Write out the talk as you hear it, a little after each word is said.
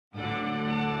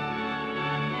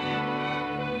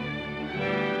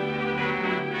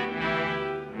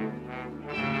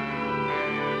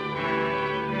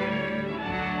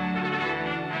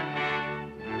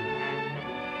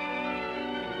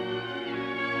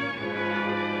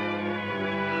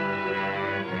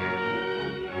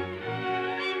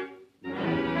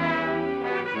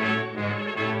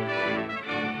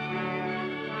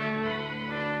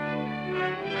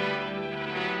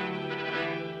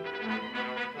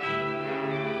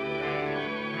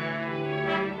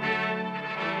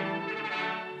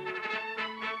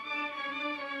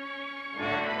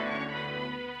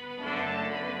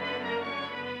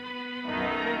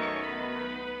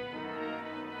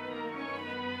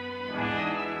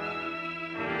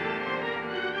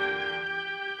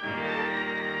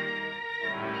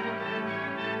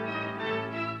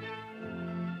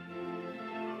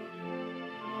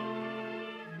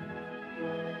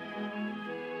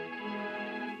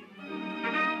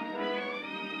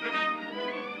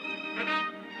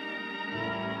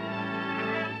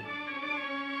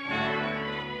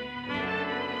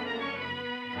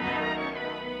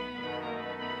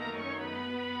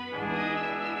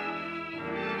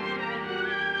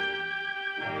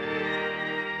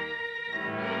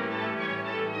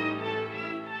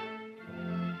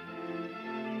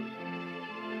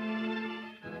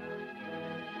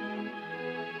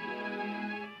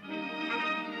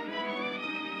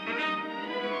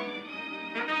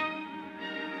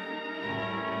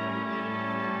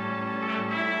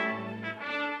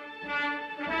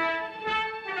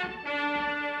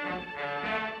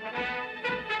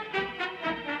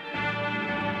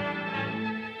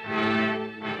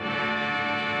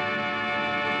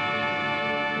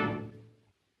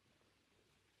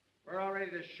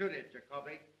shoot it,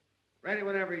 Jacoby. Ready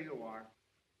whenever you are.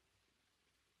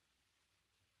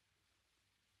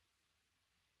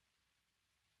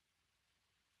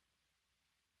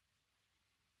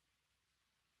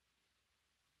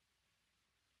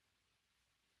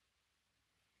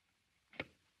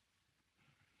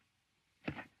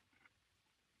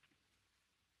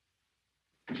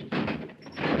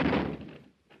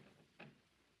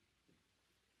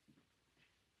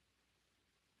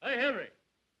 Hey, Henry.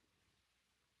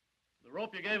 The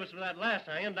rope you gave us for that last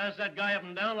hanging dances that guy up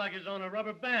and down like he's on a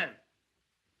rubber band.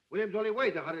 Williams only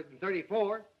weighs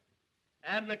 134.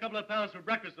 Adding a couple of pounds for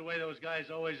breakfast the way those guys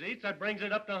always eat, that brings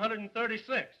it up to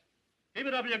 136. Keep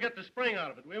it up and you'll get the spring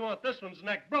out of it. We want this one's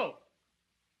neck broke.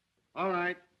 All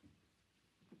right.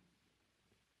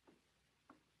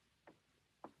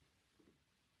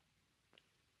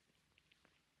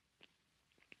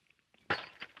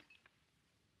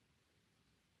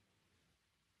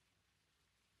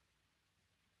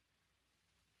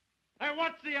 Hey,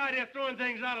 what's the idea of throwing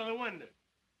things out of the window?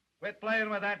 Quit playing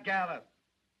with that gallows.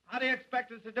 How do you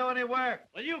expect us to do any work?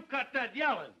 Well, you cut that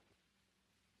yelling.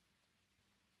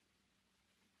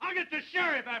 I'll get the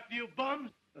sheriff after you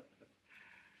bums.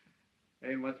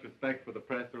 Ain't much respect for the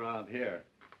press around here.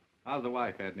 How's the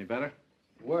wife, any better?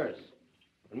 Worse.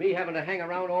 And me having to hang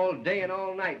around all day and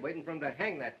all night waiting for him to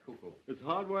hang that cuckoo. It's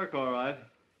hard work, all right.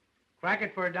 Crack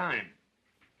it for a dime.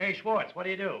 Hey, Schwartz, what do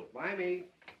you do? Why me?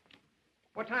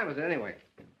 What time is it anyway?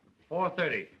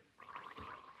 4:30.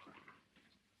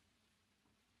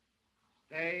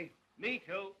 Stay. Me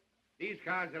too. These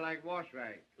cards are like wash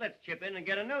rags. Let's chip in and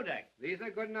get a new deck. These are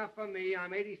good enough for me.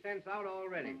 I'm 80 cents out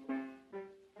already.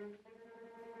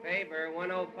 Faber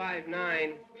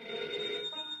 1059.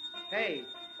 Hey,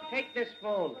 take this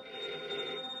phone.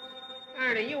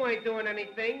 Ernie, you ain't doing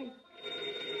anything.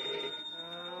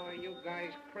 Oh, are you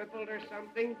guys crippled or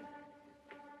something?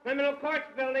 Criminal Courts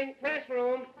Building, press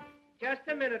room. Just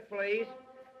a minute, please.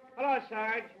 Hello,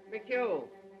 Sarge. McHugh.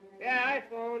 Yeah, I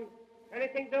phoned.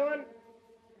 Anything doing?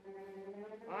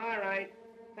 All right.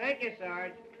 Thank you,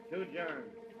 Sarge. To adjourn.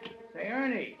 Say,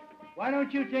 Ernie, why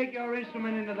don't you take your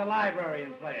instrument into the library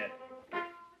and play it?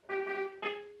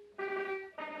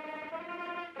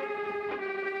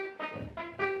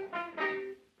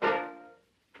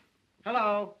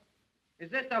 Hello.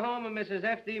 Is this the home of Mrs.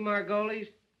 F.D. Margolis?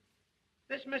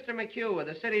 This Mr. McHugh of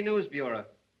the City News Bureau.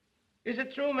 Is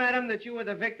it true, madam, that you were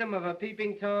the victim of a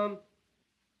peeping Tom?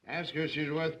 Ask her if she's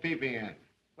worth peeping at.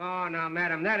 Oh, now,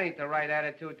 madam, that ain't the right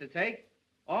attitude to take.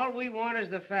 All we want is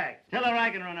the facts. Tell her I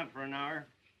can run up for an hour.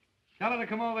 Tell her to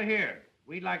come over here.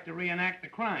 We'd like to reenact the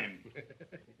crime.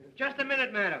 Just a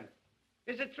minute, madam.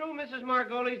 Is it true, Mrs.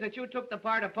 Margolis, that you took the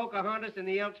part of Pocahontas in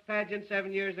the Elks pageant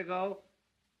 7 years ago?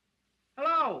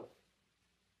 Hello?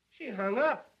 She hung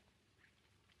up.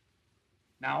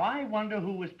 Now, I wonder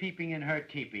who was peeping in her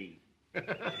teepee.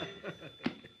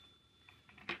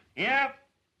 Yep.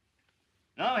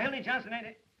 No, Hildy Johnson, ain't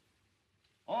it?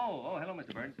 Oh, hello,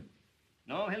 Mr. Burns.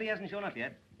 No, Hildy hasn't shown up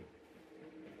yet.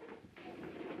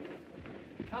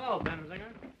 Hello,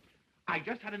 Benzinger. I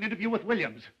just had an interview with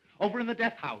Williams over in the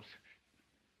death house.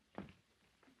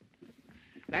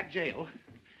 That jail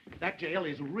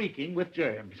is reeking with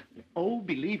germs. Oh,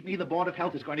 believe me, the Board of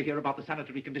Health is going to hear about the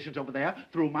sanitary conditions over there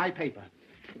through my paper.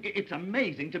 It's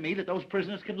amazing to me that those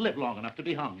prisoners can live long enough to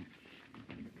be hung.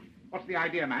 What's the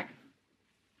idea, Mac?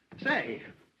 Say,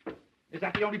 is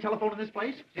that the only telephone in this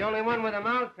place? It's the only one with a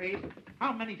mouthpiece.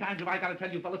 How many times have I got to tell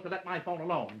you fellas to let my phone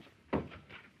alone?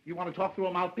 You want to talk through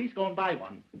a mouthpiece? Go and buy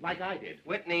one, like I did.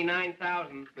 Whitney,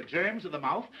 9,000. The germs of the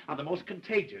mouth are the most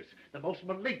contagious, the most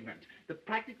malignant.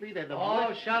 Practically, they're the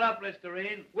Oh, shut up,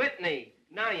 Listerine. Whitney,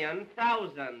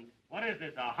 9,000. What is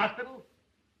this, a hospital?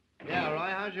 Yeah, Roy,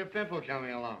 how's your pimple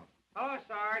coming along? Hello,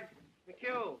 Sarge.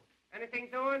 McHugh. Anything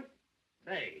doing?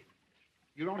 Say,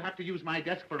 you don't have to use my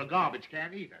desk for a garbage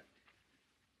can either.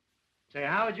 Say,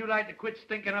 how would you like to quit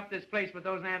stinking up this place with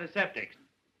those antiseptics?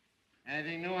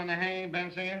 Anything new on the hanging,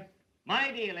 Bensinger?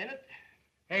 My deal, ain't it?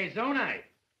 Hey, Zonite.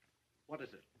 What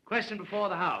is it? Question before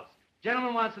the house.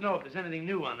 Gentleman wants to know if there's anything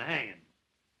new on the hanging.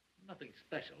 Nothing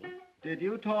special. Did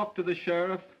you talk to the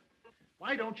sheriff?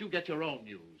 Why don't you get your own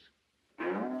news?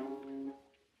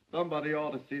 Somebody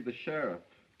ought to see the sheriff.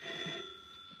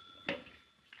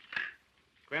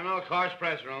 Criminal Courts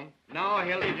press room. No,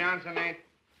 Hildy Johnson ain't.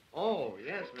 Oh,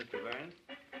 yes, Mr. Burns.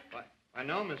 Why, I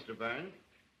know, Mr. Burns.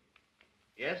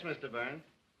 Yes, Mr. Burns.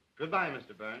 Goodbye,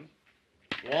 Mr. Burns.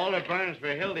 Walter Burns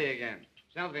for Hildy again.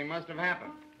 Something must have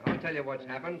happened. I'll tell you what's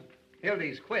happened.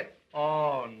 Hildy's quit.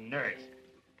 Oh, nurse.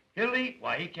 Hildy?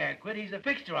 Why, he can't quit. He's a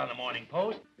fixture on the Morning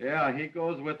Post. Yeah, he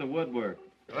goes with the woodwork.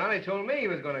 Well, he told me he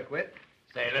was going to quit.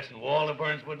 Say, listen, Walter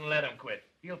Burns wouldn't let him quit.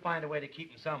 He'll find a way to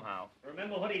keep him somehow.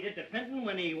 Remember what he did to Fenton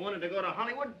when he wanted to go to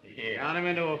Hollywood? Yeah. Got him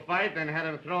into a fight, then had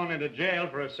him thrown into jail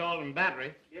for assault and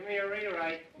battery. Give me a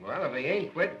rewrite. Well, if he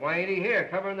ain't quit, why ain't he here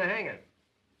covering the hanging?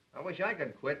 I wish I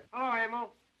could quit. Hello,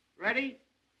 Emil. Ready?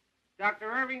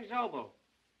 Dr. Irving Zobel.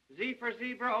 Z for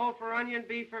zebra, O for onion,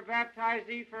 B for baptized,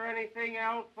 E for anything,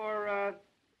 L for,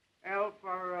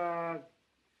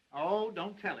 Oh,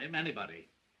 don't tell him, anybody.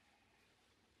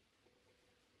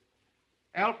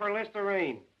 L for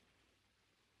Listerine.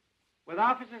 With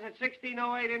offices at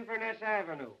 1608 Inverness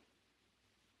Avenue.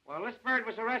 Well, this bird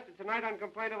was arrested tonight on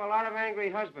complaint of a lot of angry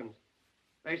husbands.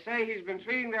 They say he's been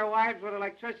treating their wives with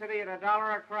electricity at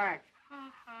 $1 a crack.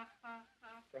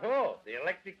 Oh, the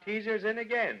electric teaser's in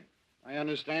again. I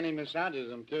understand he massages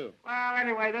them, too. Well,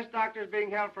 anyway, this doctor's being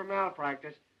held for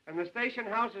malpractice, and the station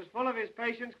house is full of his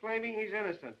patients claiming he's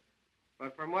innocent.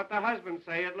 But from what the husbands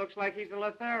say, it looks like he's a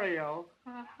Lothario.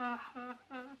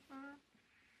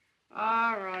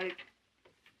 All right.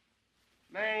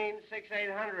 Maine,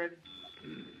 6800.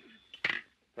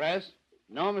 Press?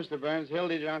 No, Mr. Burns.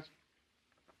 Hildy Johnson.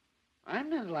 I'm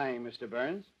not lying, Mr.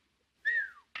 Burns.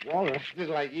 Walter acted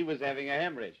like he was having a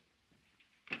hemorrhage.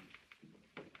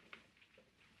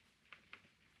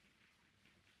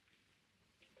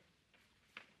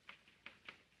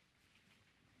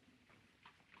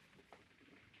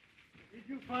 Did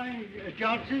you find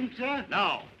Johnson, sir?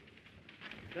 No.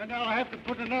 Then I'll have to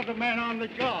put another man on the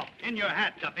job. In your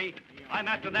hat, Duffy. I'm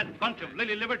after that bunch of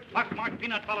lily-livered, pockmarked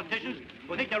peanut politicians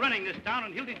who think they're running this town,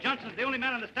 and Hildy Johnson's the only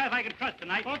man on the staff I can trust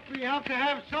tonight. But we have to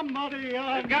have somebody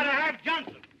on. We've got to have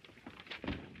Johnson.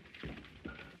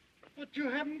 But you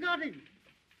haven't got him.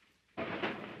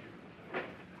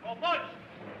 Oh, Butch!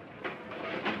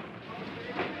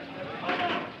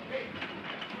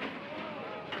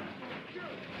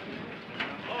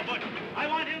 Oh, Butch, I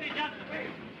want Hildy Johnson.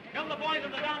 Tell the boys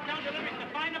of the downtown deliveries to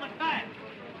find him and fast.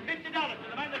 $50 to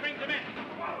the man that brings him in.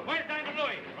 Where's Diamond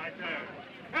Louis? Right there.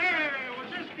 Hey,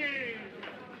 Wazinski!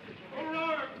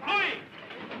 O'Rourke! Louis!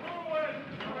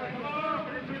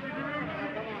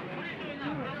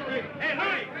 Hey,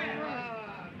 Louis!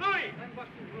 Louis!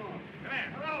 Come here.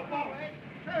 Hello, boss.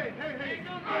 Hey. Hey,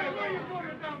 where you going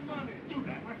with that money?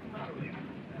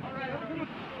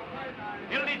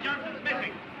 Hildy Johnson's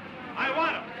missing. I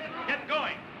want him. Get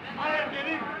going. I did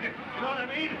it. You know what I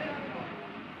mean?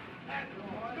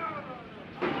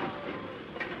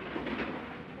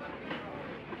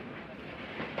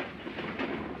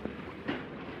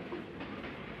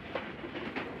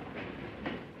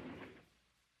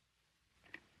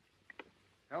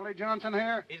 Hildy Johnson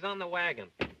here? He's on the wagon.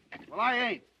 Well, I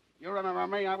ain't. You remember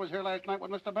me? I was here last night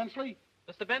with Mr. Benchley.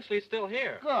 Mr. Benchley's still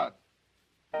here. Good.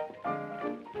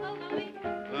 Hello, Louie.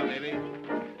 Hello, baby.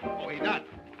 Oh, he not.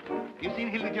 You seen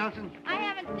Hildy Johnson? I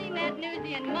haven't seen that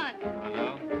newsie in months.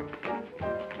 Hello?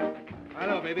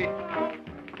 Hello, baby.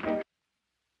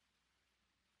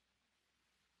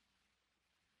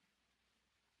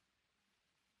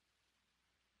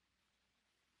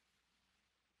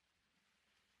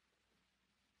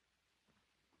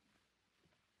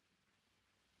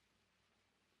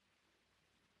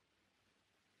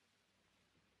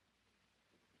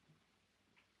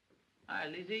 Hi,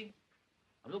 Lizzie.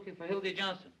 I'm looking for Hildy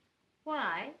Johnson.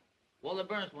 Why? Walter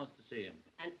Burns wants to see him.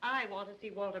 And I want to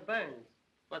see Walter Burns.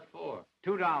 What for?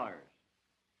 $2.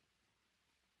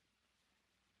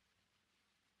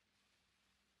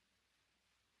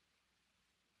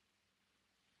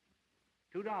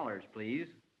 $2, please.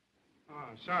 Oh,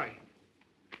 sorry.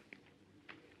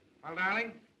 Well,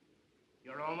 darling,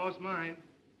 you're almost mine.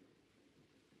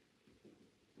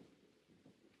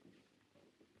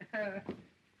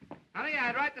 Honey,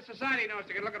 I'd write the society notes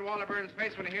to get a look at Walter Burns'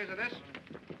 face when he hears of this.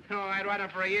 No, I'd write him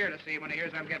for a year to see him when he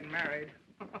hears I'm getting married.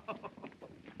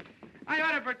 I'd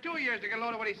write him for 2 years to get a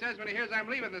load of what he says when he hears I'm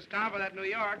leaving this town for that New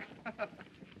York. What's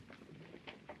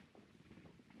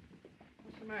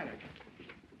the matter?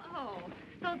 Oh,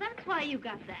 so that's why you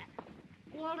got that.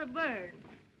 Walter Burns.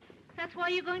 That's why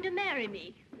you're going to marry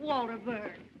me, Walter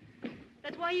Burns.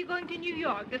 That's why you're going to New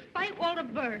York, despite Walter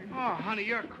Burns. Oh, honey,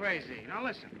 you're crazy. Now,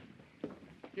 listen.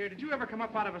 Dear, did you ever come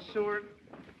up out of a sewer?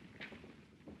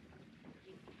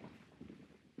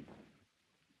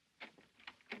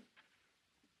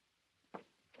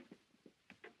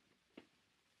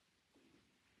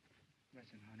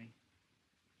 Listen, honey.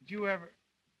 Did you ever...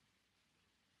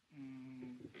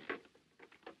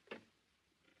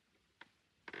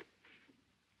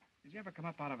 Did you ever come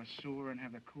up out of a sewer and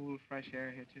have the cool, fresh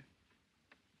air hit you?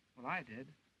 Well, I did.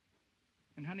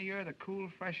 And, honey, you're the cool,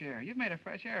 fresh air. You've made a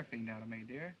fresh air fiend out of me,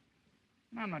 dear.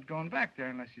 And I'm not going back there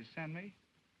unless you send me.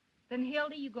 Then,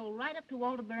 Hildy, you go right up to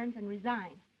Walter Burns and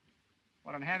resign.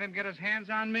 Well, and have him get his hands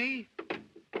on me?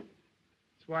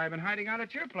 That's why I've been hiding out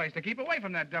at your place, to keep away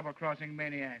from that double-crossing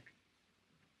maniac.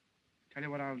 Tell you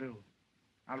what I'll do.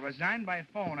 I'll resign by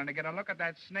phone and to get a look at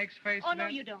that snake's face. Oh, no,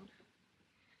 you don't.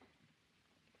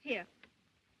 Here.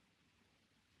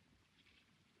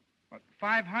 What,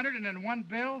 500 and in one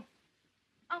bill?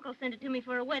 Uncle sent it to me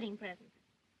for a wedding present.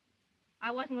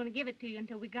 I wasn't going to give it to you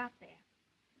until we got there.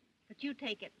 But you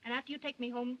take it, and after you take me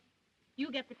home,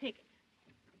 you get the tickets.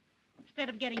 Instead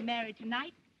of getting married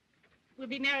tonight, we'll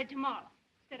be married tomorrow.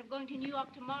 Instead of going to New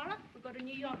York tomorrow, we'll go to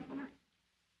New York tonight.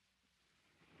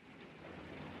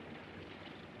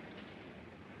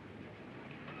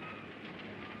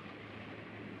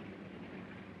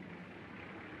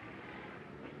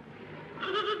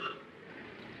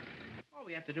 All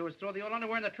we have to do is throw the old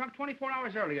underwear in the trunk 24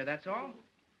 hours earlier, that's all.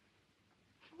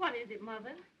 What is it,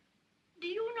 Mother? Do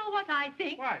you know what I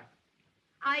think? What?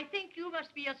 I think you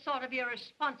must be a sort of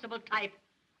irresponsible type,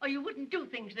 or you wouldn't do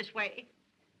things this way.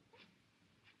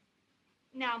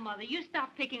 Now, Mother, you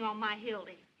stop picking on my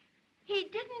Hildy. He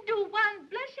didn't do one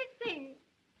blessed thing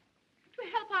to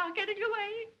help our getting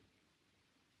away.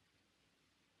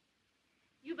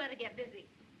 You better get busy.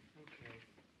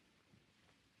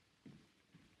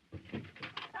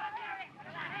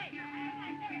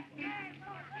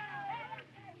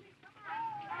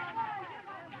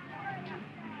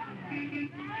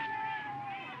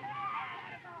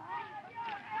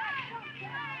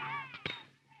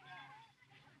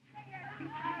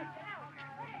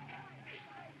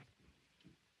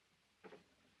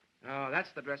 Oh,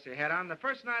 that's the dress you had on the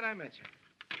first night I met you.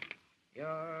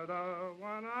 You're the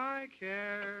one I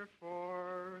care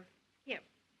for. Here.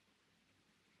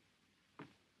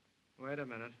 Wait a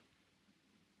minute.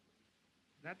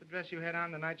 Is that the dress you had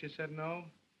on the night you said no?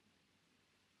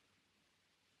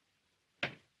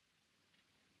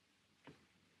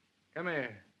 Come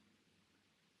here.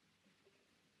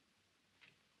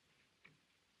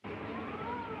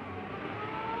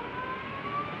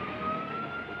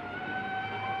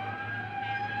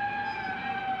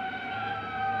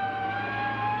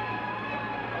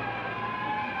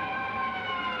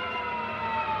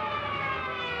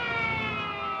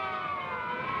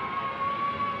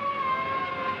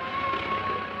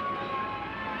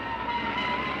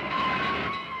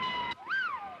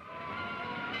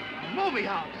 Movie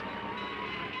house.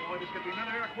 Boy, this could be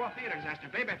another Iroquois theater disaster.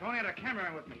 Baby, if I only had a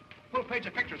camera with me. Full page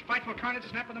of pictures. Frightful carnage,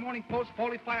 snap of the Morning Post,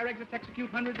 Foley fire exits, execute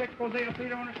hundreds, expose of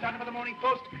theater owner, starting of the Morning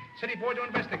Post, city boy to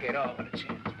investigate. Oh, what a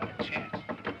chance, what a chance.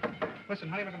 Listen,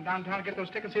 honey, we're from downtown to get those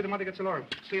tickets, see the mother gets a lure.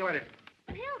 See you later.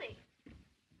 But Hildy.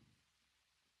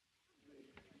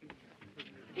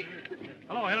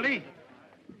 Hello, Hildy.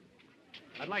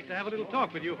 I'd like to have a little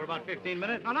talk with you for about 15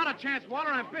 minutes. No, not a chance, Walter.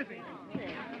 I'm busy.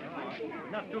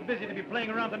 Not too busy to be playing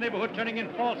around the neighborhood turning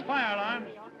in false fire alarms.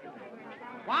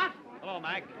 What? Hello,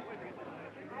 Mac.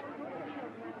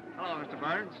 Hello, Mr.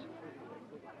 Burns.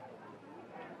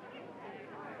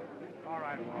 All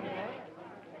right, Walter.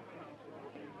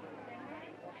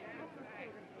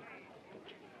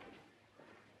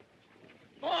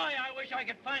 Boy, I wish I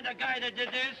could find a guy that did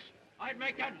this. I'd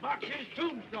make that box his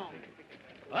tombstone.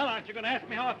 Well, aren't you going to ask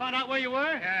me how I found out where you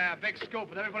were? Yeah, big scoop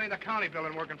with everybody in the county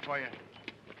building working for you.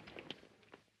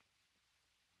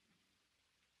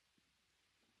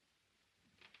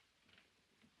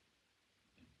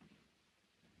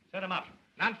 Set him up.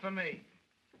 Not for me.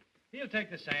 He'll take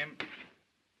the same.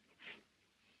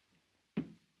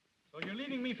 So you're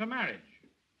leaving me for marriage.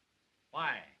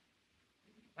 Why?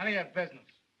 None of your business.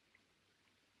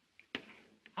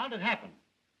 How'd it happen?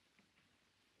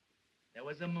 There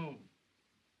was a move.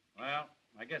 Well,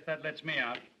 I guess that lets me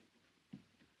out.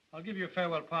 I'll give you a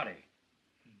farewell party.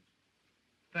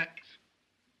 Thanks.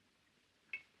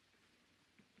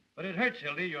 But it hurts,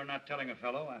 Hildy, you're not telling a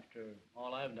fellow after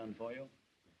all I've done for you.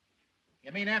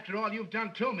 You mean after all you've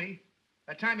done to me?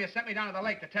 The time you sent me down to the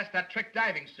lake to test that trick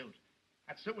diving suit.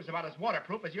 That suit was about as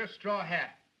waterproof as your straw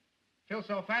hat. Filled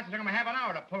so fast it took him a half an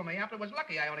hour to pull me up. It was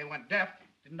lucky I only went deaf.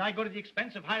 Didn't I go to the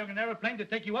expense of hiring an airplane to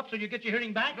take you up so you get your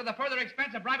hearing back? To the further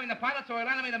expense of bribing the pilot so he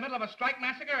landed me in the middle of a strike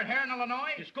massacre at Heron, Illinois?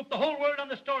 You scooped the whole world on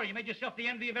the story. You made yourself the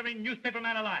envy of every newspaper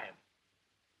man alive.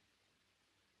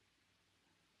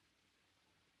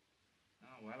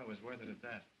 Oh, well, it was worth it at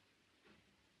that.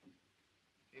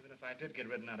 Even if I did get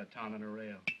ridden out of town on a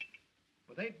rail.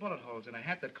 With 8 bullet holes in a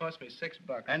hat that cost me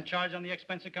 $6. And charged on the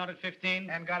expense account at 15?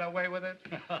 And got away with it?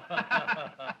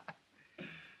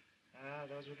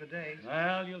 Those were the days.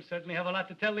 Well, you'll certainly have a lot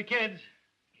to tell the kids.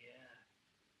 Yeah.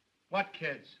 What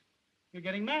kids? You're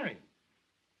getting married.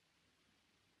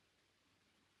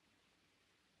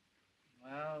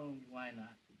 Well, why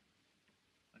not?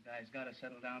 A guy's got to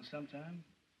settle down sometime.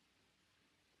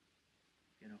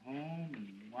 Get a home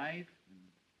and wife, and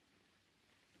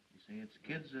you say it's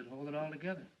kids that hold it all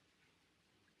together.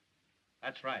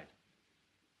 That's right.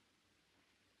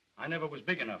 I never was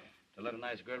big enough to let a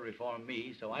nice girl reform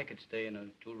me so I could stay in a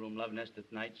two-room love nest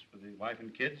at nights with the wife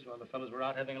and kids while the fellas were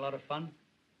out having a lot of fun.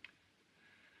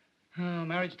 Oh,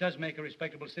 marriage does make a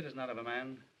respectable citizen out of a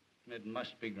man, and it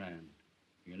must be grand.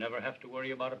 You never have to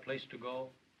worry about a place to go.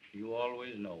 You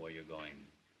always know where you're going.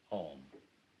 Home.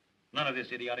 None of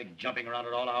this idiotic jumping around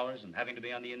at all hours and having to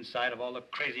be on the inside of all the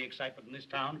crazy excitement in this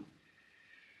town.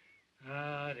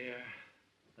 Ah, dear.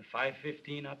 The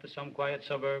 5:15 out to some quiet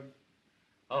suburb.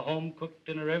 A home-cooked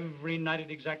dinner every night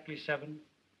at exactly 7.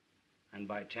 And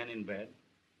by 10 in bed.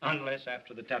 Unless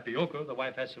after the tapioca, the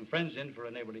wife has some friends in for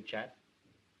a neighborly chat.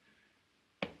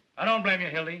 I don't blame you,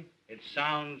 Hildy. It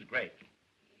sounds great.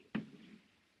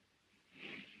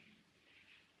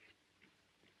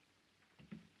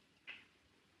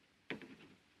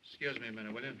 Excuse me a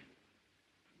minute, will you?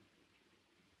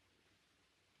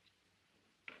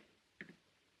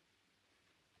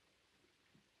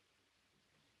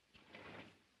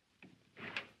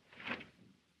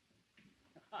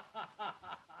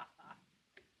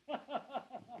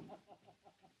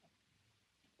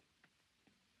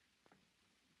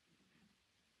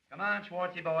 Come on,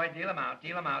 Schwartzy boy, deal him out,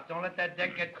 deal him out. Don't let that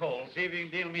deck get cold. See if you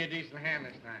can deal me a decent hand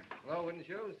this time. Hello, Wooden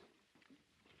Shoes.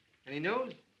 Any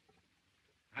news?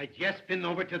 I just been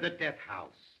over to the death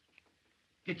house.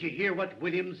 Did you hear what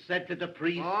Williams said to the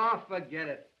priest? Oh, forget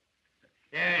it.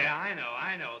 Yeah,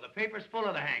 I know. The paper's full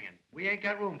of the hanging. We ain't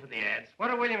got room for the ads. What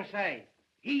did Williams say?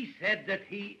 He said that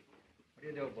he... What do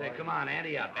you do, boy? Say, come on,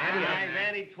 ante up, I've man.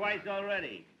 antied twice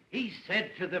already. He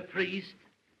said to the priest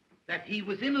that he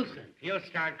was innocent. He'll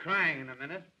start crying in a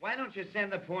minute. Why don't you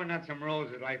send the poor nut some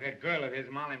roses like that girl of his,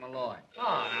 Molly Malloy?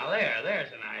 Oh, now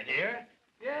there's an idea.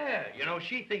 Yeah, you know,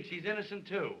 she thinks he's innocent,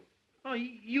 too. Oh,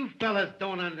 you fellas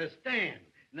don't understand.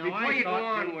 Now, Before you go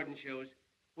thought on, Wooden Shoes,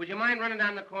 would you mind running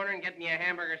down the corner and getting me a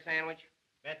hamburger sandwich?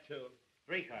 Bet two.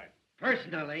 3 cards.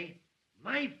 Personally,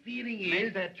 my feeling Make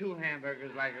is... that 2 hamburgers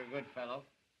like a good fellow.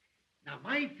 Now,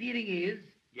 my feeling is...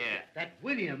 Yeah. That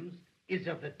Williams is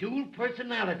of the dual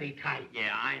personality type.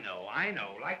 Yeah, I know.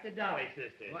 Like the Dolly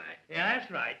sisters. What? Yeah, that's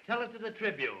right. Tell it to the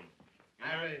Tribune.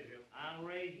 I raise you. I'll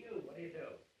raise you. What do you do?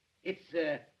 It's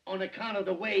on account of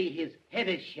the way his head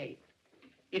is shaped.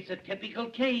 It's a typical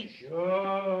case.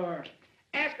 Sure.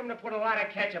 Ask him to put a lot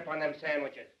of ketchup on them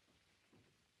sandwiches.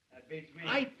 That beats me.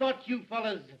 I thought you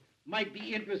fellas might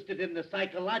be interested in the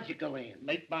psychological end.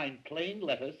 Make mine plain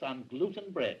lettuce on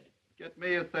gluten bread. Get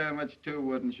me a sandwich, too,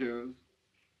 Wooden Shoes.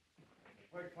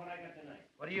 First one I got tonight.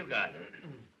 What do you got?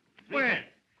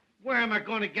 Where am I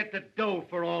going to get the dough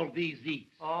for all these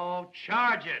eats? Oh,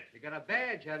 charge it. You got a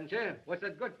badge, haven't you? What's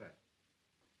that good for?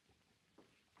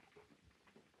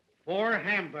 4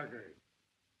 hamburgers.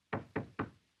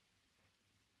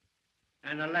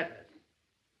 And a lettuce.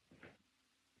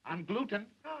 On gluten.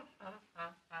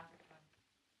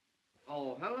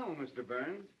 Oh, hello, Mr.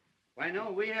 Burns. Why,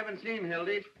 no, we haven't seen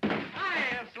Hildy's.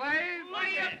 Hiya, slave. Where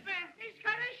you been? He's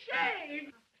got a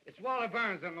shave. It's Walter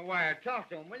Burns on the wire. Talk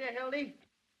to him, will you, Hildy?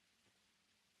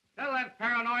 Tell that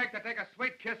paranoiac to take a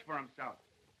sweet kiss for himself.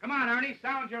 Come on, Ernie,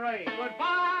 sound your age.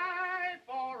 Goodbye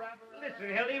forever.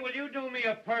 Listen, Hildy, will you do me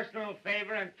a personal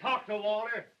favor and talk to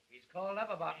Walter? He's called up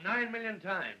about 9 million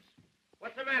times.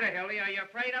 What's the matter, Hildy? Are you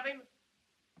afraid of him?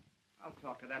 I'll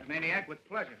talk to that maniac with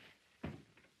pleasure.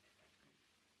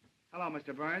 Hello,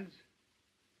 Mr. Burns.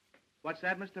 What's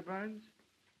that, Mr. Burns?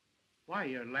 Why,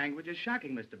 your language is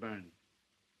shocking, Mr. Burns.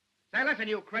 Say, listen,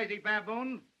 you crazy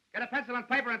baboon. Get a pencil and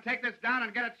paper and take this down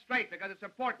and get it straight, because it's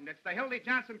important. It's the Hildy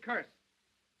Johnson curse.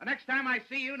 The next time I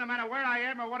see you, no matter where I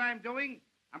am or what I'm doing,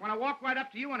 I'm going to walk right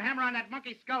up to you and hammer on that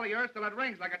monkey skull of yours till it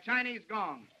rings like a Chinese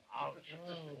gong. Oh,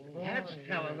 that's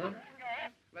telling them.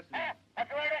 Listen.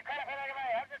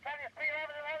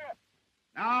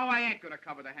 No, I ain't going to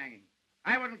cover the hanging.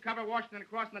 I wouldn't cover Washington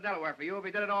crossing the Delaware for you if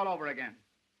he did it all over again.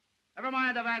 Never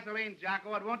mind the Vaseline,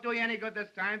 Jocko. It won't do you any good this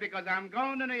time because I'm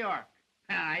going to New York.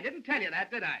 I didn't tell you that,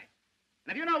 did I?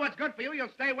 And if you know what's good for you, you'll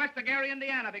stay west of Gary,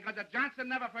 Indiana, because the Johnson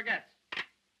never forgets.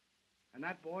 And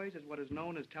that, boys, is what is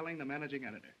known as telling the managing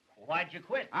editor. Why'd you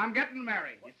quit? I'm getting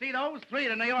married. You see those 3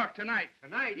 to New York tonight.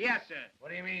 Tonight? Yes, sir. What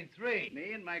do you mean, 3?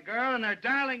 Me and my girl and her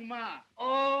darling ma.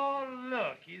 Oh,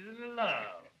 look, he's in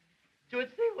love.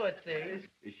 Tootsie, what's this?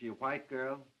 Is she a white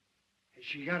girl? Has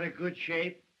she got a good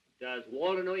shape? Does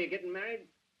Walter know you're getting married?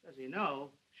 Does he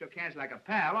know? Shook hands like a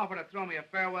pal. Offered to throw me a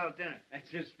farewell dinner. That's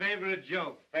his favorite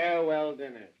joke. Farewell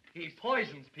dinner. He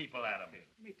poisons people out of him.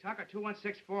 Give me Tucker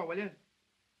 2164, will you?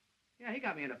 Yeah, he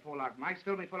got me in a Pollock. Mike's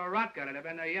filled me full of rot gun. I'd have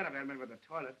been there yet if I hadn't been with the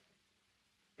toilet.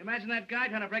 Imagine that guy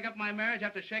trying to break up my marriage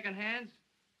after shaking hands.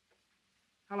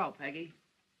 Hello, Peggy.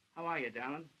 How are you,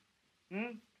 darling?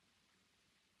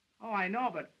 Oh, I know,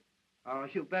 but... Oh,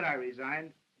 you bet I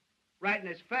resigned. Right in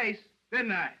his face,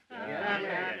 didn't I?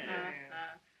 Yeah.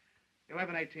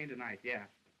 11:18 tonight, yeah.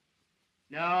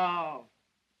 No.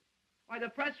 Why, the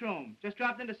press room. Just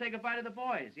dropped in to say goodbye to the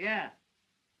boys, yeah.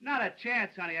 Not a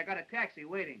chance, honey. I got a taxi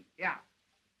waiting. Yeah.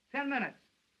 10 minutes.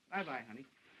 Bye-bye, honey.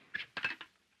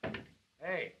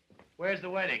 Hey, where's the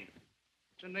wedding?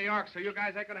 It's in New York, so you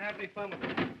guys ain't gonna have any fun with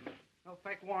it. No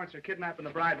fake warrants or kidnapping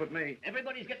the bride with me.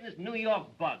 Everybody's getting this New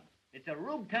York bug. It's a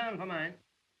rube town for mine.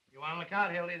 You want to look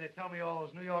out, Hildy? They tell me all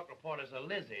those New York reporters are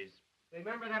Lizzies.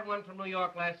 Remember that one from New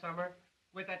York last summer?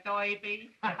 With a toy bee?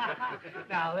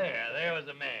 Now, there was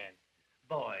a man.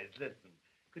 Boys, listen.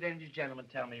 Could any of you gentlemen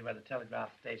tell me where the telegraph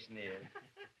station is?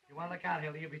 You want to look out,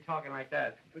 Hildy? You'll be talking like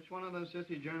that. Which one of those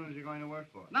sissy journals you going to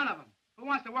work for? None of them. Who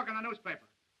wants to work in the newspaper?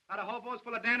 Got a hobos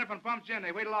full of dandruff and bumps gin.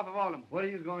 They wheedle off of all of them. What are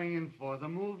you going in for, the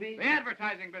movie? The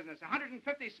advertising business.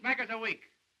 150 smackers a week.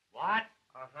 What?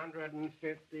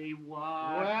 150 what?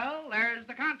 Well, there's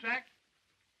the contract.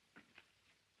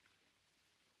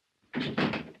 Hey, you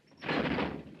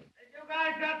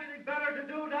guys got anything better to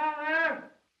do down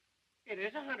there? It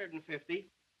is 150.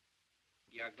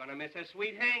 You're gonna miss a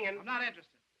sweet hanging. I'm not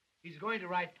interested. He's going to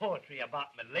write poetry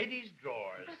about my lady's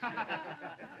drawers.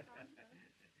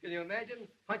 Can you imagine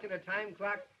punching a time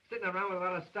clock, sitting around with a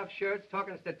lot of stuffed shirts,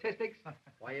 talking statistics?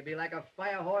 Why, you'd be like a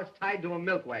fire horse tied to a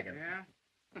milk wagon. Yeah?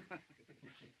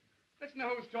 Listen to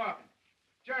who's talking.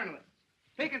 Journalists.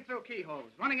 Peeking through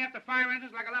keyholes. Running after fire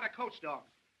engines like a lot of coach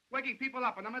dogs. Waking people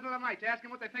up in the middle of the night to ask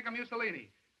them what they think of Mussolini.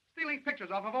 Stealing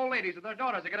pictures off of old ladies of their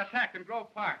daughters that get attacked in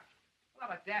Grove Park. A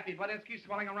lot of daffy Budinsky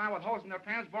swelling around with holes in their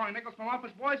pants, borrowing nickels from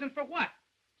office boys, and for what?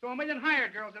 So a million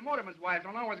hired girls and motormen's wives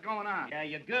don't know what's going on. Yeah,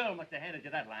 your girl must have handed you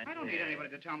that line. I don't need anybody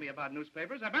to tell me about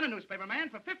newspapers. I've been a newspaper man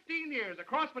for 15 years, a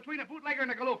cross between a bootlegger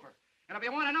and a galoofer. And if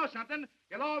you want to know something,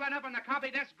 you'll all end up in the copy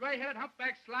desk, gray-headed,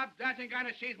 humpback, slob-dancing kind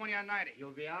of she's when you're 90.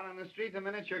 You'll be out on the street the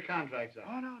minute your contract's up.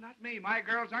 Oh, no, not me. My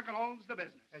girl's uncle owns the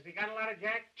business. Has he got a lot of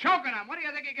jack? Choking him. What do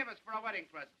you think he'd give us for a wedding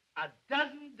present? A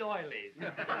dozen doilies. $500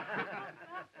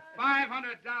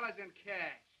 in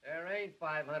cash. There ain't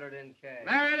 500 in cash.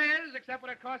 There it is, except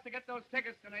what it costs to get those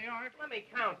tickets to New York. Let me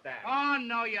count that. Oh,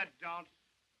 no, you don't.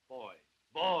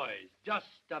 Boys, just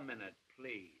a minute,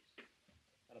 please.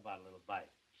 What about a little bite?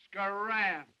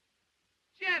 Scram.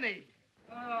 Jenny.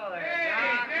 Oh, there.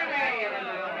 Hey,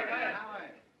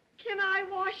 Can I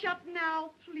wash up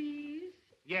now, please?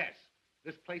 Yes.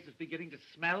 This place is beginning to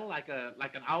smell like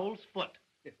an owl's foot.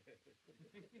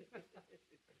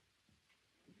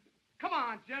 Come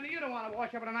on, Jenny. You don't want to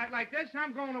wash up on a night like this.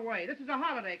 I'm going away. This is a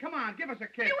holiday. Come on, give us a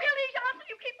kiss. You Hildy Johnson,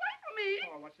 you keep away from me.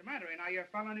 Oh, what's the matter? Ain't I your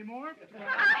fella anymore?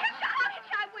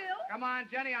 I will. Come on,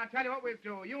 Jenny. I'll tell you what we'll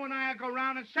do. You and I will go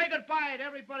round and say goodbye to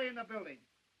everybody in the building.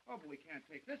 Oh, but we can't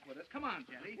take this with us. Come on,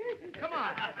 Jenny. Come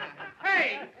on.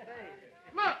 Hey,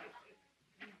 look.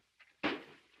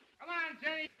 Come on,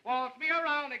 Jenny. Waltz me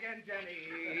around again,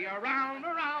 Jenny. Around,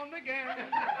 around again.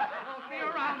 Waltz me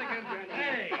around again, Jenny.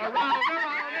 Hey. Around,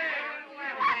 around again.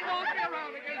 Waltz me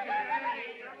around again,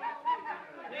 Jenny.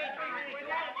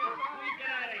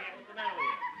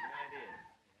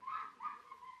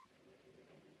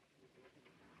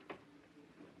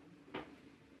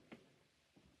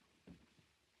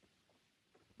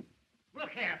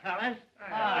 Look here, fellas.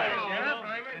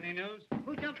 Sheriff. Any news?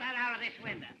 Who jumped that out of this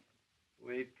window?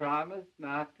 We promised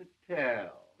not to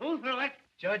tell. Who threw it?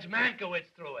 Judge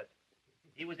Mankiewicz threw it.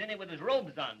 He was in it with his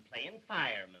robes on, playing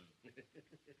fireman.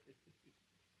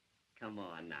 Come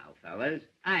on now, fellas.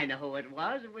 I know who it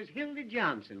was. It was Hilda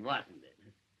Johnson, wasn't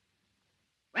it?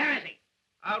 Where is he?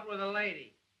 Out with a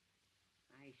lady.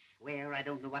 I swear I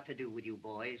don't know what to do with you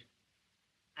boys.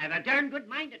 I've a darn good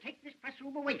mind to take this press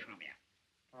room away from you.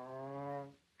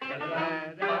 Damn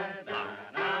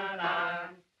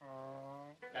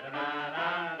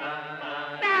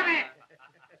it!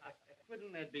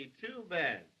 Wouldn't that be too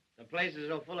bad? The place is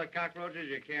so full of cockroaches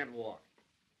you can't walk.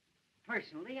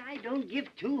 Personally, I don't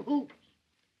give two hoots.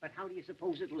 But how do you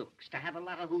suppose it looks to have a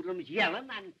lot of hoodlums yelling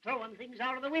and throwing things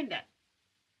out of the window?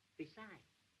 Besides,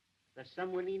 there's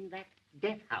someone in that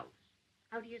death house.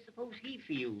 How do you suppose he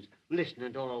feels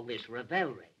listening to all this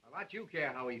revelry? A lot you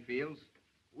care how he feels.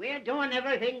 We're doing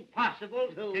everything possible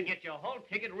To get your whole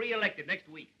ticket re-elected next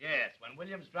week. Yes, when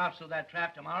Williams drops through that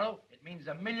trap tomorrow, it means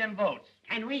 1 million votes.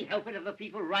 Can we help it if the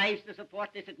people rise to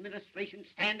support this administration,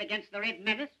 stand against the Red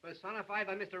Menace? Personified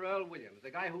by Mr. Earl Williams, the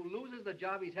guy who loses the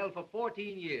job he's held for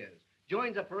 14 years.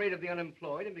 joins a parade of the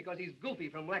unemployed, and because he's goofy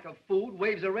from lack of food,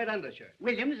 waves a red undershirt.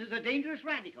 Williams is a dangerous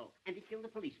radical, and he killed a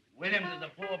policeman. Williams is a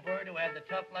poor bird who had the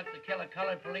tough luck to kill a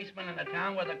colored policeman in a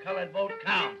town where the colored vote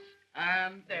counts.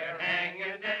 And they're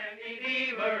hanging Danny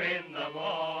Deaver in the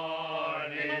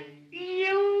morning.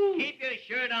 You! Keep your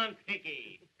shirt on,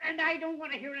 Pinky. And I don't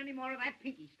want to hear any more of that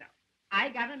pinky stuff. I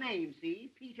got a name,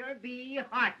 see? Peter B.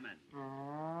 Hartman.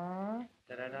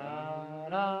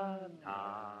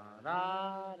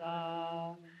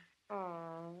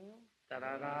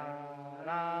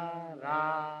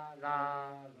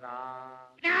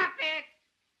 Stop it!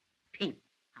 Pink,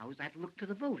 how's that look to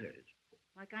the voters?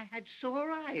 Like I had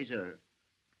sore eyes or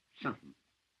something.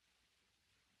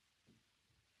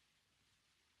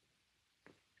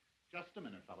 Just a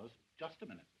minute, fellas. Just a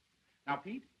minute. Now,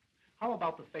 Pete, how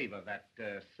about the favor that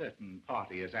certain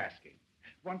party is asking?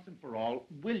 Once and for all,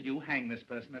 will you hang this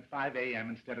person at 5 a.m.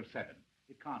 instead of 7?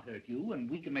 It can't hurt you, and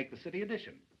we can make the city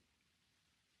edition.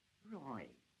 Roy,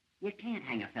 you can't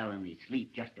hang a fellow in his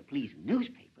sleep just to please a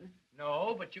newspaper.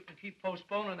 No, but you can keep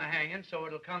postponing the hanging so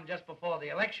it'll come just before the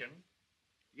election.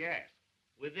 Yes.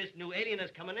 With this new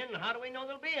alienist coming in, how do we know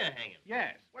there'll be a hanging?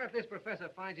 Yes. What if this professor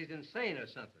finds he's insane or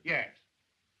something? Yes.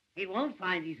 He won't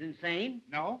find he's insane.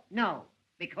 No? No,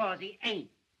 because he ain't.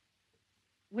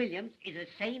 Williams is as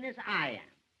sane as I am.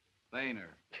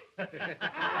 Saner.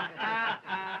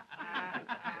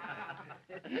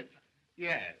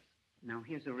 Yes. Now,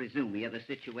 here's a resume of the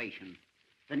situation.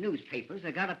 The newspapers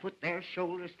have got to put their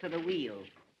shoulders to the wheel.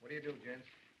 What do you do, gents?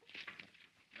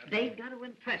 They've got to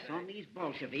impress on these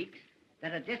Bolsheviks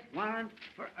that a death warrant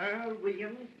for Earl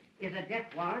Williams is a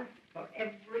death warrant for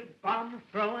every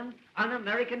bomb-throwing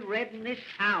un-American red in this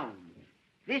town.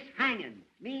 This hanging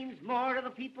means more to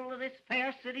the people of this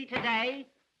fair city today.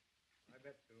 I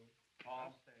bet so.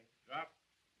 Paul, drop.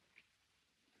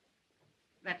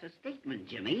 That's a statement,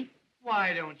 Jimmy.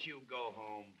 Why don't you go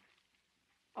home?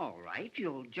 All right,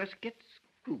 you'll just get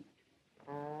scooped.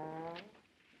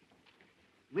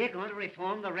 We're going to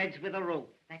reform the Reds with a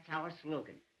rope. That's our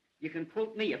slogan. You can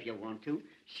quote me if you want to.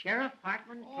 Sheriff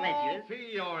Hartman pledges... Oh,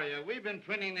 Peoria, we've been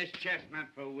printing this chestnut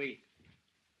for weeks.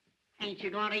 Ain't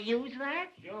you going to use that?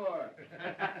 Sure.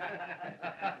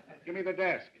 Give me the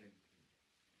desk.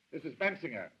 This is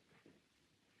Bensinger.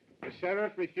 The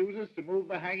sheriff refuses to move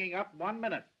the hanging up 1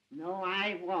 minute. No,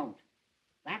 I won't.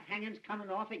 That hanging's coming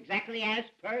off exactly as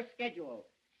per schedule.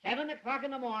 7 o'clock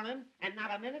in the morning, and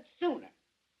not a minute sooner.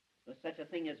 There's such a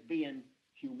thing as being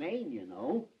humane, you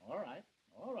know. All right.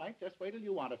 All right. Just wait till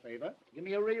you want a favor. Give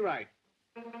me a rewrite.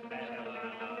 In the morning.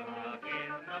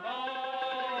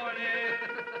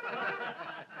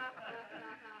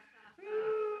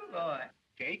 Boy.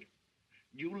 Jake,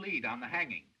 you lead on the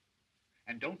hanging.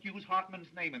 And don't use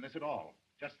Hartman's name in this at all.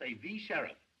 Just say the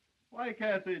sheriff. Why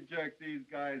can't they jerk these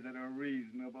guys at a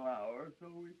reasonable hour so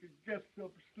we could get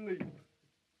some sleep?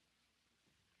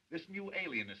 This new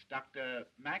alienist, Dr.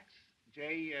 Max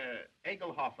J.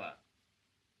 Egelhofer.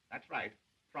 That's right,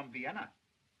 from Vienna.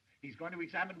 He's going to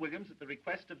examine Williams at the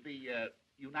request of the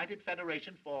United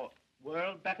Federation for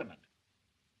World Betterment.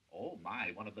 Oh,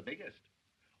 my, one of the biggest.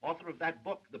 Author of that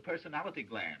book, The Personality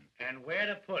Gland. And where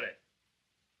to put it?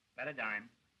 Bet a dime.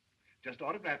 Just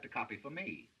autographed a copy for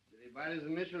me. Did he bite his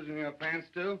initials in your pants,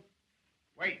 too?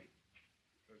 Wait.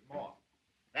 There's more.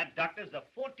 That doctor's the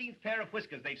 14th pair of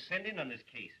whiskers they send in on this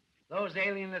case. Those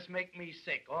alienists make me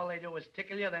sick. All they do is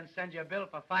tickle you, then send you a bill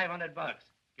for $500.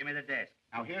 Give me the desk.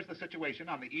 Now, here's the situation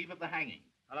on the eve of the hanging.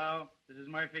 Hello, this is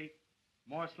Murphy.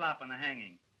 More slop on the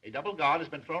hanging. A double guard has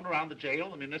been thrown around the jail,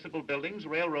 the municipal buildings,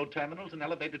 railroad terminals, and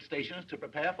elevated stations to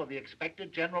prepare for the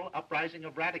expected general uprising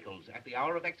of radicals at the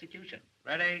hour of execution.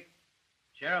 Ready?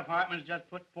 Sheriff Hartman's just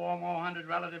put 4 more hundred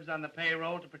relatives on the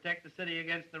payroll to protect the city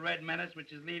against the Red Menace,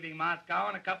 which is leaving Moscow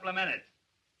in a couple of minutes.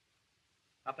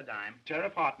 Up a dime.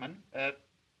 Sheriff Hartman,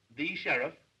 the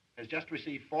sheriff, has just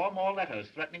received 4 more letters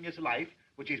threatening his life,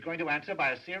 which he's going to answer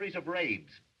by a series of raids.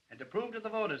 And to prove to the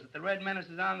voters that the Red Menace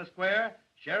is on the square,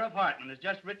 Sheriff Hartman has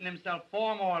just written himself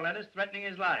 4 more letters threatening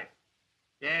his life.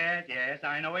 Yes,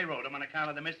 I know he wrote them on account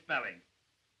of the misspelling.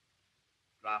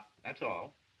 Drop. That's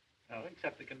all. Oh,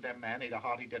 except the condemned man ate a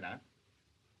hearty dinner.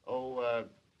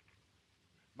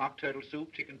 Mock turtle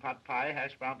soup, chicken pot pie,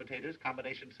 hash brown potatoes,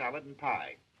 combination salad, and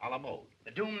pie, a la mode.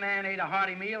 The doomed man ate a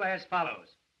hearty meal as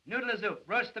follows. Noodle soup,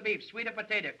 roast the beef, sweet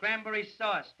potato, cranberry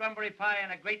sauce, strawberry pie,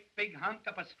 and a great big hunk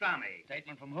of pastrami.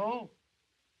 Statement from who?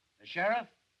 The sheriff?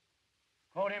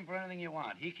 Quote him for anything you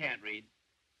want. He can't read.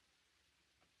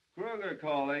 Kruger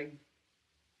calling.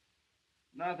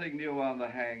 Nothing new on the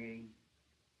hanging.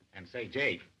 And say,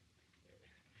 Jake,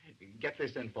 get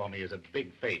this in for me as a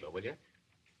big favor, will you?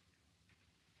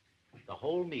 The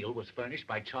whole meal was furnished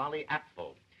by Charlie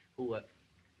Apfel, who,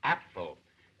 Apfel.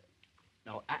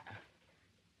 No,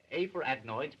 A for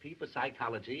adenoids, P for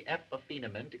psychology, F for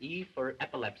phenoment, E for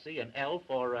epilepsy, and L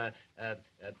for,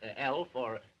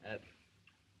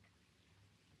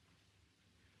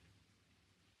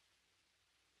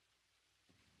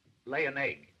 lay an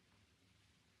egg.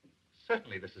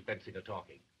 Certainly this is Bensinger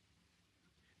talking.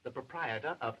 The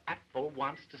proprietor of Apfel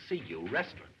Wants to See You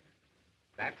restaurant.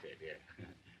 That's it, yeah.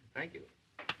 Thank you.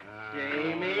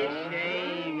 Shamey.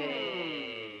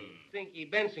 Stinky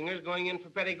Bensinger's going in for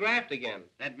petty graft again.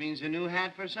 That means a new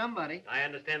hat for somebody. I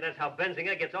understand that's how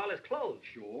Bensinger gets all his clothes.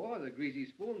 Sure, the greasy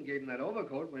spoon gave him that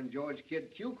overcoat when George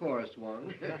Kidd Q-Corps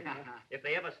swung. If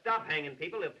they ever stop hanging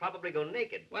people, they'll probably go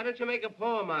naked. Why don't you make a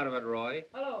poem out of it, Roy?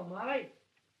 Hello, Molly.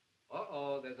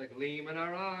 Uh-oh, there's a gleam in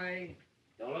her eye.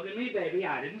 Don't look at me, baby.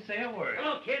 I didn't say a word.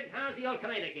 Hello, kid. How's the old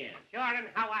Canadian again? Sure, and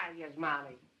how are you,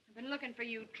 Molly? I've been looking for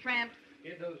you, tramps.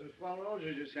 Kid, those are swell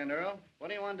roses you sent, Earl. What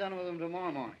do you want done with them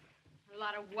tomorrow morning? A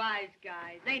lot of wise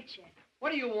guys, ain't you?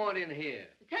 What do you want in here?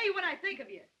 To tell you what I think of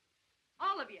you.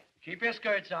 All of you. Keep your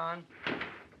skirts on. If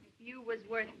you was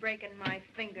worth breaking my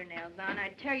fingernails on,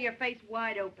 I'd tear your face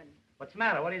wide open. What's the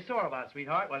matter? What are you sore about,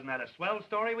 sweetheart? Wasn't that a swell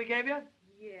story we gave you?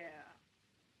 Yeah.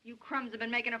 You crumbs have been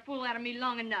making a fool out of me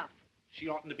long enough. She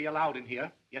oughtn't to be allowed in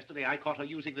here. Yesterday I caught her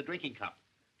using the drinking cup.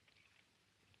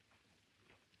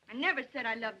 I never said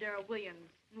I loved Earl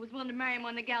Williams and was willing to marry him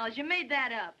on the gallows. You made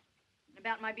that up. And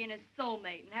about my being his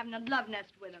soulmate and having a love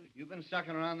nest with him. You've been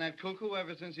sucking around that cuckoo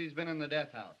ever since he's been in the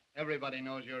death house. Everybody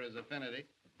knows you're his affinity.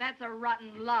 That's a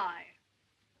rotten lie.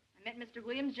 I met Mr.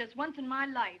 Williams just once in my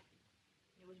life.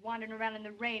 He was wandering around in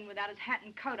the rain without his hat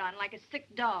and coat on like a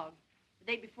sick dog the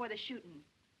day before the shooting.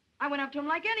 I went up to him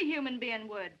like any human being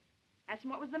would. Asked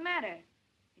him what was the matter.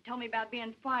 He told me about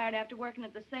being fired after working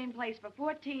at the same place for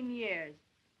 14 years.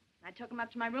 I took him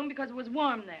up to my room because it was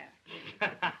warm there.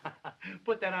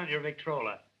 Put that on your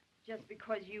Victrola. Just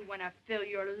because you want to fill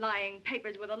your lying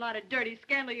papers with a lot of dirty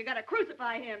scandal, you gotta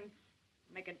crucify him.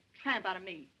 Make a tramp out of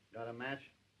me. Got a match?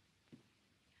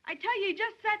 I tell you, he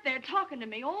just sat there talking to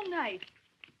me all night.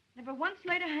 Never once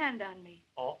laid a hand on me.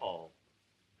 Uh-oh.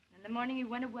 In the morning, he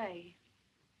went away.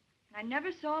 And I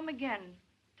never saw him again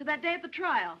to that day at the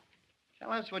trial.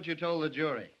 Tell us what you told the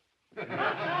jury.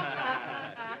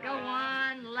 Go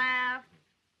on, laugh.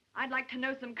 I'd like to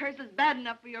know some curses bad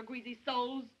enough for your greasy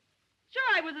souls. Sure,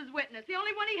 I was his witness, the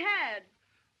only one he had.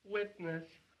 Witness.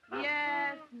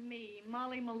 Yes, me,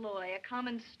 Molly Malloy, a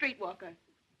common streetwalker.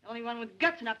 The only one with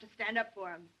guts enough to stand up for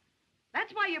him.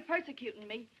 That's why you're persecuting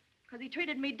me, because he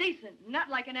treated me decent, not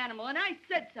like an animal, and I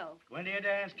said so. Go into your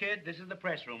dance, kid. This is the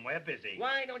press room. We're busy.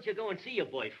 Why don't you go and see your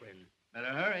boyfriend?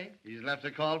 Better hurry. He's left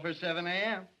a call for 7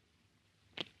 a.m.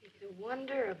 It's a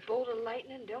wonder a bolt of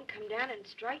lightning don't come down and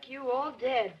strike you all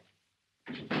dead.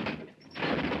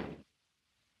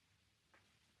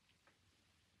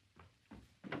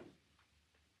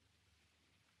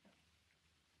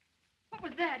 What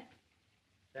was that?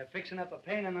 They're fixing up a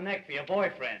pain in the neck for your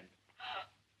boyfriend.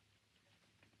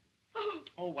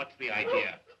 Oh, what's the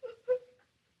idea?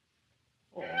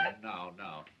 Oh,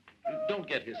 now. Don't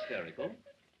get hysterical.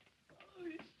 Oh,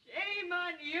 shame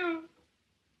on you.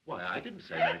 Why, I didn't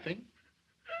say anything.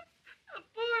 A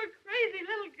poor, crazy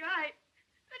little guy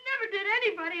that never did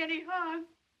anybody any harm.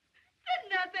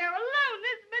 Sitting out there alone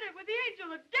this minute with the angel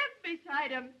of death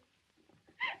beside him.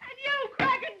 And you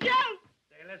cracking jokes.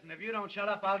 Say, listen, if you don't shut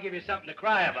up, I'll give you something to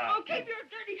cry about. Oh, keep your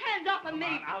dirty hands off of me.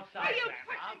 Come on, outside, Are you Sam,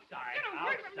 pushing? outside, Get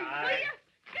away from me, outside. will you?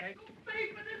 Get away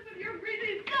from this with your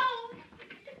greasy soul.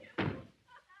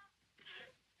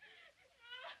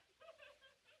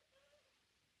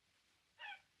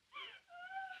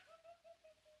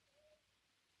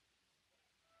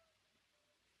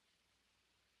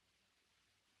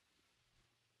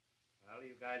 Well,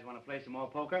 you guys want to play some more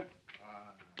poker?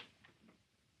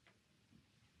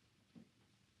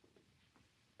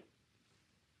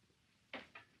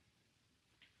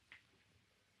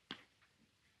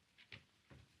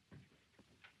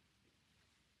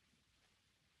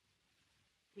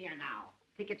 Here now.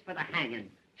 Tickets for the hanging.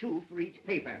 2 for each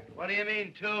paper. What do you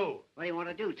mean, 2? What do you want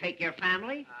to do? Take your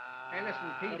family? Hey, listen,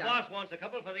 Pete. The boss wants a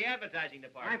couple for the advertising I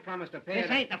department. promised to pay This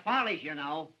it. ain't the Follies, you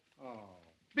know. Oh.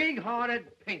 Big-hearted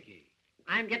Pinky.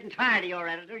 I'm getting tired of your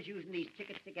editors using these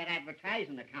tickets to get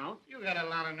advertising accounts. You got a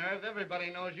lot of nerve.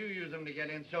 Everybody knows you use them to get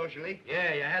in socially.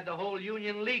 Yeah, you had the whole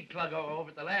Union League plug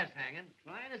over at the last hanging.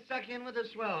 Trying to suck in with the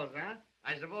swells, huh?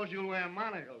 I suppose you'll wear a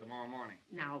monocle tomorrow morning.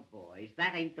 Now, boys,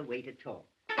 that ain't the way to talk.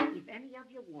 If any of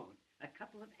you want a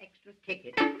couple of extra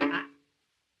tickets,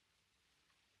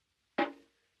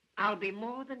 I'll be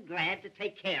more than glad to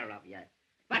take care of you.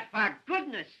 But for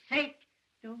goodness sake,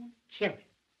 Sheriff.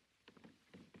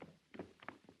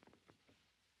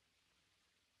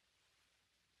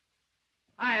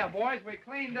 Hiya, boys. We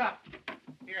cleaned up.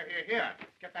 Here.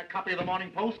 Get that copy of the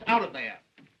Morning Post out of there.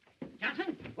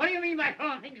 Johnson, what do you mean by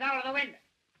throwing things out of the window?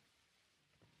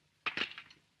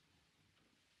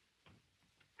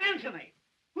 Answer me.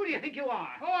 Who do you think you are?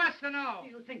 Who wants to know?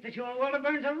 You think that you and Walter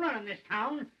Burns are running this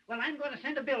town? Well, I'm going to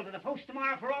send a bill to the Post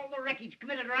tomorrow for all the wreckage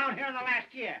committed around here in the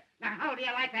last year. Now, how do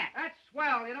you like that? That's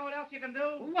swell. You know what else you can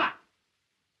do? What?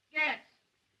 Yes.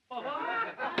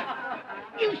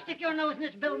 You stick your nose in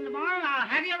this building tomorrow, and I'll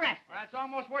have you arrested. Well, that's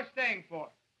almost worth staying for.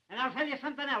 And I'll tell you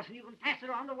something else, and you can pass it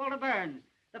on to Walter Burns.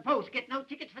 The Post get no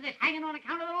tickets for this hanging on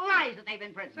account of the lies that they've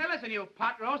been printing. Say, listen, you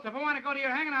pot roast. If I want to go to your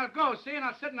hanging, I'll go, see, and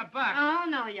I'll sit in the back. Oh,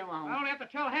 no, you won't. I only have to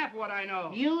tell half of what I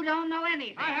know. You don't know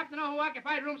anything. I have to know who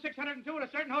occupied room 602 at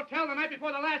a certain hotel the night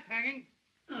before the last hanging.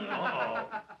 Oh,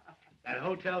 that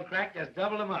hotel crack just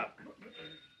doubled him up.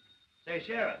 Say,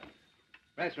 Sheriff.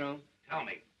 Press room. Tell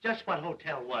me, just what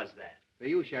hotel was that? For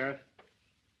you, Sheriff.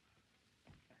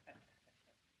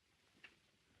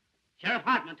 Sheriff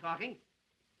Hartman talking.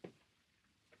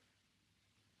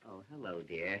 Oh, hello,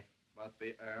 dear. Must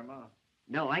be Irma.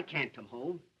 No, I can't come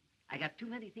home. I got too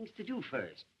many things to do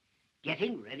first.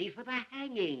 Getting ready for the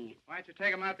hanging. Why don't you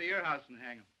take him out to your house and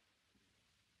hang him?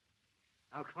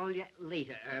 I'll call you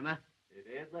later, Irma. It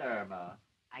is Irma.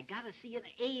 I gotta see an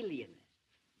alienist.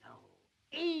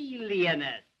 No,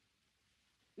 alienist.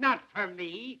 Not for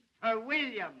me, for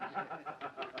Williams.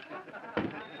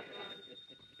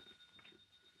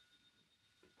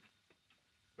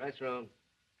 Press room.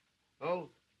 Oh?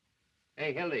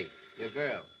 Hey, Hildy, your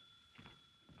girl.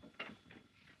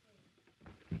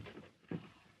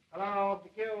 Hello,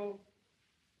 PQ.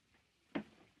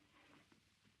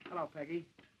 Hello, Peggy.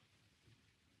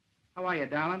 How are you,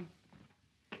 darling?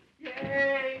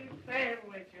 Yay,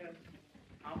 sandwiches.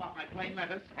 How about my plain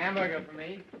lettuce? Hamburger for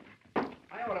me.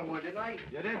 I ordered one, didn't I?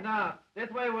 You did not.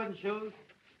 This way, wooden shoes.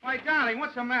 Why, darling,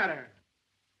 what's the matter?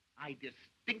 I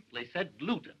distinctly said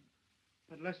gluten.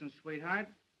 But listen, sweetheart.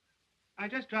 I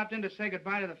just dropped in to say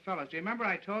goodbye to the fellas. Do you remember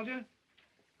I told you?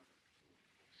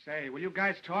 Say, will you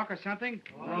guys talk or something?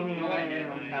 Don't bother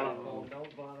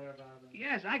about it.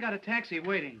 Yes, I got a taxi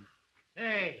waiting.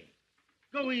 Hey,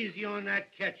 go easy on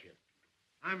that ketchup.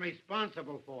 I'm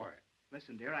responsible for it.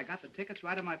 Listen, dear, I got the tickets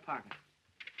right in my pocket.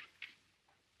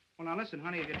 Well, now listen,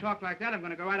 honey, if you talk like that, I'm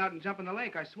going to go right out and jump in the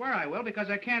lake. I swear I will,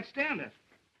 because I can't stand it.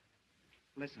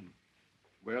 Listen,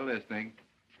 We're listening.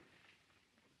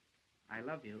 I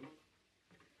love you.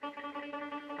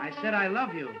 I said I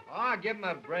love you. Oh, give him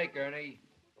a break, Ernie.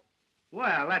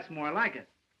 Well, that's more like it.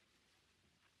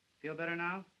 Feel better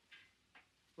now?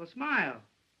 Well, smile.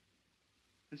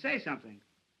 And say something.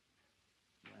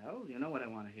 Well, you know what I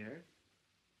want to hear.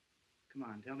 Come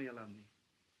on, tell me you love me.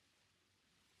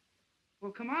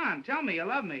 Well, come on, tell me you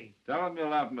love me. Tell him you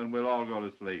love him and we'll all go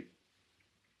to sleep.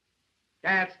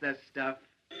 That's the stuff.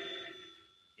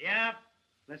 Yep.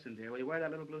 Listen, dear, will you wear that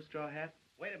little blue straw hat?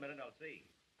 Wait a minute, I'll see.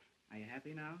 Are you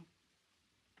happy now?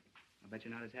 I bet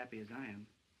you're not as happy as I am.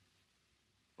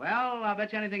 Well, I'll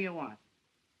bet you anything you want.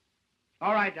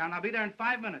 All right, Don, I'll be there in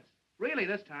 5 minutes. Really,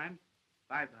 this time.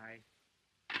 Bye-bye.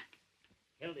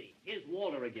 Hildy, here's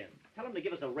Walter again. Tell him to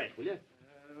give us a rest, will you?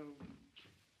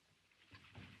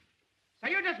 So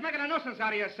you're just making a nuisance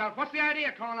out of yourself. What's the idea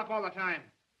of calling up all the time?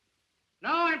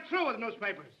 No, I'm through with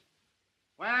newspapers.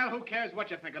 Well, who cares what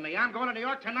you think of me? I'm going to New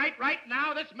York tonight, right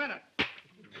now, this minute.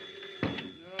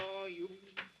 No, you...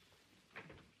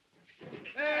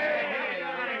 Hey,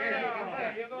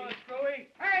 you going, Screwy?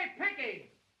 Hey,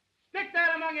 Pinky! Stick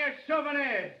that among your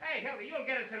souvenirs. Hey, Hildy, you'll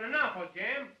get us in an awful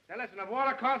jam. Now, listen, if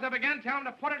Walter calls up again, tell him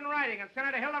to put it in writing and send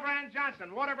it to Hildebrand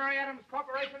Johnson, Waterbury Adams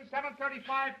Corporation,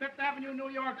 735 Fifth Avenue, New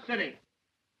York City.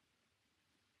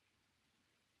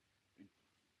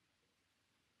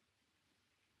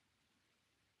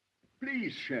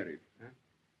 Please, Sheriff. Huh?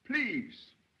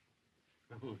 Please.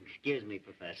 Oh, excuse me,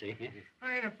 Professor.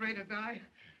 I ain't afraid to die.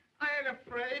 I ain't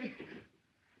afraid.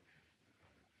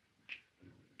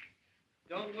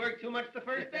 Don't work too much the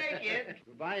first day, kid.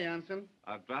 Goodbye, Jansen.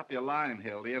 I'll drop you a line,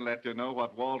 Hildy, and let you know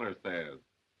what Walter says.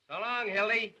 So long,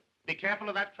 Hildy. Be careful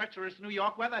of that treacherous New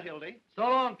York weather, Hildy. So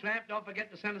long, tramp. Don't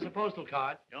forget to send us a postal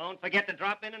card. Don't forget to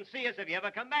drop in and see us if you ever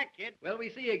come back, kid. Will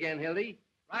we see you again, Hildy?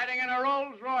 Riding in a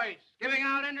Rolls Royce, giving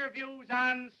out interviews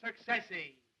on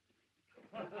successy.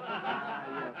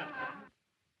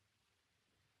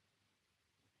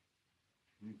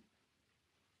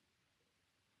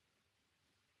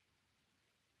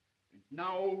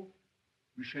 Now,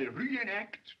 we shall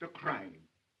reenact the crime.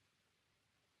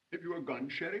 Have you a gun,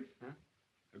 Sheriff? Huh?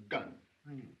 A gun.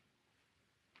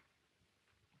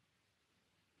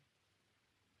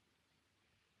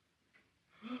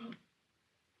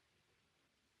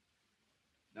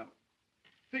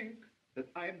 think that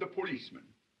I am the policeman.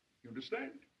 You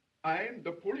understand? I am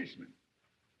the policeman.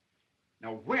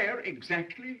 Now, where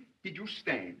exactly did you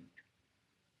stand?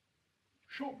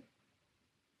 Show me.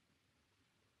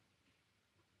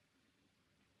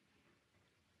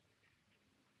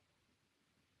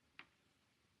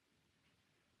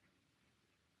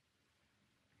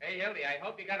 Hey, Hildy, I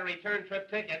hope you got a return trip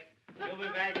ticket. You'll be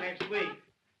back next week.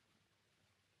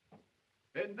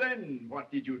 And then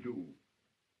what did you do?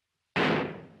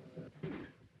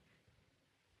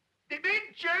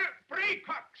 Dementia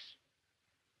precox.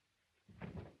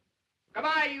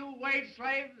 Goodbye, you wage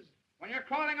slaves. When you're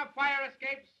crawling up fire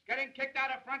escapes, getting kicked out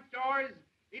of front doors,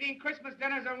 eating Christmas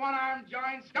dinners in one-armed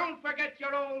joints, don't forget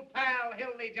your old pal,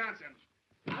 Hildy Johnson.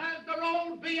 As the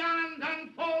road beyond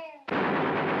unfolds.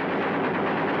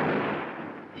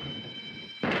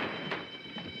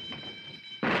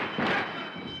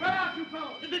 Where are you,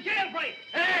 fellows? There's a jailbreak!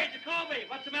 Hey, Jacoby,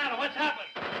 what's the matter? What's happened?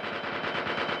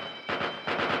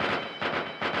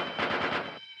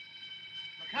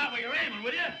 Look out where you're aiming,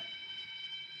 will you?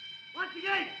 What's the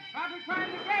gate? Roger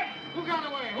trying the gate. Who got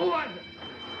away? Who was it?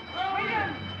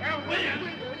 Williams! Williams!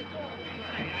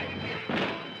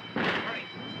 Hurry.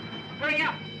 Hurry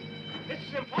up. This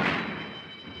is important.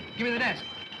 Give me the desk.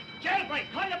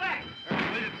 Jailbreak! Call you back!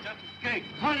 Williams just escaped.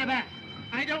 Call you back.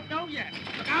 I don't know yet.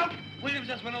 Look out. Williams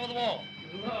just went over the wall.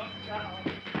 Look out.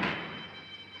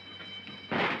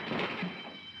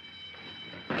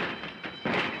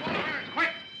 Walter Burns,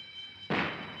 quick.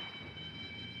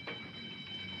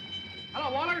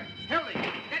 Hello, Walter. Hildy,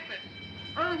 get this.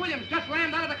 Earl Williams just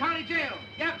landed out of the county jail.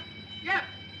 Yep.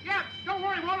 Don't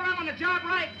worry, Walter, I'm on the job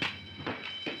right.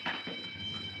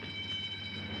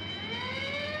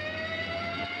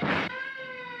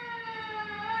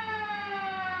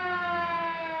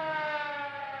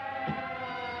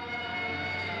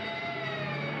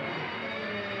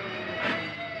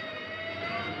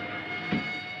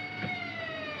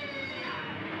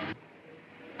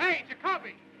 Hey,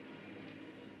 Jacoby.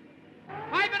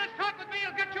 5 minutes talk with me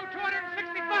will get you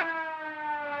 260 bucks.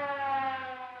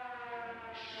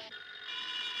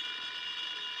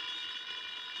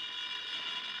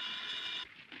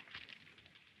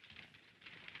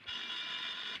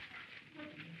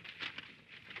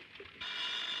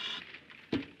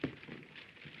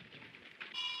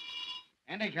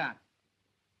 Endicott.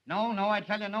 No, I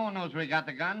tell you, no one knows where he got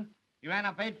the gun. He ran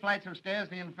up 8 flights of stairs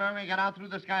to the infirmary and got out through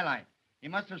the skylight. He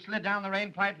must have slid down the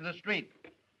rain pipe to the street.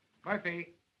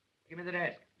 Murphy, give me the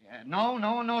desk. Yeah, no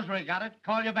one knows where he got it.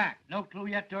 Call you back. No clue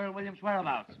yet to Earl Williams'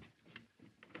 whereabouts.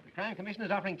 The Crime Commission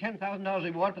is offering $10,000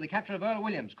 reward for the capture of Earl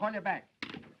Williams. Call you back.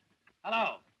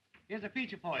 Hello. Here's a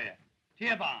feature for you.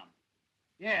 Tear bomb.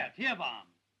 Yeah, tear bomb.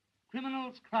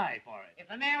 Criminals cry for it. If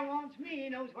the mayor wants me, he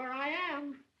knows where I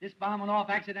am. This bomb went off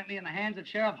accidentally in the hands of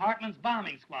Sheriff Hartman's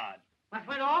bombing squad. What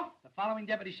went off? The following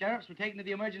deputy sheriffs were taken to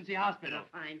the emergency hospital. A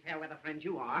fine, fair-weather friend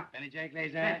you are. Benny J.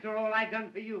 Glazer. After all I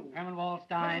done for you. Herman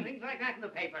Wallstein. Things like that in the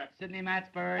paper. Sidney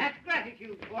Matsburg. That's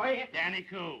gratitude for you. Danny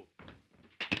Koo.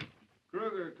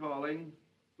 Kruger calling.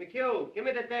 McHugh, give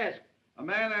me the desk. A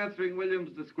man answering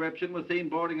Williams' description was seen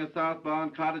boarding a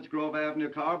southbound Cottage Grove Avenue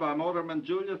car by motorman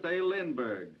Julius A.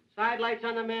 Lindbergh. Sidelights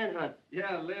on the manhunt.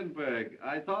 Yeah, Lindbergh.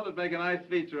 I thought it'd make a nice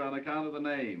feature on account of the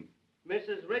name.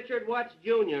 Mrs. Richard Watts,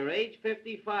 Jr., age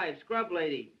 55, scrub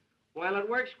lady. While at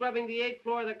work scrubbing the 8th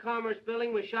floor of the Commerce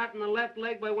Building, was shot in the left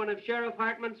leg by one of Sheriff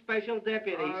Hartman's special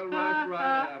deputies. I'll rush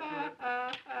right after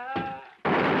it.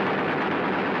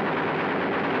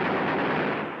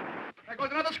 There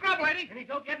goes another scrub lady. Any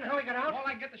dope yet on how he got out? All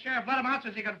I can get the sheriff, let him out so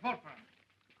he can vote for him.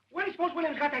 Where do you suppose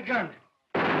Williams got that gun?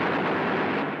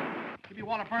 Give me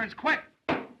Walter Burns, quick.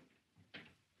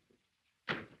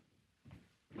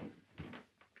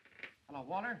 Hello,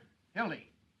 Walter. Hildy.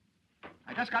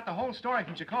 I just got the whole story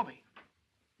from Jacoby.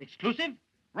 Exclusive?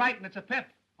 Right, and it's a pip.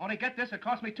 Only get this, it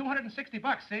cost me 260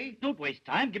 bucks, see? Don't waste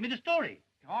time. Give me the story.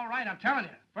 All right, I'm telling you.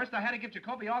 First, I had to give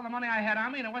Jacoby all the money I had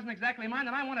on me, and it wasn't exactly mine,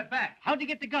 and I want it back. How'd you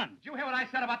get the gun? Did you hear what I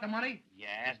said about the money?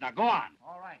 Yes, now go on.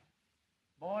 All right.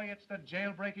 Boy, it's the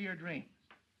jailbreak of your dreams.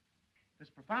 This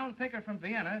profound thinker from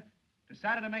Vienna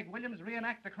decided to make Williams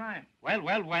reenact the crime. Well?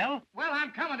 Well,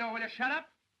 I'm coming to it. Will you shut up?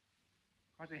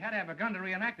 Of course, he had to have a gun to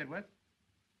reenact it with.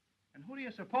 And who do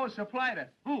you suppose supplied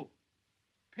it? Who?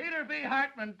 Peter B.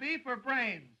 Hartman, B for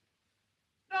brains.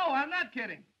 No, I'm not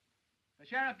kidding. The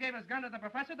sheriff gave his gun to the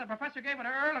professor gave it to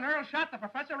Earl, and Earl shot the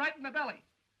professor right in the belly.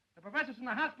 The professor's in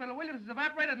the hospital, Williams is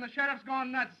evaporated, and the sheriff's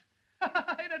gone nuts.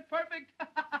 Ain't it perfect?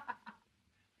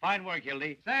 Fine work,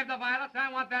 Hildy. Save the violence.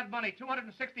 I want that money,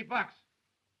 260 bucks.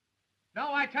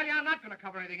 No, I tell you, I'm not going to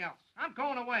cover anything else. I'm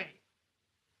going away.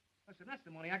 Listen, that's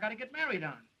the money I got to get married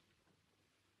on.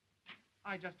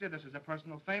 I just did this as a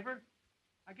personal favor.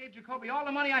 I gave Jacoby all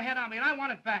the money I had on me, and I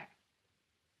want it back.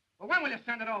 Well, when will you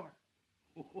send it over?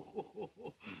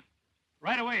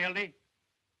 Right away, Hildy.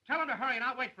 Tell him to hurry, and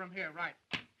I'll wait for him here, right?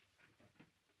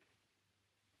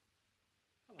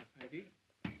 Hello, Peggy.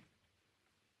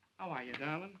 How are you,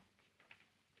 darling?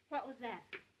 What was that?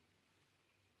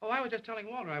 Oh, I was just telling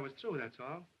Walter I was through, that's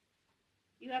all.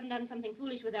 You haven't done something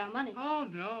foolish with our money. Oh,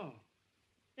 no.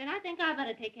 Then I think I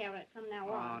better take care of it from now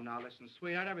on. Oh, now listen,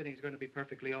 sweetheart, everything's going to be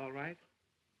perfectly all right.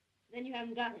 Then you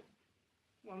haven't got it.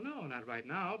 Well, no, not right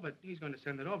now, but he's going to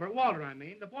send it over. Walter, I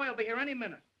mean. The boy will be here any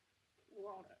minute.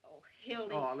 Walter, oh,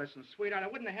 Hildy. Oh, listen, sweetheart, I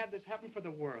wouldn't have had this happen for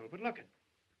the world. But look,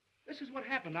 this is what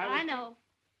happened. I know.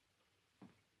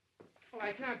 Well,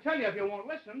 I can't tell you if you won't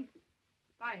listen.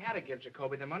 I had to give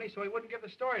Jacoby the money so he wouldn't give the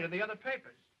story to the other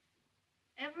papers.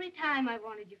 Every time I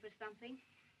wanted you for something.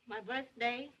 My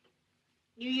birthday,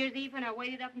 New Year's Eve when I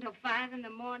waited up until 5 in the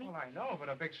morning. Well, I know, but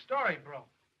a big story broke.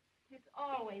 It's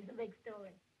always a big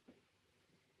story.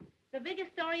 The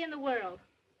biggest story in the world.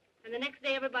 And the next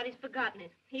day everybody's forgotten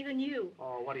it, even you.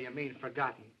 Oh, what do you mean,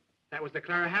 forgotten? That was the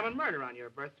Clara Hammond murder on your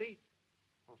birthday.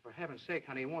 Oh, for heaven's sake,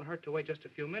 honey, it won't hurt to wait just a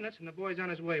few minutes, and the boy's on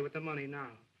his way with the money now.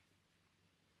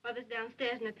 Mother's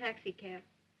downstairs in a taxi cab.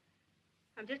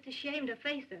 I'm just ashamed to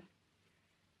face her.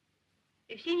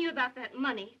 If she knew about that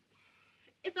money,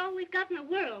 it's all we've got in the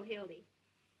world, Hildy.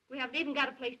 We haven't even got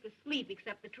a place to sleep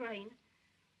except the train.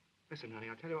 Listen, honey,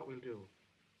 I'll tell you what we'll do.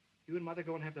 You and Mother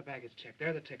go and have the baggage checked. There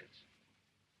are the tickets.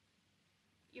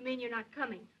 You mean you're not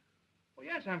coming? Well,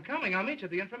 yes, I'm coming. I'll meet you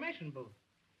at the information booth.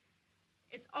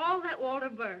 It's all that Walter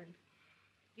Burns.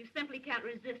 You simply can't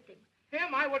resist him.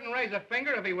 Him? I wouldn't raise a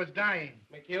finger if he was dying.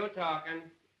 McHugh talking.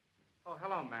 Oh,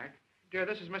 hello, Mac. Dear,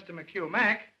 this is Mr. McHugh.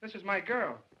 Mac, this is my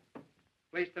girl.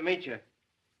 Pleased to meet you.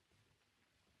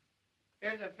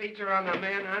 Here's a feature on the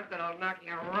manhunt that'll knock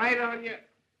you right on your...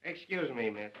 Excuse me,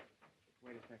 miss.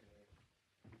 Wait a second.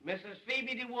 Mrs.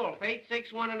 Phoebe DeWolf,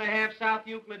 861½ South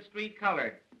Euclid Street,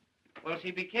 colored. Well,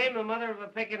 she became the mother of a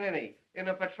pickaninny in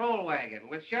a patrol wagon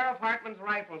with Sheriff Hartman's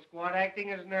rifle squad acting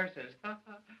as nurses.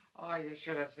 Oh, you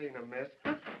should have seen them, miss.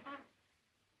 Well,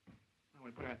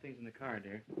 we put our things in the car,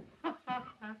 dear.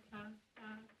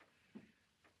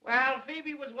 Well,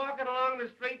 Phoebe was walking along the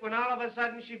street when all of a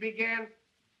sudden she began...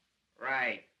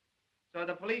 Right. So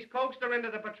the police coaxed her into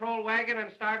the patrol wagon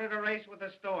and started a race with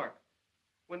the stork.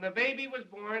 When the baby was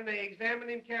born, they examined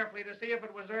him carefully to see if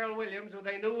it was Earl Williams, who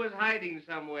they knew was hiding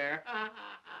somewhere.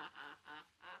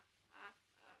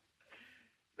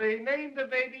 They named the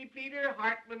baby Peter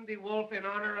Hartman DeWolf in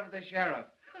honor of the sheriff.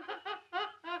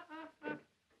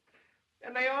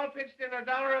 And they all pitched in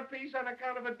 $1 apiece on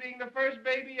account of it being the first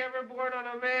baby ever born on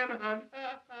a manhunt.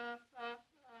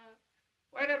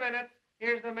 Wait a minute.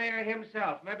 Here's the mayor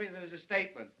himself. Maybe there's a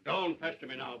statement. Don't pester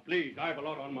me now, please. I have a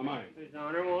lot on my mind. His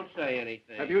honor won't say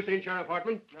anything. Have you seen Sheriff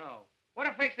Hartman? No. What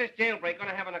effect's this jailbreak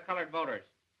going to have on the colored voters?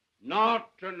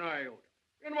 Not an iota.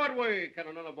 In what way can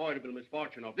an unavoidable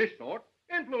misfortune of this sort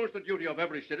influence the duty of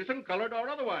every citizen, colored or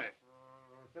otherwise?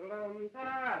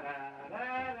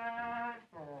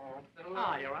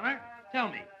 Ah, Your Honor. Tell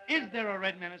me, is there a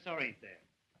red menace or ain't there?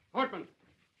 Hartman,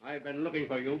 I've been looking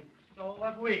for you. So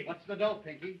have we. What's the dope,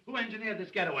 Pinky? Who engineered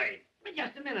this getaway? But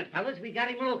just a minute, fellas. We got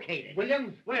him located.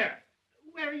 Williams? Where?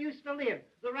 Where he used to live.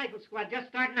 The rifle squad just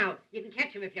starting out. You can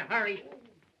catch him if you hurry.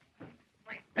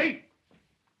 Hey!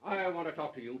 I want to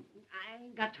talk to you. I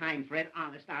ain't got time, Fred.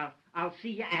 Honest. I'll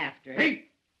see you after. Hey!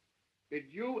 Did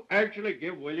you actually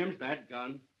give Williams that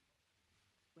gun?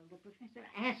 Well, the professor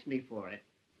asked me for it.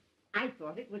 I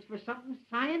thought it was for something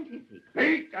scientific.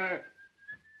 Hey!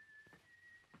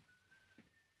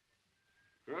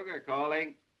 Kruger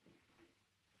calling.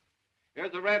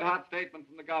 Here's a red-hot statement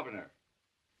from the governor.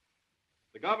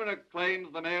 The governor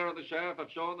claims the mayor and the sheriff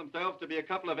have shown themselves to be a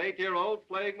couple of 8-year-olds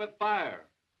playing with fire.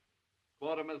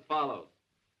 Quote him as follows.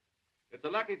 It's a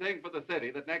lucky thing for the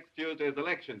city that next Tuesday is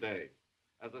election day,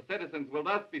 as the citizens will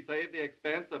thus be saved the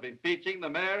expense of impeaching the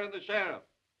mayor and the sheriff.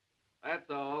 That's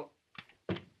all.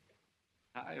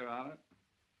 Hi, Your Honor.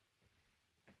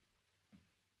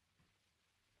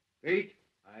 Pete,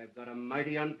 I've got a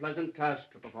mighty unpleasant task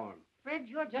to perform. Fred,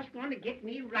 you're just going to get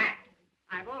me racked.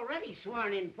 I've already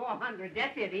sworn in 400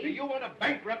 deputies. Do you want to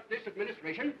bankrupt this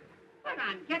administration? But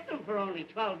I'm getting them for only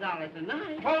 $12 a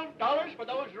night. $12 for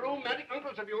those romantic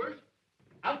uncles of yours?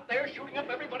 Out there shooting up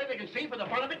everybody they can see for the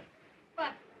fun of it?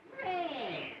 But,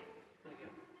 Fred...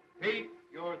 Pete,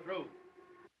 you're through.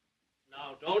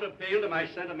 Now, don't appeal to my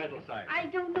sentimental side. I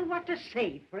don't know what to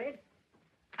say, Fred.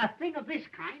 A thing of this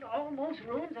kind almost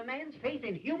ruins a man's faith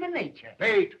in human nature.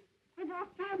 Pete! With our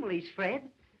families, Fred.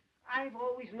 I've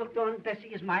always looked on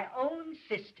Bessie as my own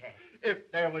sister.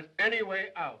 If there was any way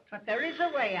out. But there is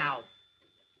a way out.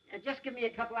 Just give me a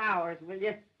couple hours, will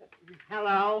you?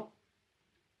 Hello?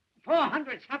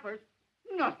 400 suppers?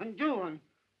 Nothing doing.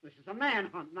 This is a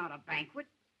manhunt, not a banquet.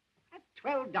 That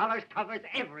 $12 covers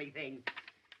everything.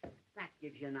 That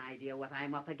gives you an idea what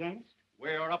I'm up against.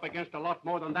 We're up against a lot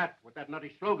more than that with that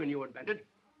nutty slogan you invented.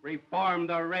 Reform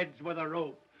the Reds with a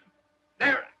rope.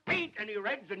 There ain't any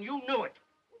Reds, and you knew it.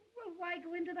 Well, why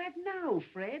go into that now,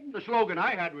 Fred? The slogan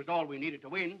I had was all we needed to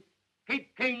win.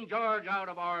 Keep King George out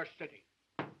of our city.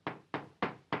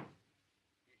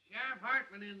 Sheriff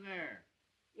Hartman in there.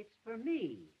 It's for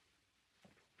me.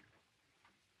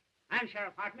 I'm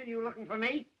Sheriff Hartman. You looking for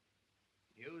me?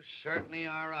 You certainly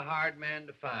are a hard man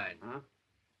to find. Huh?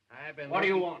 I've been What do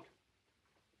you want?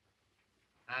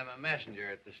 I'm a messenger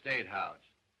at the State House.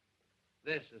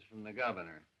 This is from the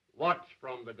governor. What's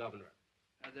from the governor?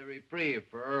 The reprieve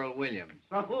for Earl Williams.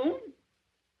 For whom?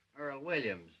 Earl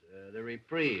Williams, the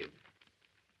reprieve.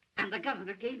 And the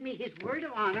governor gave me his word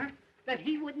of honor that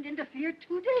he wouldn't interfere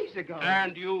 2 days ago.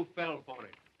 And you fell for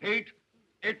it. Pete,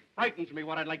 it frightens me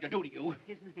what I'd like to do to you.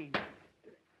 His name.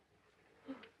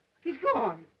 He's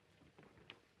gone.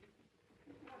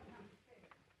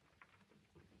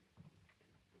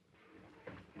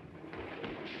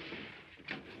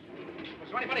 Was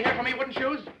there anybody here for me, Wooden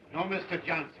Shoes? No, Mr.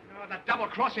 Johnson. Oh, that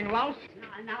double-crossing louse?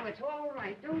 Now, it's all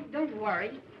right. Don't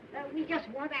worry. We just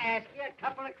want to ask you a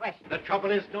couple of questions. The trouble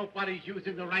is nobody's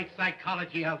using the right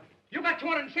psychology of... You got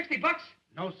 $260?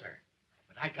 No, sir.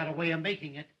 But I got a way of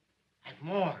making it. And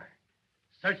more.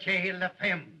 Searchez la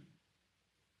femme.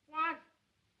 What?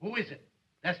 Who is it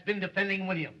that's been defending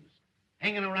Williams?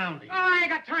 Hanging around here. Oh, I ain't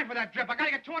got time for that drip. I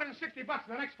gotta get $260 in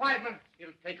the next 5 minutes.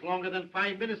 It'll take longer than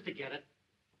 5 minutes to get it.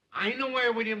 I know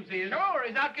where Williams is. Sure,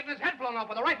 he's out getting his head blown off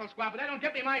with a rifle squad, but that don't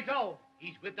get me my dough.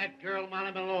 He's with that girl,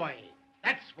 Molly Malloy.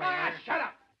 That's where... Ah, shut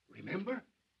up. Remember,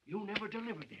 you never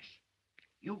delivered this.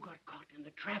 You got caught in the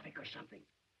traffic or something.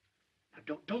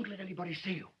 Now, don't let anybody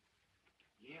see you.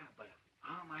 Yeah, but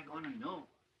how am I going to know?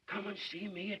 Come and see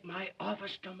me at my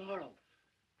office tomorrow.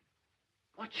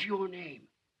 What's your name?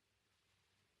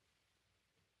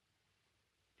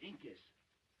 Pincus.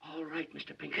 All right,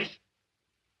 Mr. Pincus.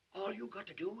 All you got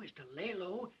to do is to lay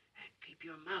low and keep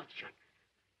your mouth shut.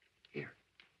 Here.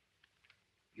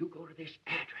 You go to this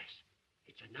address.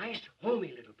 It's a nice,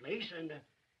 homey little place, and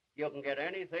you can get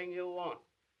anything you want.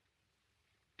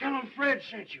 Tell them Fred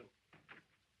sent you.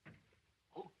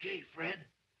 Okay, Fred.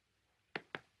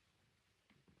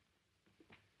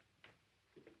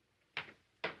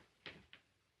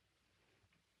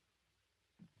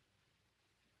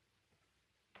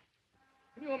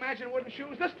 Can you imagine, Wooden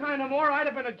Shoes? This time no more, I'd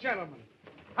have been a gentleman.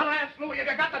 I'll ask Louie if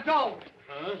you got the dough.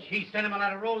 Huh? She sent him a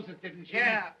lot of roses, didn't she?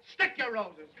 Yeah, stick your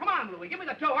roses. Come on, Louie, give me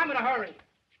the dough. I'm in a hurry.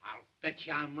 I'll bet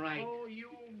you I'm right. Oh,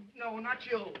 you... No, not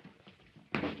you.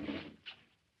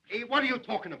 Hey, what are you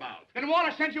talking about? Did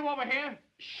Walter send you over here?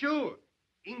 Sure.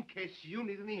 In case you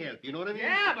need any help, you know what I mean?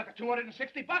 Yeah, but the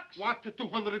 $260. What, the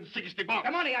 $260?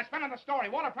 The money I spent on the story.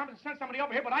 Walter promised to send somebody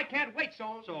over here, but I can't wait,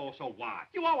 so... So what?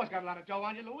 You always got a lot of dough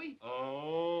on you, Louie.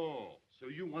 Oh, so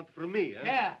you want from me, huh?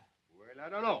 Yeah. Well, I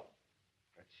don't know.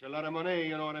 That's a lot of money,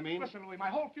 you know what I mean? Listen, Louie, my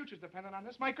whole future's dependent on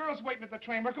this. My girl's waiting at the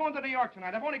train. We're going to New York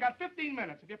tonight. I've only got 15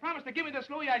 minutes. If you promise to give me this,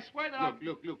 Louie, I swear that I'll...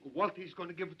 Look. Waltie's going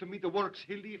to give it to me the works,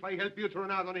 Hildy, if I help you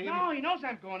turn out on him. No, he knows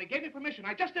I'm going. He gave me permission.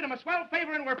 I just did him a swell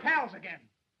favor and we're pals again.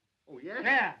 Oh, yeah?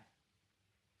 Yeah.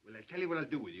 Well, I'll tell you what I'll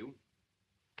do with you.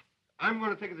 I'm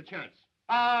going to take the chance.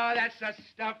 Oh, that's the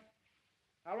stuff.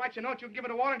 I'll write you a note. You can give it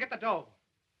to Walter and get the dough.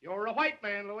 You're a white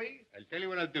man, Louie. I'll tell you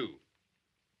what I'll do.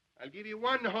 I'll give you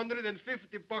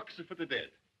 $150 for the dead.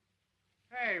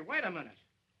 Hey, wait a minute.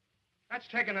 That's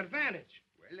taking advantage.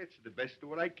 Well, it's the best of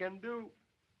what I can do.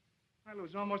 I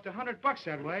lose almost $100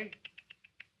 that way.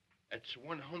 That's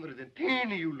 110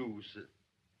 you lose.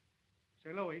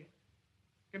 Say, Louie,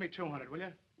 give me 200, will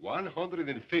you?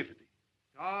 150.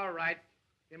 All right.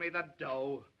 Give me the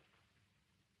dough.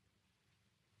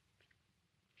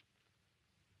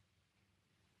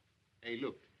 Hey,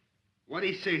 look. What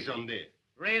he says on there.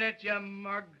 Read it, you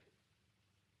mug.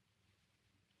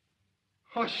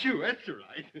 Oh, sure, that's all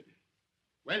right.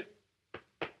 Well,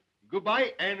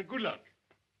 goodbye and good luck.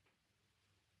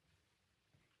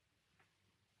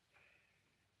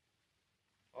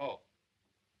 Oh,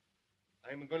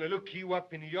 I'm going to look you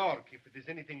up in New York if there's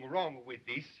anything wrong with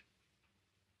this.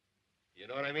 You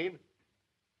know what I mean?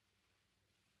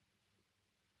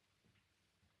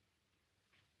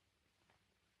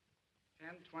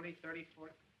 $10, $20, $30, $40,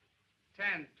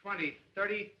 $10, $20,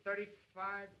 $30, $35,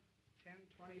 $10,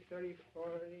 $20, $30, $40,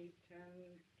 $10,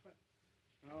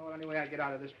 $20. Oh, anyway, I'd get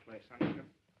out of this place. They're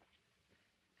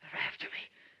after me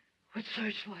with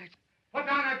searchlights. Put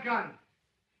down that gun.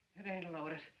 It ain't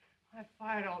loaded. I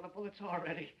fired all the bullets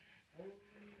already.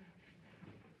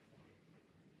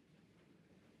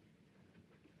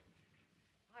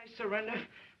 I surrender.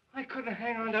 I couldn't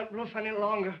hang on that roof any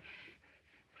longer.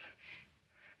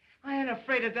 I ain't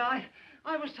afraid to die.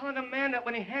 I was telling the man that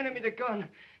when he handed me the gun.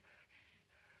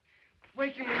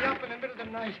 Waking me up in the middle of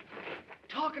the night.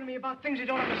 Talking to me about things he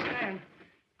don't understand.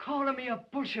 Calling me a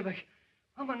Bolshevik.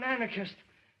 I'm an anarchist.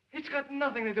 It's got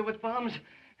nothing to do with bombs.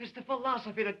 It's the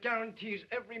philosophy that guarantees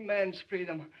every man's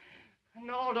freedom. And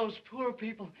all those poor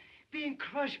people being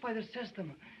crushed by the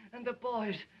system. And the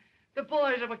boys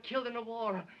that were killed in the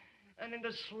war. And in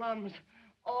the slums,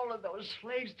 all of those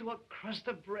slaves to a crust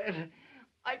of bread.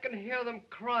 I can hear them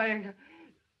crying.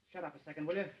 Shut up a second,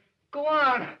 will you? Go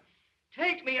on.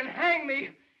 Take me and hang me.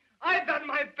 I've done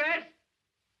my best.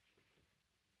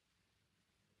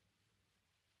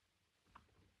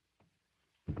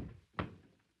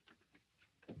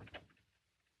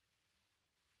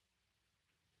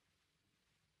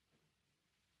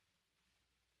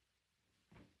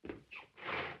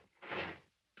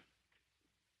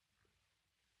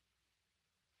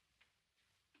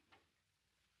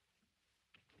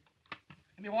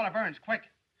 Give me Walter Burns, quick.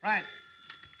 Right.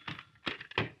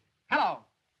 Hello.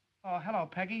 Oh, hello,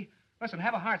 Peggy. Listen,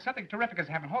 have a heart. Something terrific has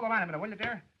happened. Hold the line a minute, will you,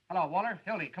 dear? Hello, Walter.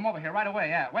 Hildy, come over here right away.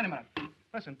 Yeah, wait a minute.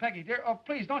 Listen, Peggy, dear. Oh,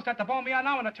 please, don't start to bone me out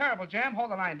now in a terrible jam.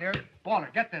 Hold the line, dear. Walter,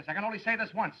 get this. I can only say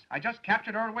this once. I just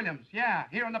captured Earl Williams. Yeah,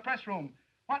 here in the press room.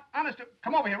 What? Honest,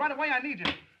 come over here right away. I need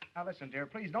you. Now, listen, dear.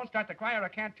 Please, don't start to cry or I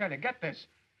can't tell you. Get this.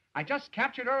 I just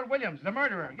captured Earl Williams, the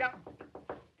murderer. Yeah.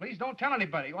 Please don't tell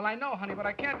anybody. Well, I know, honey, but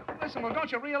I can't. Listen, well,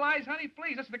 don't you realize, honey?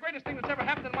 Please, this is the greatest thing that's ever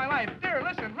happened in my life. Dear,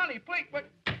 listen, honey, please. But...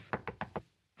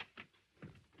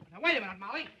 Now, wait a minute,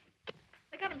 Molly.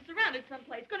 They got him surrounded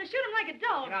someplace. Gonna shoot him like a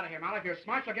dog. Get out of here, Molly. If you're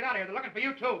smart, you'll get out of here. They're looking for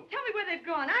you, too. Tell me where they've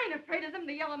gone. I ain't afraid of them,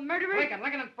 the yellow murderers.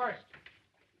 Lincoln first.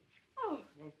 Oh.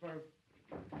 Well,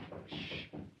 Shh.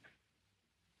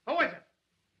 Who is it?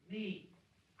 Me.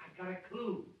 I've got a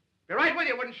clue. Be right with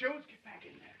you, wooden shoes. Get back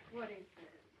in there. What is this?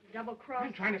 Double cross?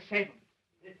 I'm trying to save him.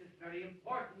 This is very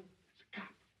important. It's a cop.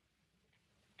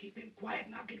 Keep him quiet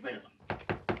and I'll get rid of him.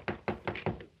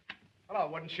 Hello,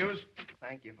 wooden shoes.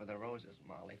 Thank you for the roses,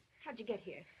 Molly. How'd you get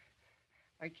here?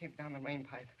 I came down the main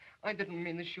pipe. I didn't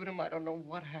mean to shoot him. I don't know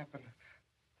what happened.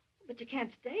 But you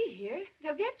can't stay here.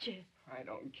 They'll get you. I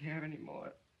don't care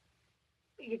anymore.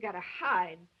 You gotta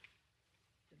hide.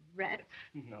 The rats.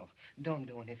 No, don't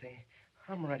do anything.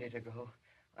 I'm ready to go.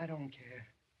 I don't care.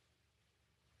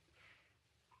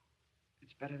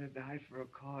 It's better to die for a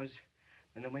cause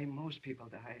than the way most people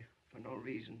die for no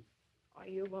reason. Oh,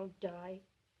 you won't die.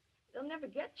 They'll never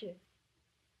get you.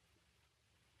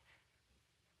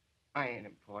 I ain't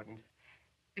important.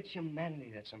 It's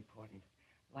humanity that's important.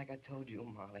 Like I told you,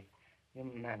 Molly,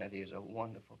 humanity is a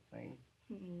wonderful thing.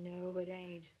 No, it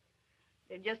ain't.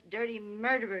 They're just dirty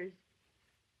murderers.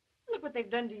 Look what they've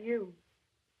done to you.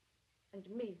 And to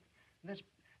me.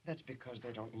 That's because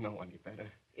they don't know any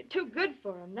better. You're too good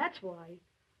for them, that's why.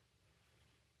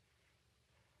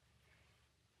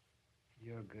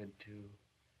 You're good, too.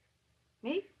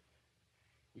 Me?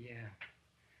 Yeah.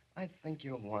 I think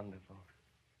you're wonderful.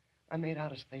 I made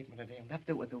out a statement today and left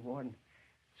it with the warden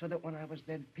so that when I was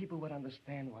dead, people would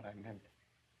understand what I meant.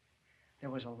 There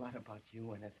was a lot about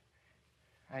you in it.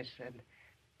 I said,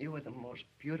 you were the most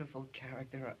beautiful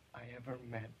character I ever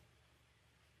met.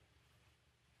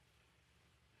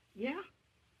 Yeah?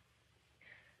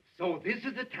 So this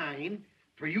is the time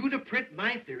for you to print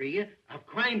my theory of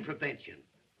crime prevention.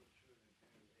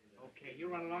 Okay, you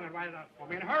run along and write it out for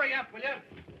me. And hurry up, will you?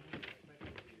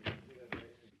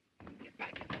 Get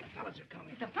back. The fellas are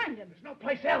coming. To find him. There's no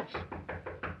place else.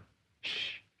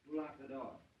 Shh. Who locked the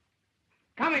door?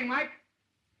 Coming, Mike.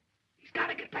 He's got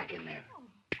to get back in there.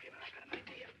 Give us an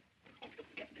idea. Oh,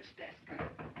 get in this desk.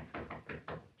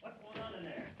 What's going on in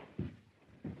there?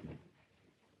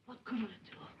 What good will it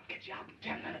do? Get you out in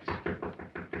 10 minutes.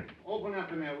 Open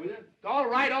up in there, will you? All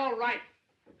right, all right.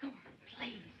 Come on,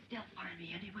 please. They'll find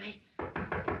me anyway.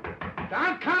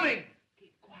 I'm coming.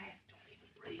 Keep quiet. Don't even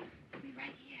breathe. I'll be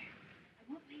right here. I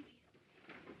won't leave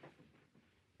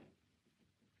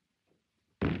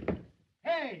you.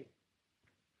 Hey!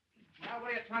 Now,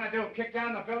 what are you trying to do? Kick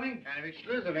down the building? Kind of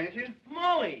exclusive, ain't you?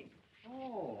 Molly!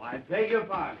 Oh, I beg your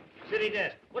pardon. City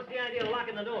desk. What's the idea of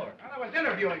locking the door? I was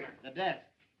interviewing her. The desk.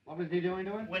 What was he doing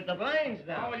to it? With the blinds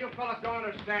down. Oh, well, you fellas don't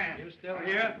understand. You still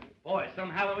here? Boy,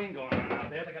 some Halloween going on out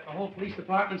there. They got the whole police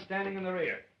department standing in the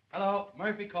rear. Hello,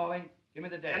 Murphy calling. Give me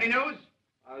the desk. Any news?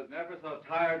 I was never so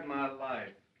tired in my life.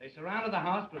 They surrounded the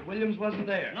house, but Williams wasn't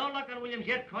there. No luck on Williams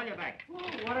yet. Call you back. Oh,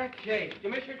 what a chase. Did you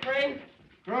miss your train?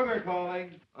 Kruger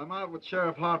calling. I'm out with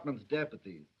Sheriff Hartman's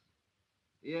deputies.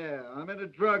 Yeah, I'm in a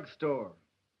drugstore.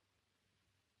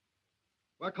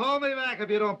 Well, call me back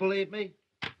if you don't believe me.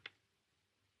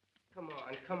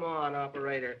 Come on,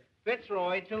 operator.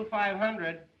 Fitzroy,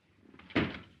 2500.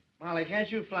 Molly,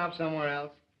 can't you flop somewhere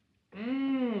else?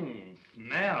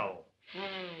 Smell.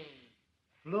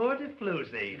 Fleur de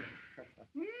floozy.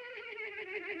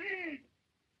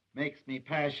 Makes me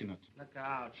passionate. Look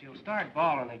out. She'll start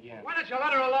bawling again. Why don't you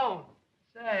let her alone?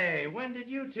 Say, when did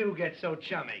you two get so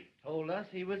chummy? Told us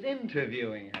he was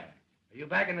interviewing her. Are you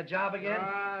back in the job again?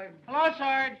 Hello,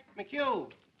 Sarge. McHugh.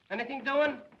 Anything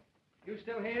doing? You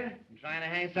still here? I'm trying to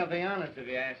hang something on us, if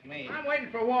you ask me. I'm waiting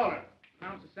for Waller.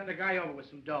 Promised to send a guy over with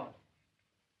some dough.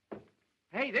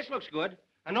 Hey, this looks good.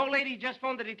 An old lady just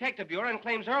phoned the detective bureau and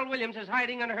claims Earl Williams is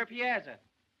hiding under her piazza.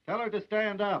 Tell her to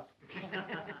stand up.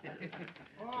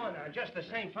 Oh, now, just the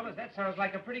same, fellas, that sounds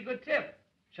like a pretty good tip.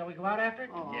 Shall we go out after it?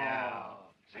 Oh. Yeah.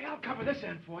 Say, I'll cover this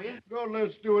end for you. Don't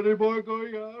let's do any more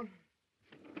going out.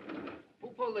 Who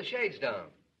pulled the shades down?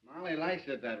 Molly likes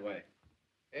it that way.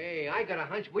 Hey, I got a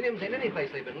hunch Williams ain't any place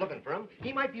they've been looking for him.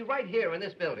 He might be right here in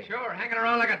this building. Sure, hanging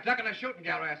around like a duck in a shooting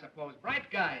gallery, I suppose. Bright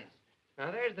guys. Now,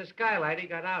 there's the skylight he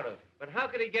got out of. But how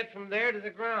could he get from there to the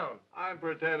ground? I'm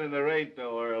pretending there ain't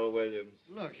no Earl Williams.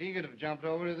 Look, he could have jumped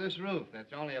over to this roof.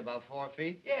 That's only about 4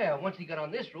 feet. Yeah, once he got on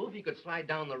this roof, he could slide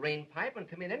down the rain pipe and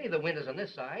come in any of the windows on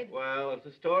this side. Well, if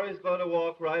the story's going to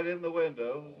walk right in the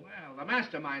window... Well, the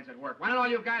mastermind's at work. Why don't all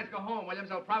you guys go home?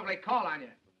 Williams will probably call on you.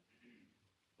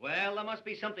 Well, there must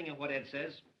be something in what Ed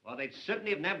says, or they'd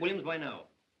certainly have nabbed Williams by now.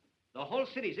 The whole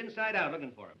city's inside out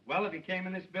looking for him. Well, if he came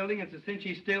in this building, it's a cinch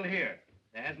he's still here.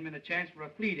 There hasn't been a chance for a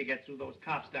flea to get through those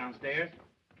cops downstairs,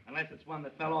 unless it's one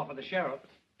that fell off of the sheriff.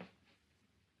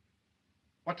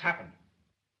 What's happened?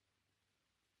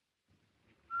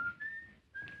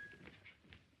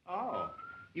 Oh,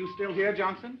 you still here,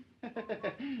 Johnson?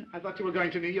 I thought you were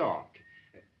going to New York.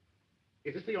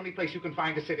 Is this the only place you can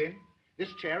find to sit in? This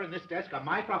chair and this desk are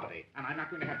my property, and I'm not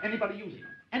going to have anybody using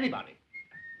them. Anybody.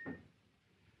 What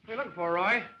are you looking for,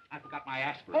 Roy? I forgot my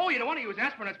aspirin. Oh, you don't want to use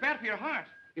aspirin. It's bad for your heart.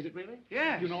 Is it really?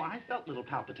 Yes. You know, I felt little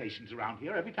palpitations around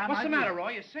here every time What's the matter,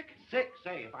 Roy? You sick? Sick?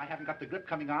 Say, if I haven't got the grip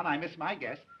coming on, I miss my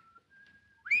guess.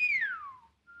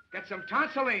 Get some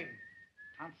tonsilline.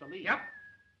 Tonsilline? Yep.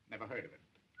 Never heard of it.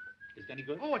 Is it any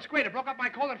good? Oh, it's great. It broke up my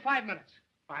cold in 5 minutes.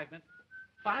 5 minutes?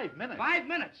 5 minutes? 5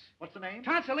 minutes. What's the name?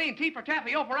 Tonsilline. T for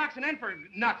taffy, O for ox, and N for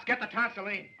nuts. Get the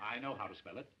tonsilline. I know how to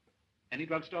spell it. Any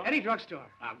drugstore? Any drugstore.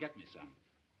 I'll get me some.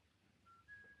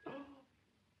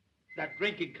 That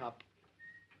drinking cup.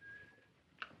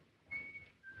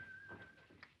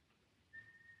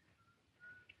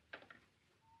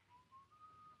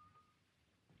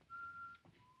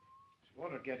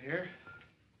 Water get here.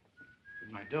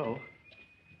 With my dough.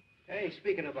 Hey,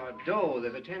 speaking about dough,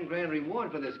 there's a 10 grand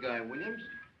reward for this guy, Williams.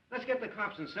 Let's get the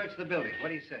cops and search the building. What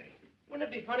do you say? Wouldn't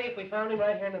it be funny if we found him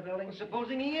right here in the building? Well,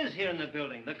 supposing he is here in the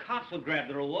building. The cops will grab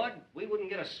the reward. We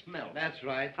wouldn't get a smell. That's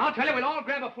right. I'll tell you, we'll all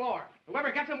grab a floor.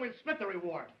 Whoever gets him, we'll split the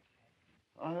reward.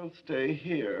 I'll stay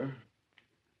here.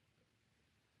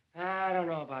 I don't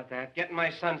know about that. Getting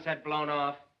my sunset blown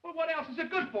off. Well, what else is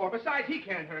it good for? Besides, he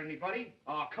can't hurt anybody.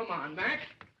 Oh, come on, Mac.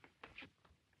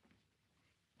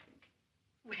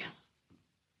 Well,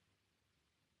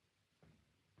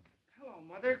 hello,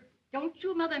 Mother. don't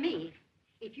you mother me.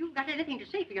 If you've got anything to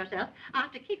say for yourself,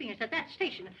 after keeping us at that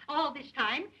station all this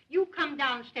time, you come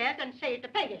downstairs and say it to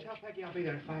Peggy. Tell Peggy I'll be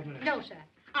there in 5 minutes. No, sir.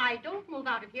 I don't move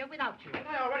out of here without you. And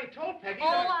I already told Peggy Oh,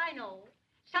 that I know.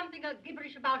 Something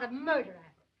gibberish about a murderer.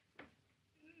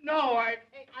 No, I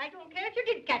don't care if you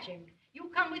did catch him.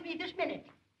 You come with me this minute.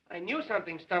 I knew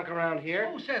something stunk around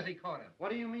here. Who says he caught him? What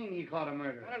do you mean he caught a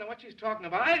murderer? I don't know what she's talking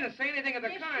about. I didn't say anything of the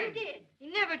Yes, kind. you did.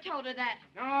 You never told her that.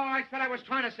 No, I said I was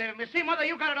trying to save him. You see, Mother,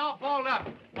 you got it all balled up.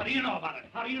 What do you know about it?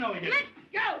 How do you know he did it?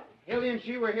 Go! Hildy and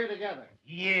she were here together.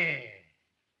 Yeah.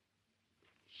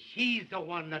 She's the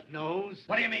one that knows.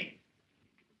 What do you mean?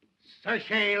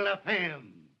 Sachez la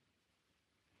femme.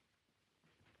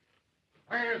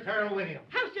 Where's Earl Williams?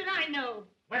 How should I know?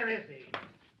 Where is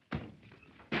he?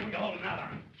 Who you holding out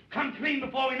on? Come clean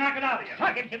before we knock it out of you.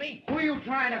 Talk it to me. Who are you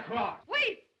trying to cross?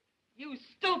 Wait! You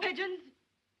stool pigeons!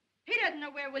 He doesn't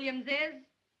know where Williams is.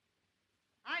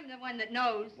 I'm the one that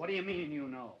knows. What do you mean you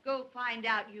know? Go find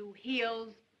out, you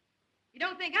heels. You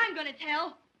don't think I'm going to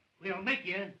tell? We'll make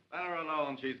you. Let her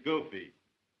alone. She's goofy.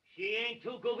 She ain't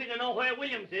too goofy to know where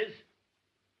Williams is.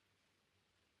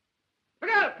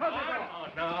 Look out! Close the door. Oh,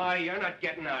 no, you're not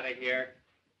getting out of here.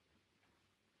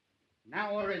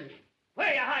 Now where is he?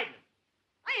 Where you hiding?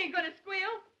 I I ain't gonna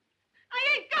squeal. I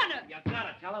ain't gonna. You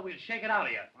gotta tell her. We'll shake it out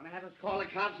of you. Want to have us call the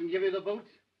cops and give you the boots?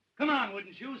 Come on,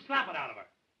 wouldn't you? Slap it out of her.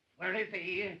 Where is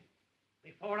he?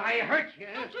 Before I hurt you.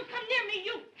 Don't you come near me,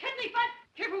 you kidney butt.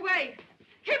 Keep away.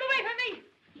 Keep away from me.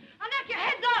 I'll knock your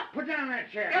heads off. Put down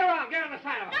that chair. Get her out. Get on the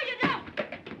side of her. No, you don't.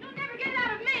 You'll never get it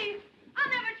out of me.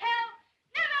 I'll never tell.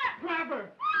 Never. Grab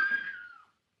her.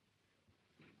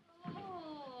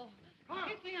 Oh. Carl.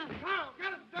 Get me up. Carl,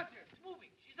 get him, touch her. It's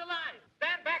moving. She's alive.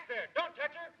 Stand back there. Don't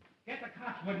touch her. Get the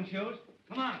cops, wooden shoes.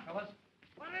 Come on, fellas.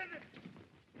 What is it?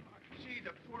 Oh, gee, the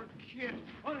poor kid.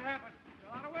 What happened?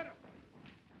 Fell out a window.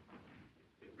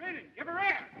 She's breathing. Give her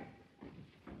air.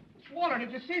 Walter,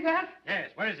 did you see that? Yes,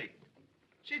 where is he?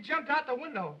 She jumped out the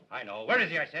window. I know. Where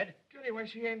is he, I said? Anyway,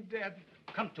 she ain't dead.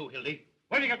 Come to, Hildy.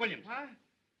 Where did you get Williams? Huh?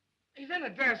 He's in the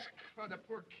desk. Oh, the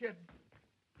poor kid.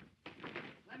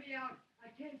 Let me out. I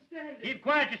can't stand it. Keep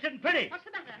quiet. You're sitting pretty. What's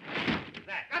the matter?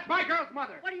 That's my girl's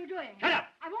mother. What are you doing? Shut up.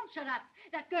 I won't shut up.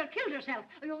 That girl killed herself.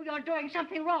 You're doing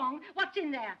something wrong. What's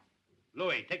in there?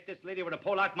 Louis, take this lady over to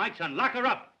Polak Mike's and lock her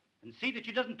up. And see that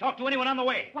she doesn't talk to anyone on the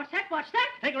way. What's that? What's that?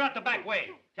 Take her out the back way.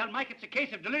 Tell Mike it's a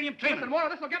case of delirium tremens. Listen, Walter,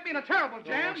 this will get me in a terrible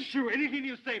jam. Oh, sure. Anything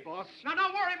you say, boss. Now,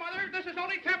 don't worry, Mother. This is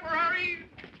only temporary.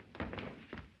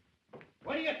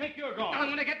 Where do you think you're going? I'm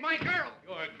going to get my girl.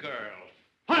 Your girl.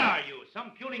 What are you,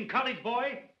 some puling college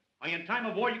boy? Why, in time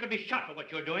of war, you could be shot for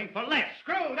what you're doing for less.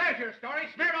 Screw, there's your story.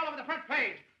 Smeared all over the front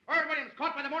page. Earl Williams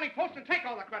caught by the Morning Post and take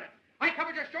all the credit. I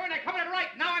covered your story and I covered it right.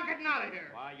 Now I'm getting out of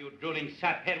here. Why, you drooling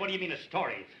saphead, what do you mean a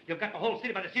story? You've got the whole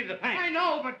city by the seat of the pants. I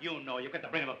know, but... You know, you've got the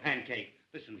brain of a pancake.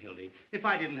 Listen, Hildy, if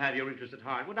I didn't have your interest at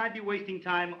heart, would I be wasting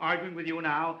time arguing with you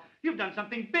now? You've done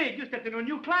something big. You stepped into a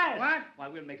new class. What? Why,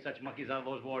 we'll make such monkeys out of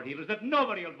those war dealers that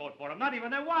nobody will vote for them, not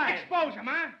even their wives. Expose him,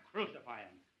 huh? Crucify him.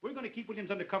 We're going to keep Williams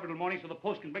undercover till morning so the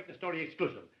Post can break the story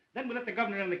exclusive. Then we'll let the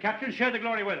governor and the captain share the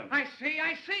glory with him. I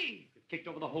see. You've kicked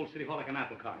over the whole city hall like an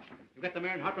apple cart. You've got the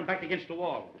mayor and Hartman backed against the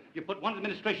wall. You put one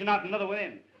administration out and another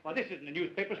within. Well, this isn't a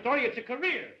newspaper story, it's a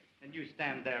career. And you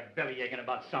stand there belly-aching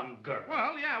about some girl.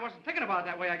 Well, yeah, I wasn't thinking about it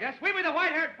that way, I guess. We be the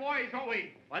white-haired boys, don't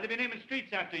we? Why, they be naming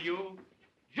streets after you.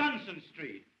 Johnson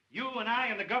Street. You and I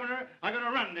and the governor are going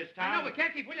to run this town. I know, we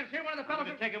can't keep Williams here. One of the fellows...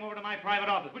 I'm going to take him over to my private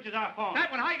office, which is our phone.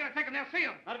 That one, how are you going to take him? They'll see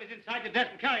him. Not if he's inside the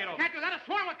desk and carry it over. Can't do that. A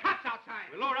swarm with cops outside.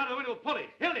 We'll lower out of the window with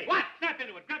pulleys. Hildy! What? Snap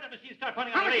into it. Grab that machine and start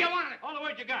punting How on the much do lead. you want on it? All the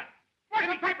words you got. Where's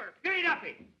the paper? Give me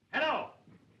Duffy. Hello.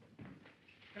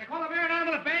 Can I call the mayor down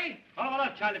to the bay? Call him a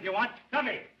lunch, child, if you want.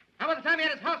 Duffy. How about the time he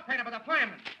had his house painted by the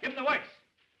fireman? Give him the works.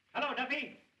 Hello,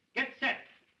 Duffy. Get set.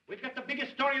 We've got the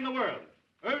biggest story in the world.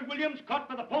 Earl Williams caught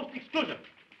by the Post exclusive.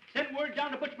 Send word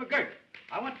down to Butch McGirt.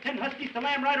 I want 10 huskies to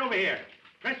lamb right over here.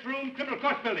 Press room, criminal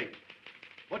court building.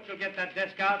 Butch will get that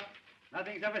desk out.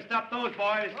 Nothing's ever stopped those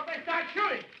boys. Well, they start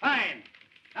shooting. Fine.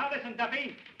 Now listen,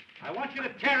 Duffy. I want you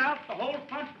to tear out the whole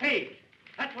front page.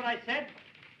 That's what I said.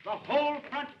 The whole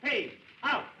front page.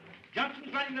 Out.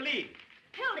 Johnson's running the lead.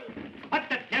 Hildy! What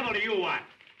the devil do you want?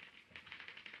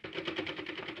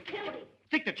 Hildy!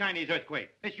 Stick the Chinese earthquake.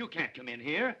 Miss, you can't come in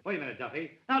here. Wait a minute,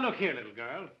 Duffy. Now look here, little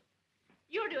girl.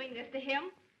 You're doing this to him.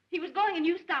 He was going and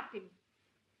you stopped him.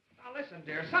 Now, listen,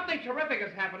 dear. Something terrific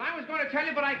has happened. I was going to tell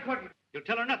you, but I couldn't. You'll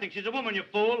tell her nothing. She's a woman, you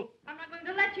fool. I'm not going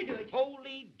to let you do it.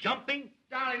 Holy jumping.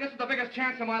 Darling, this is the biggest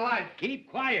chance of my life. Keep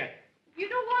quiet. You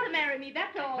don't want to marry me,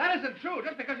 that's all. That isn't true.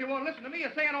 Just because you won't listen to me,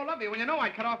 you're saying I don't love you. When you know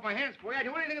I'd cut off my hands for you, I'd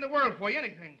do anything in the world for you,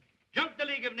 anything. Jump the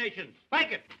League of Nations.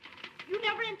 Spike it. You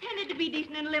never intended to be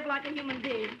decent and live like a human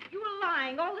being. You were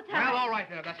lying all the time. Well, all right,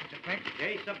 there, if that's what you think.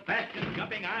 Hey, Sebastian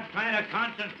jumping. I'm trying to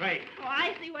concentrate. Oh,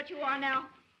 I see what you are now.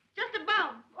 Just a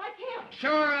bum, like him.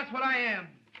 Sure, that's what I am.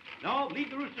 No, leave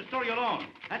the rooster story alone.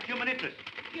 That's human interest.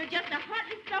 You're just a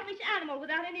heartless, selfish animal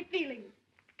without any feelings.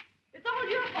 It's all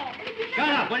your fault. And if you Shut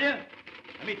never... up, will you?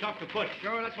 Let me talk to Butch.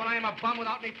 Sure, that's what I am, a bum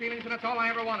without any feelings, and that's all I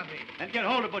ever want to be. Then get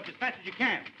hold of Butch as fast as you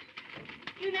can.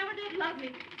 You never did love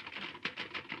me.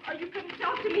 Or you couldn't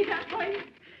talk to me that way.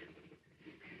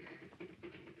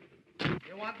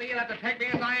 You want me? You'll have to take me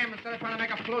as I am instead of trying to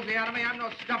make a floozy out of me. I'm no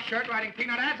stuffed shirt writing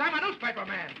peanut ads. I'm a newspaper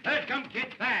man. Here, come,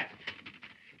 kid, fast.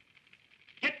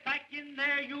 Get back in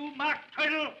there, you mock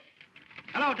turtle.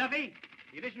 Hello, Duffy.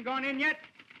 The edition gone in yet?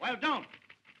 Well, don't.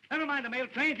 Never mind the mail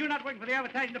trains. You're not working for the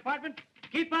advertising department.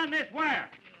 Keep on this wire.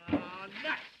 Oh,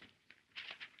 nuts.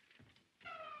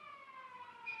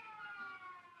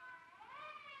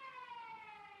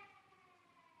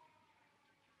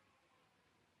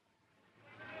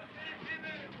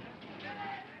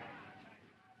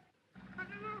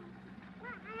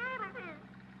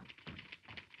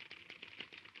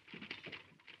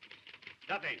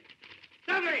 Duffy!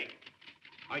 Duffy!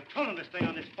 I told him to stay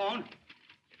on this phone.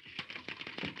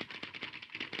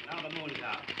 Now the moon's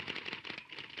out.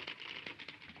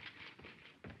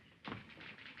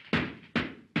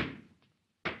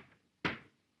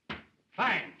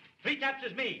 Fine. 3 taps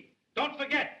is me. Don't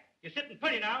forget. You're sitting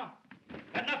pretty now.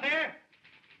 Got enough air?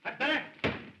 That better?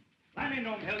 Climb in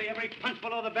room, Hildy. Every punch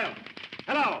below the belt.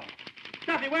 Hello.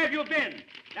 Duffy, where have you been?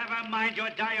 Never mind your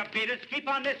diabetes. Keep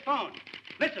on this phone.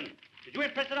 Listen, did you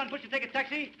impress it on Butch to take a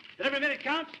taxi? That every minute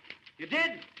counts? You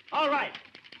did? All right.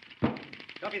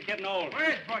 Duffy's getting old.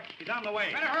 Where's Butch? He's on the way.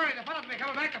 Better hurry. The fellow's be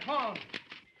coming back to phone.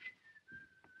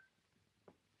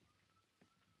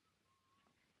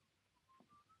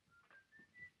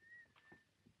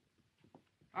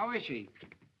 How is she?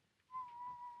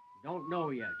 Don't know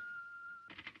yet.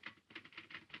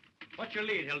 What's your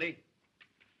lead, Hildy?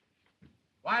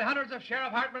 While hundreds of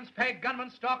Sheriff Hartman's paid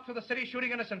gunmen stalked through the city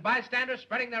shooting innocent bystanders,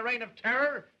 spreading their reign of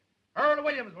terror, Earl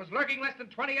Williams was lurking less than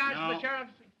 20 yards from the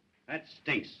sheriff's... That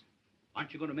stinks.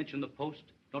 Aren't you going to mention the Post?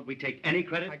 Don't we take any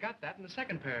credit? I got that in the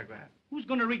second paragraph. Who's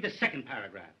going to read the second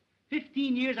paragraph?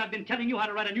 15 years I've been telling you how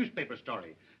to write a newspaper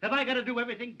story. Have I got to do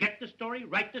everything? Get the story?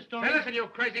 Write the story? Now listen, you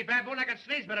crazy baboon. I can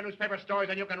sneeze better newspaper stories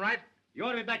than you can write. You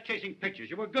ought to be back chasing pictures.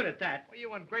 You were good at that. Well,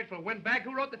 you ungrateful windbag.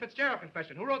 Who wrote the Fitzgerald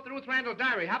confession? Who wrote the Ruth Randall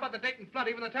diary? How about the Dayton flood?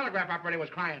 Even the telegraph operator was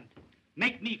crying.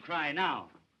 Make me cry now.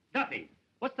 Duffy,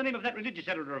 what's the name of that religious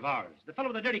editor of ours? The fellow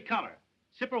with the dirty collar.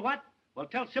 Sipper what? Well,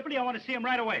 tell Sipperly I want to see him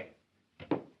right away.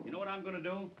 You know what I'm going to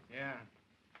do? Yeah.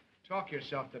 Talk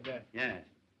yourself to death. Yes.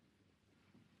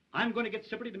 I'm going to get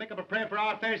Sipperly to make up a prayer for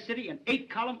our fair city in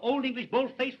 8-column Old English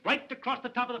boldface right across the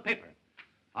top of the paper.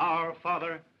 Our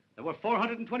Father, there were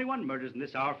 421 murders in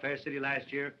this our fair city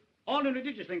last year. All in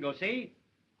religious lingo, see?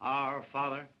 Our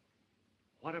Father.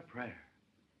 What a prayer.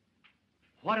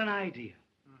 What an idea.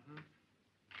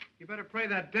 You better pray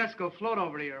that desk will float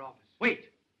over to your office. Wait.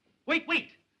 Wait.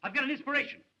 I've got an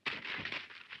inspiration.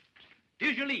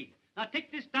 Here's your lead. Now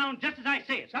take this down just as I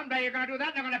say it. Someday you're going to do that,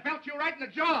 and they're going to belt you right in the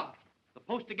jaw. The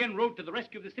Post again rode to the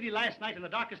rescue of the city last night in the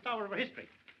darkest hour of our history.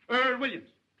 Earl Williams,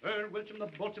 the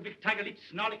Bolshevik tiger leaped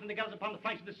snarling from the gallows upon the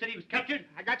flanks of the city. He was captured.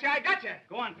 I got you.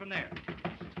 Go on from there.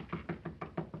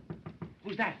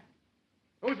 Who's that?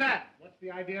 Who's that? What's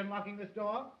the idea in locking this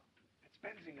door?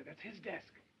 That's Benzinger. That's his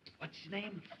desk. What's his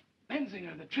name?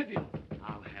 Benzinger, the Tribune.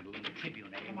 I'll handle him, the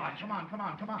Tribune, eh? Come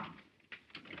on.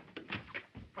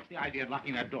 What's the idea in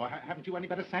locking that door? Haven't you any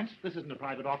better sense? This isn't a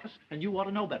private office, and you ought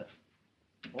to know better.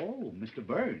 Oh, Mr.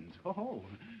 Burns. Oh,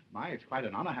 my, it's quite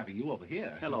an honor having you over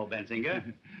here. Hello,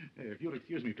 Benzinger. If you'll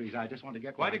excuse me, please, I just want to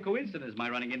get... Quite a coincidence, my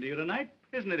running into you tonight,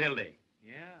 isn't it, Hildy?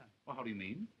 Yeah. Well, how do you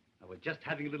mean? We're just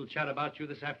having a little chat about you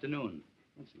this afternoon.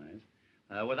 That's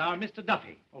nice. With our Mr.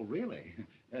 Duffy. Oh, really?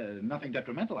 Nothing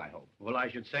detrimental, I hope. Well, I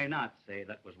should say not. Say,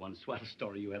 that was one swell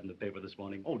story you had in the paper this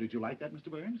morning. Oh, did you like that, Mr.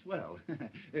 Burns? Well,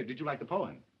 did you like the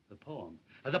poem? The poem?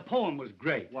 The poem was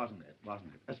great. Wasn't it?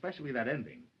 Especially that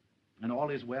ending. And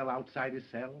all is well outside his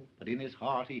cell, but in his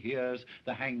heart he hears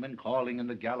the hangman calling and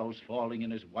the gallows falling in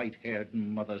his white-haired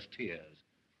mother's tears.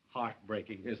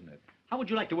 Heartbreaking. Isn't it? How would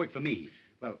you like to work for me?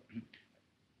 Well,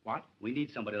 what? We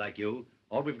need somebody like you.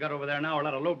 All we've got over there now are a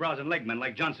lot of lowbrows and legmen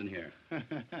like Johnson here.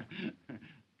 Are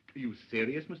you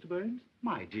serious, Mr. Burns?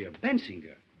 My dear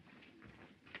Bensinger.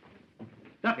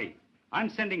 Duffy, I'm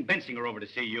sending Bensinger over to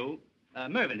see you.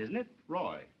 Mervyn, isn't it?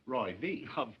 Roy V.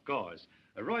 Of course.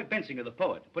 Roy Bensinger, the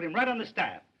poet. Put him right on the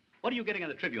staff. What are you getting on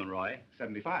the Tribune, Roy?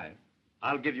 75.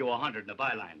 I'll give you 100 in the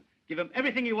byline. Give him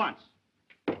everything he wants.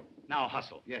 Now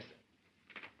hustle. Yes, sir.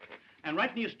 And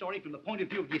write me a story from the point of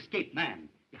view of the escaped man.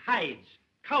 He hides,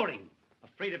 cowering,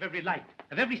 afraid of every light,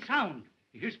 of every sound.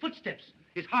 He hears footsteps,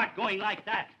 his heart going like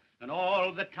that. And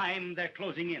all the time they're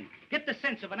closing in. Get the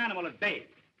sense of an animal at bay.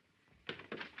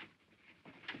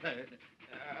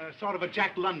 Sort of a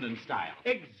Jack London style.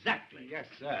 Exactly. Yes,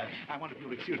 sir. I wonder if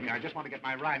you'll excuse me. I just want to get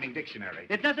my rhyming dictionary.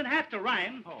 It doesn't have to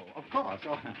rhyme. Oh, of course.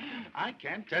 Oh, I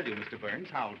can't tell you, Mr. Burns,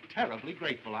 how terribly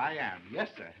grateful I am. Yes,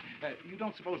 sir. You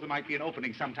don't suppose there might be an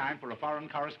opening sometime for a foreign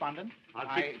correspondent?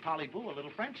 I parlez-vous a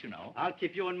little French, you know. I'll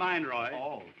keep you in mind, Roy.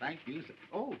 Oh, thank you, sir.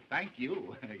 Oh, thank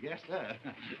you. Yes, sir.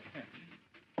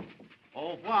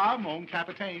 Au revoir, mon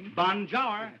capitaine.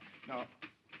 Bonjour. No.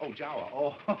 Oh,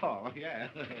 Jawa. Oh, yeah.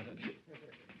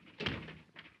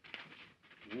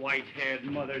 White-haired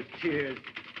mother's tears.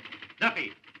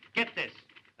 Duffy, get this.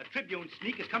 A Tribune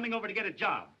sneak is coming over to get a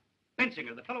job.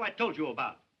 Bensinger, the fellow I told you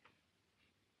about.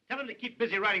 Tell him to keep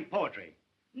busy writing poetry.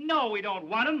 No, we don't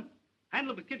want him.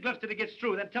 Handle him with kid gloves till he gets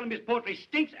through. Then tell him his poetry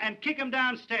stinks and kick him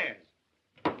downstairs.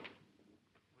 Well,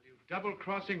 you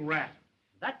double-crossing rat.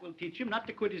 That will teach him not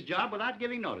to quit his job without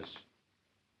giving notice.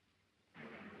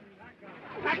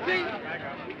 Taxi!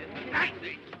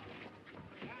 Taxi!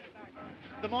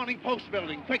 The Morning Post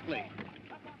building, quickly.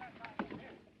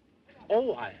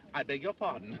 Oh, I beg your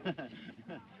pardon.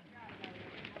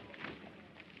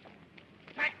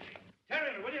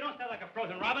 Terry, will you don't stand like a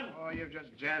frozen robin? Oh, you've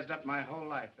just jazzed up my whole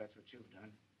life. That's what you've done.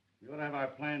 We ought to have our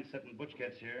plans set when Butch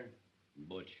gets here.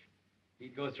 Butch.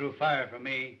 He'd go through fire for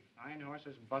me. Fine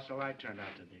horses bustle I turned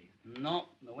out to be. No,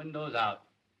 the window's out.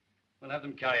 We'll have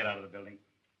them carry it out of the building.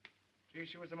 Gee,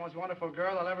 she was the most wonderful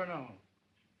girl I'll ever know.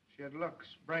 She had looks,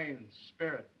 brains,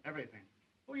 spirit, everything.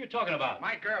 Who are you talking about?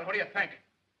 My girl, what do you think?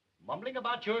 Mumbling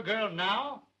about your girl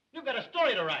now? You've got a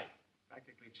story to write.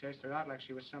 Practically chased her out like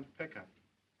she was some pickup.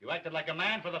 You acted like a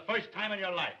man for the first time in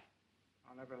your life.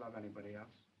 I'll never love anybody else.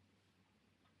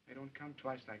 They don't come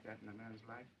twice like that in a man's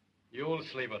life. You'll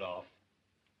sleep it off.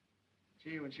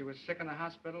 Gee, when she was sick in the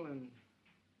hospital and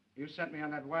you sent me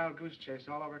on that wild goose chase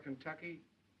all over Kentucky,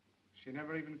 she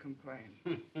never even complained.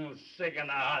 Sick in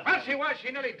the hospital. Well, she was.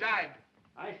 She nearly died.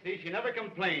 I see. She never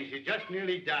complained. She just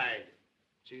nearly died.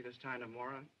 Gee, this time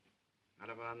tomorrow, I'd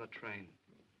have her on the train.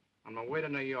 On my way to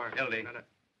New York. Hildy.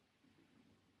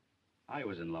 I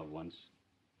was in love once.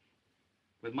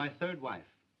 With my third wife.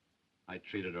 I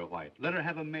treated her white. Let her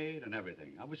have a maid and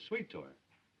everything. I was sweet to her.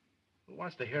 Who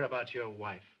wants to hear about your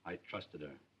wife? I trusted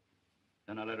her.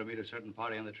 Then I let her meet a certain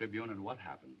party on the Tribune, and what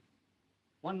happened?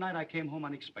 One night I came home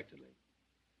unexpectedly.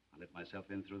 I let myself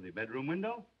in through the bedroom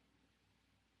window.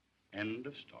 End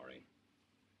of story.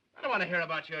 I don't want to hear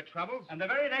about your troubles. And the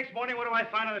very next morning, what do I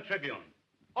find on the Tribune?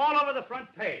 All over the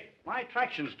front page. My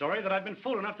attraction story that I've been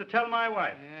fool enough to tell my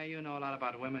wife. Yeah, you know a lot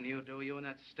about women, you do. You and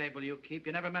that stable you keep.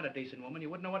 You never met a decent woman. You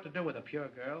wouldn't know what to do with a pure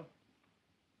girl.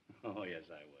 Oh, yes,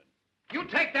 I would. You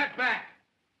take that back!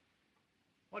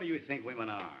 What do you think women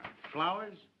are?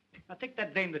 Flowers? Now, take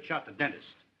that dame that shot the dentist.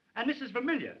 And Mrs.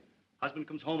 Vermillion. Husband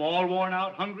comes home all worn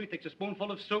out, hungry, takes a spoonful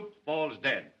of soup, falls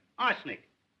dead. Arsenic.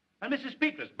 And Mrs.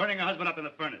 Petrus burning her husband up in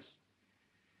the furnace.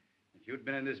 If you'd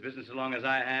been in this business as long as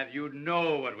I have, you'd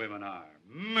know what women are.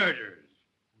 Murderers.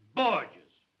 Borgias.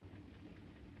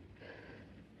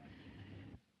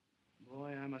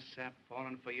 Boy, I'm a sap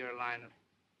falling for your line of...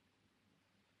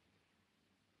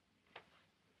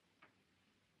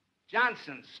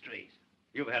 Johnson Street.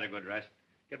 You've had a good rest.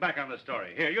 Get back on the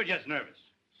story. Here, you're just nervous.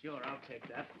 Sure, I'll take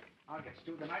that. I'll get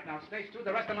stewed tonight, and I'll stay stewed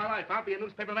the rest of my life. I'll be a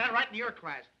newspaper man right in your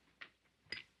class.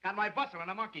 Got my bustle in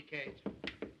a monkey cage.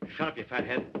 Shut up, you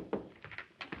fathead.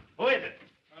 Who is it?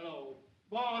 Hello.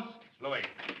 Boss. Louis.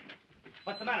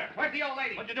 What's the matter? Where's the old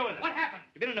lady? What'd you do with her? What happened?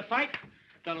 You been in a fight?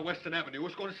 Down on Western Avenue.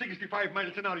 It's going 65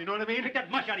 miles an hour, you know what I mean? Take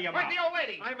that mush out of your Where's mouth. the old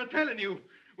lady? I'm telling you.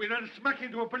 We ran smack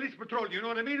into a police patrol, you know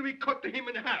what I mean? We cut him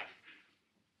in half.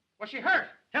 Was she hurt?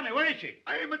 Tell me, where is she?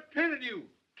 I am telling you.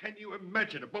 Can you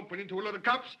imagine bumping into a lot of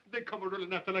cops? They come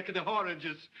a-rolling after like the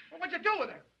oranges. Well, what'd you do with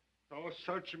her? Oh,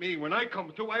 search me. When I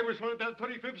come to, I was running down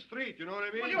 35th Street, you know what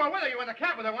I mean? Well, you were with her. You were in the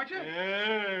cab with her, weren't you?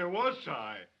 Yeah, was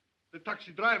I? The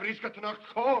taxi driver, he's got to knock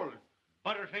cold.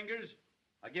 Butterfingers.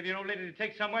 I give you an old lady to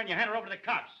take somewhere and you hand her over to the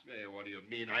cops. Hey, what do you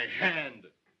mean, I hand?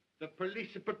 The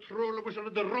police patrol was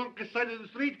on the wrong side of the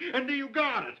street, and there you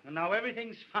got it. And now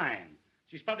everything's fine.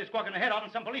 She's probably squawking her head off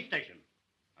in some police station.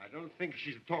 I don't think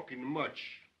she's talking much.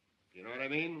 You know what I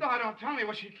mean? No, don't tell me.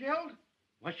 Was she killed?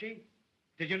 Was she?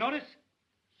 Did you notice?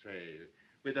 Say,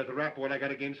 with that rap what I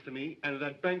got against me, and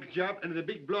that bank job, and the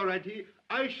big blow right here,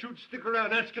 I should stick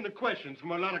around asking the questions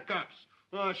from a lot of cops.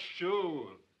 Oh, sure.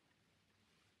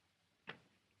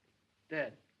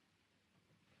 Dead.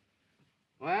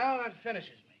 Well, that finishes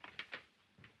me.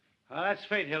 Well, that's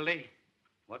fate, Hildy.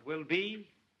 What will be,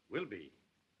 will be.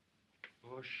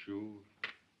 Oh, sure.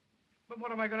 But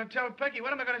what am I going to tell Peggy?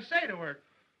 What am I going to say to her?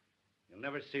 You'll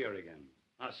never see her again.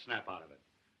 I'll snap out of it.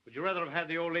 Would you rather have had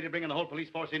the old lady bringing the whole police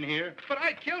force in here? But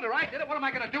I killed her. I did it. What am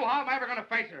I going to do? How am I ever going to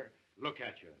face her? Look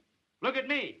at you. Look at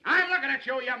me. I'm looking at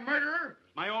you, you murderer.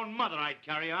 My own mother I'd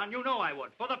carry on. You know I would.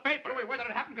 For the paper. Wait, where did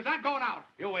it happen? Because I'm going out.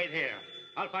 You wait here.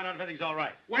 I'll find out if everything's all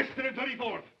right. Western and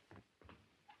 34th.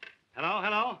 Hello,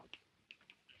 hello?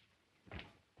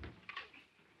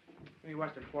 Give me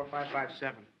Western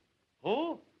 4557.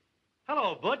 Who?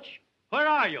 Hello, Butch. Where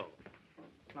are you?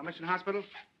 Now, Mission Hospital.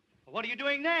 What are you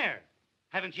doing there?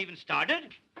 Haven't you even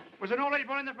started? Was an old lady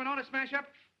brought in there for an auto smash-up?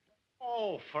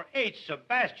 Oh, for H.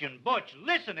 Sebastian Butch,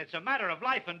 listen, it's a matter of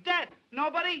life and death.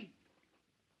 Nobody?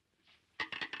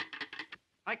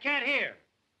 I can't hear.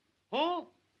 Who?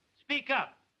 Speak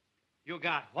up. You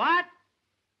got what?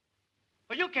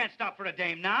 Well, you can't stop for a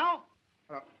dame now.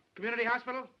 Community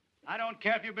hospital? I don't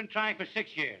care if you've been trying for 6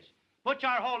 years. Butch,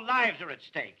 our whole lives are at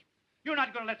stake. You're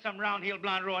not going to let some round-heel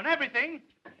blonde ruin everything.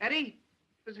 Eddie,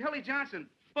 this is Hildy Johnson.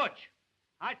 Butch,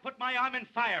 I'd put my arm in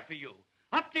fire for you.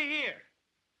 Up to here.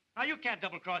 Now, you can't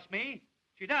double-cross me.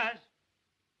 She does.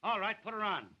 All right, put her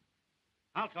on.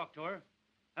 I'll talk to her.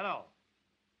 Hello.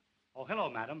 Oh, hello,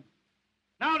 madam.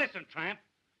 Now listen, tramp.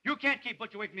 You can't keep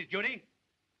Butch away from his duty.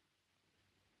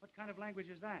 What kind of language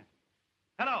is that?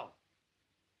 Hello.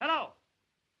 Hello.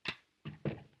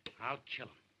 I'll kill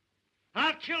him.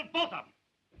 I'll kill both of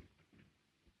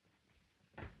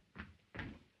them.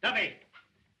 Duffy,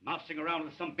 mousing around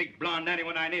with some big blonde nanny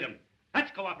when I need him.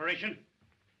 That's cooperation.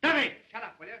 Duffy! Shut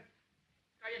up, will you?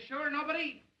 Are you sure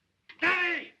nobody?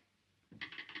 Duffy!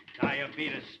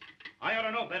 Diabetes. I ought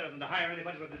to know better than to hire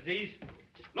anybody with a disease.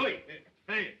 Louis,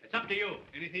 hey, it's up to you.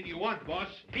 Anything you want, boss.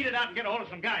 Beat it out and get a hold of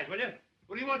some guys, will you?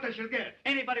 What do you want I should get?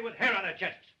 Anybody with hair on their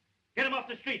chests. Get them off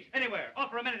the streets, anywhere.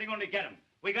 Offer them anything, only get them.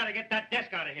 We got to get that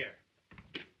desk out of here.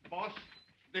 Boss,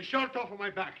 the shirt off of my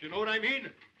back, you know what I mean?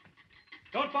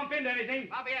 Don't bump into anything.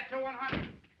 I'll be at 2-100.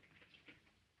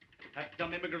 That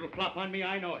dumb immigrant will flop on me,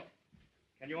 I know it.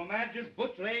 Can you imagine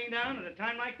Butch laying down at a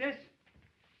time like this?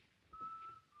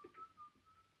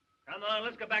 Come on,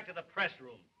 let's go back to the press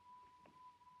room.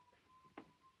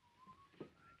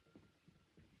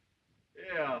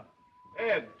 Yeah.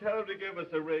 Ed, tell him to give us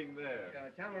a ring there.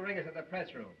 Tell him to ring us at the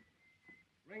press room.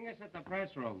 Ring us at the press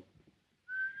room.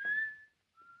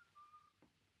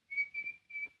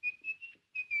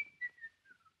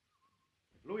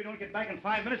 Louis, don't get back in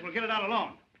 5 minutes, we'll get it out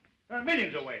alone. There are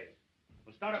millions of ways.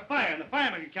 We'll start a fire, and the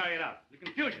firemen can carry it out. The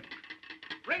confusion.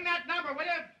 Ring that number, will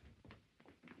you?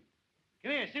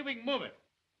 Come here, see if we can move it.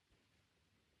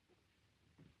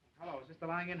 Hello, is this the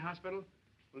lying-in hospital?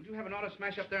 Well, did you have an auto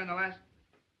smash up there in the last...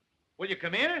 Will you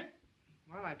come here?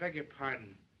 Well, I beg your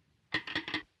pardon.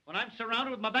 When I'm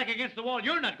surrounded with my back against the wall,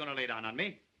 you're not going to lay down on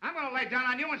me. I'm going to lay down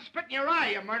on you and spit in your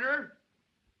eye, you murderer.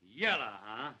 Yella,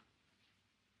 huh?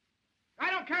 I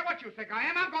don't care what you think I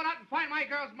am. I'm going out and find my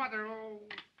girl's mother.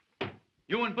 Oh.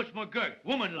 You and Butch McGurk,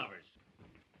 woman lovers.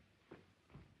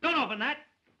 Don't open that.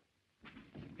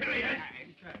 Here he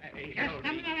is. Just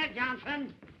a minute,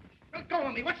 Johnson. Let go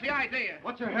of me. What's the idea?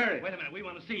 What's your hurry? Wait a minute. We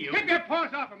want to see you. Keep your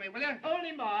paws off of me, will you?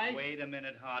 Only mine. Wait a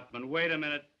minute, Hartman. Wait a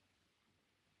minute.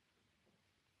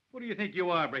 What do you think you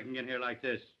are breaking in here like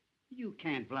this? You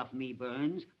can't bluff me,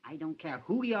 Burns. I don't care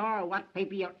who you are or what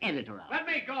paper you're editor of. Let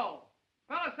me go.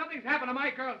 Fellas, something's happened to my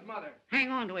girl's mother. Hang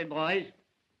on to it, boys.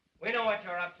 We know what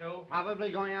you're up to.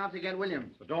 Probably going out to get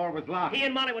Williams. The door was locked. He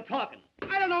and Molly were talking.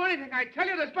 I don't know anything. I tell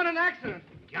you, there's been an accident.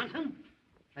 Johnson,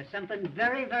 there's something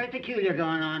very, very peculiar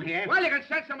going on here. Well, you can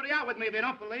send somebody out with me if you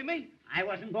don't believe me. I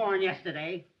wasn't born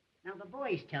yesterday. Now, the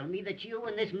boys tell me that you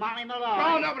and this Molly Malloy...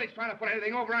 Oh, nobody's trying to put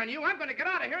anything over on you. I'm going to get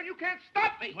out of here, and you can't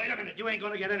stop me. Wait a minute. You ain't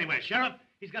going to get anywhere, Sheriff.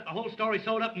 He's got the whole story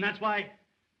sewed up, and that's why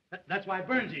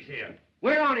Burnsy's here.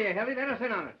 We're on here, Hilly. Let us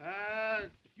in on it.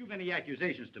 If you've any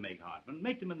accusations to make, Hartman,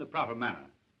 make them in the proper manner.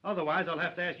 Otherwise, I'll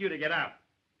have to ask you to get out.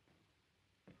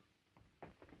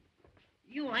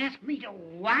 You ask me to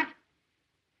what?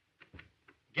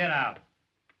 Get out.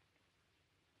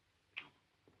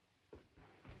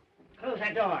 Close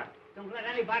that door. Don't let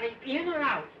anybody in or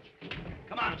out.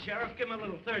 Come on, Sheriff. Give him a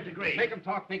little third degree. Make him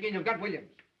talk, Pinky, and you've got Williams.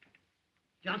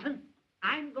 Johnson,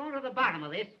 I'm going to the bottom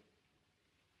of this.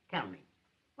 Tell me,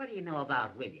 what do you know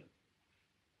about Williams?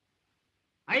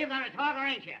 Are you going to talk or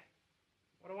ain't you?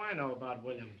 What do I know about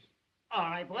Williams? All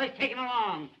right, boys, take him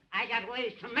along. I got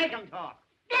ways to make him talk.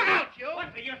 Look out, you!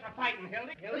 What's the use of fighting,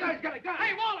 Hildy? The guy's got a gun.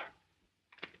 Hey, Waller!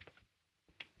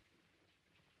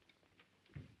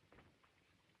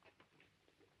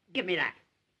 Give me that.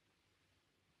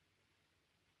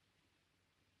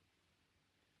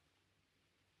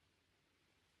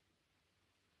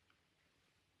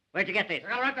 Where'd you get this? I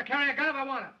got a right to carry a gun if I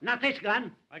want it. Not this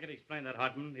gun. I can explain that,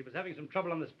 Hartman. He was having some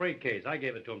trouble on the spray case. I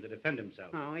gave it to him to defend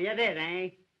himself. Oh, you did, eh?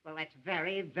 Well, that's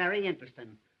very, very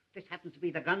interesting. This happens to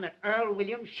be the gun that Earl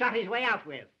Williams shot his way out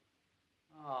with.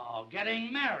 Oh,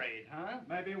 getting married, huh?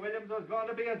 Maybe Williams was going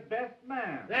to be his best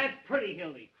man. That's pretty,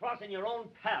 Hildy. Crossing your own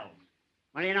pals.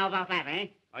 What do you know about that, eh?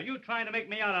 Are you trying to make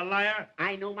me out a liar?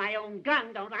 I know my own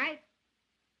gun, don't I?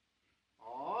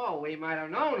 Oh, we might have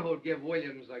known who'd give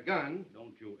Williams a gun.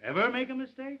 Don't you ever make a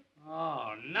mistake?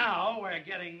 Oh, now we're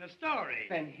getting the story.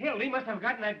 Then Hildy must have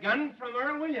gotten that gun from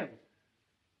Earl Williams.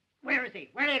 Where is he?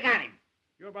 Where do you got him?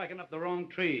 You're barking up the wrong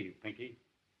tree, Pinky.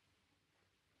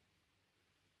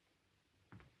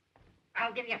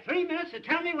 I'll give you 3 minutes to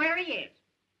tell me where he is.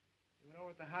 You know,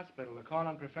 at the hospital, they're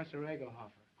calling Professor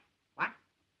Egelhofer. What?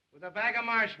 With a bag of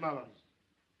marshmallows.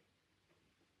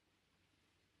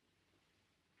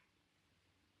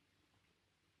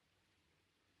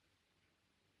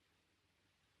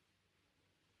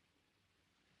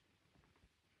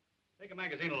 Take a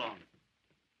magazine along.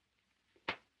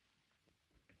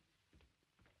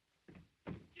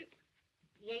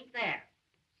 He ain't there.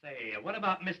 Say, what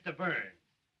about Mr. Burns?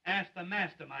 Ask the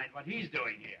mastermind what he's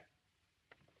doing here.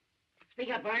 Speak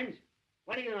up, Burns.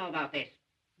 What do you know about this?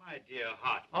 My dear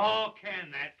Hart. Oh,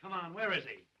 can that? Come on, where is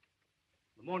he?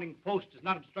 The Morning Post is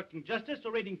not obstructing justice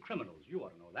or raiding criminals. You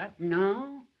ought to know that.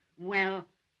 No? Well,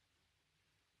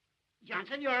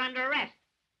 Johnson, you're under arrest.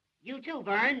 You too,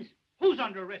 Burns. Who's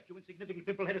under arrest, you insignificant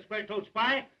pimple-headed square-toed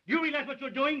spy? You realize what you're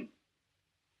doing?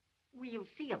 We'll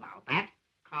see about that.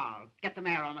 Carl, get the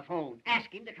mayor on the phone.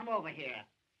 Ask him to come over here.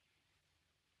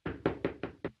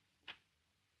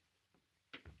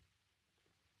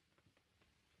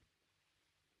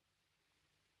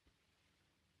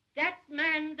 That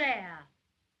man there.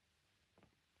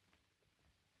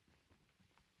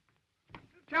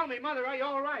 Tell me, Mother, are you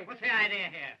all right? What's the idea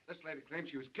here? This lady claims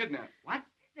she was kidnapped. What?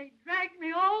 They dragged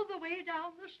me all the way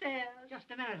down the stairs.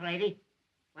 Just a minute, lady.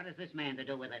 What has this man to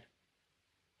do with it?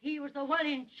 He was the one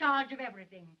in charge of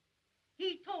everything.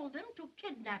 He told them to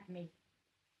kidnap me.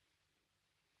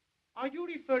 Are you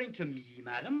referring to me,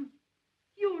 madam?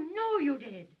 You know you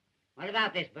did. What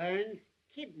about this, Burns?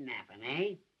 Kidnapping,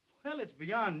 eh? Well, it's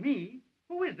beyond me.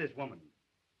 Who is this woman?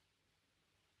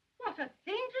 What a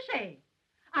thing to say.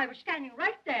 I was standing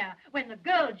right there when the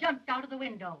girl jumped out of the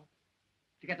window.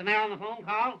 Did you get the mayor on the phone,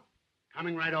 Carl?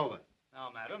 Coming right over. Now,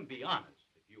 madam, be honest.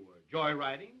 If you were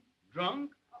joyriding,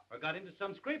 drunk, or got into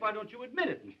some scrape, why don't you admit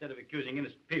it instead of accusing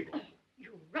innocent people? Oh,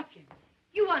 you ruffian.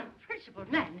 You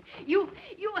unprincipled man.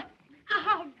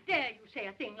 How dare you say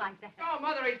a thing like that? Oh,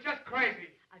 Mother, he's just crazy.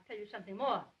 I'll tell you something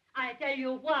more. I'll tell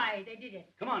you why they did it.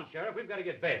 Come on, Sheriff, we've got to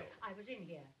get bail. I was in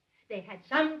here. They had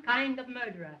some kind of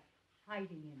murderer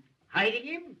hiding him. Hiding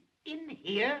him? In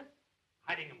here?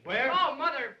 Hiding him where? Oh,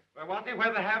 Mother. Where was he?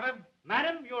 Where they have him?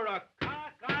 Madam, you're a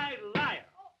cockeyed liar.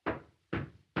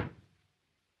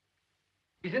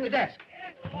 He's in the desk.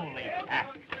 Holy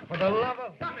crap. For the love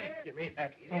of... Give me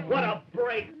that. What a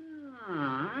break.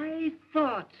 I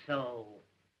thought so.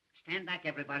 Stand back,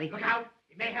 everybody. Look out.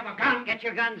 He may have a gun. Get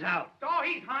your guns out. Oh,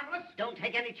 he's harmless. Don't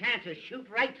take any chances. Shoot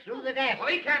right through the desk. Well,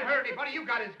 he can't hurt anybody. You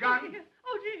got his gun. Oh, dear.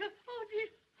 Oh, dear.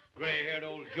 Gray-haired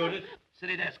old Judas.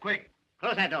 City desk, quick.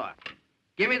 Close that door.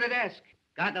 Give me the desk.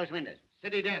 Guard those windows.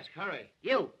 City desk, hurry.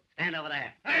 You, stand over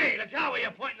there. Hey, look out where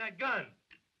you're pointing that gun.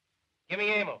 Give me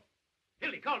ammo.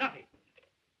 Hildy, call Duffy.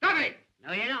 Duffy!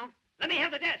 No, you don't. Let me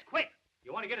have the desk, quick.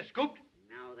 You want to get it scooped?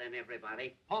 Now then,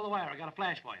 everybody. Hold the wire. I got a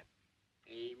flash for you.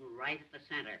 Aim right at the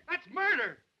center. That's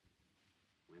murder.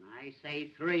 When I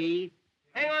say 3...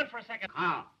 Hang on for a second.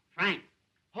 Carl, Frank,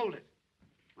 Hold it.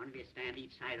 one of you stand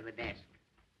each side of the desk.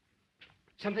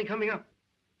 Something coming up.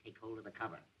 Take hold of the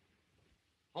cover.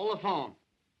 Hold the phone.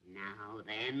 Now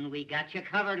then, we got you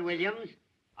covered, Williams.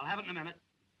 I'll have it in a minute.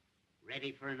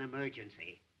 Ready for an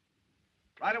emergency.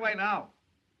 Right away now.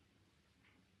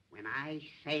 When I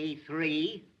say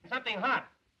 3... Something hot.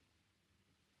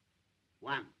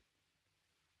 1.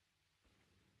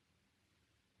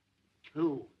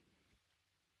 2.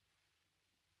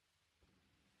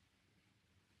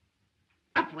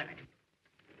 Up with it.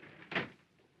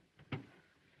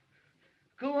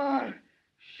 Go on.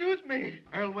 Shoot me.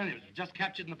 Earl Williams, just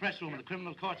captured in the press room of the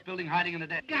criminal courts building, hiding in the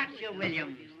desk. Gotcha,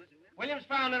 Williams. Williams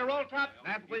found in a roll top.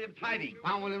 Snap Williams hiding.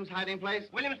 Found Williams' hiding place?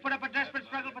 Williams put up a desperate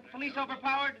struggle, but the police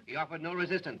overpowered. He offered no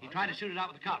resistance. He tried to shoot it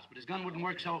out with the cops, but his gun wouldn't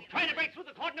work, so... Trying to break through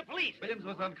the cordon of police. Williams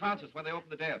was unconscious when they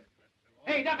opened the desk.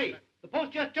 Hey, Duffy, the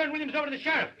post just turned Williams over to the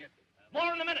sheriff.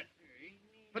 More in a minute.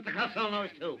 Put the cuffs on those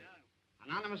two.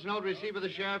 Anonymous note received by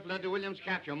the sheriff led to Williams'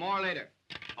 capture. More later.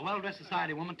 A well-dressed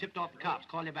society woman tipped off the cops.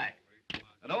 Call you back.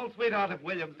 An old sweetheart of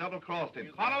Williams double-crossed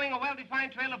him. Following a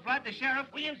well-defined trail of blood, the sheriff...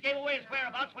 Williams gave away his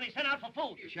whereabouts when he sent out for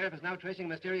food. The sheriff is now tracing a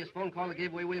mysterious phone call that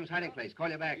gave away Williams' hiding place. Call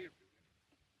you back.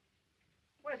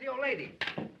 Where's the old lady?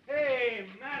 Hey,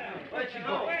 madam. Where'd she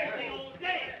go? Where's the old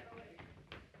dame?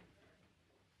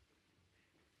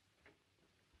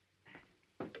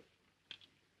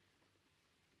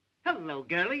 Hello,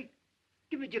 girlie.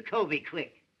 Give me Jacoby,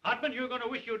 quick. Hartman, you're going to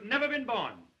wish you'd never been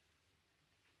born.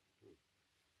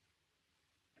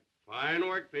 Fine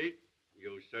work, Pete.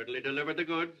 You certainly delivered the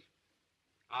goods.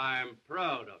 I'm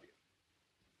proud of you.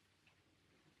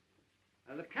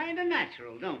 They look kind of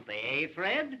natural, don't they, eh,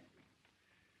 Fred?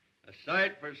 A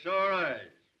sight for sore eyes.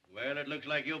 Well, it looks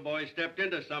like you boys stepped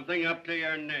into something up to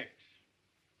your necks.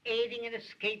 Aiding an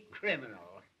escaped criminal.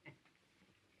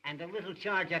 And a little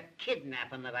charge of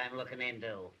kidnapping that I'm looking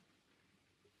into.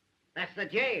 That's the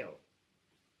jail.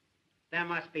 There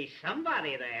must be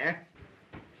somebody there.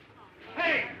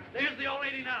 Hey, there's the old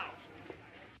lady now.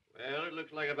 Well, it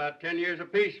looks like about 10 years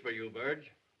apiece for you,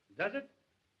 Burge. Does it?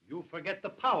 You forget the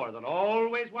power that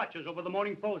always watches over the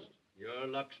Morning Post. Your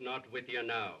luck's not with you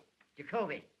now.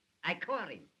 Jacoby, I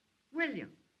caught him. William.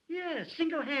 Yeah,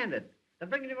 single-handed. They're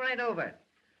bringing him right over.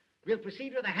 We'll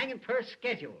proceed with a hanging purse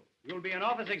schedule. You'll be in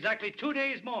office exactly 2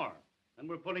 days more. And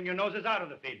we're pulling your noses out of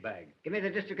the feed bag. Give me the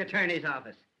district attorney's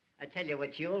office. I tell you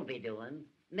what you'll be doing.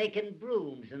 Making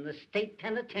brooms in the state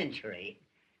penitentiary.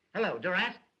 Hello,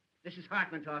 Durant. This is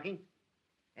Hartman talking.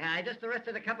 Yeah, I just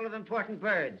arrested a couple of important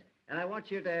birds, and I want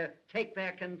you to take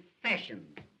their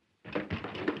confessions.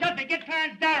 Dudley, get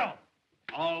Clarence Darrow.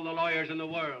 All the lawyers in the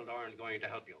world aren't going to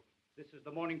help you. This is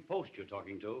the Morning Post you're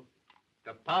talking to.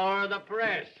 The power of the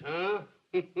press, huh?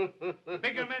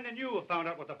 Bigger men than you have found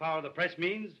out what the power of the press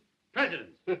means.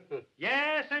 Presidents.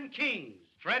 Yes, and kings.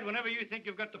 Fred, whenever you think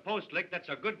you've got the post licked, that's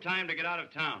a good time to get out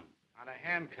of town. On a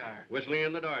handcar. Whistling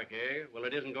in the dark, eh? Well,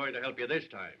 it isn't going to help you this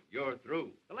time. You're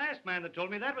through. The last man that told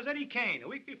me that was Eddie Kane, a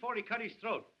week before he cut his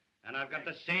throat. And I've got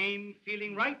the same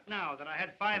feeling right now that I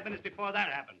had 5 minutes before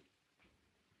that happened.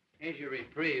 Here's your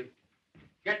reprieve.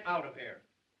 Get out of here.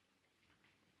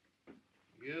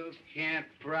 You can't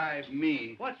bribe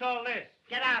me. What's all this?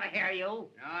 Get out of here, you. No,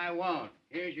 I won't.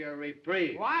 Here's your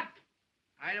reprieve. What?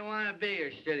 I don't want to be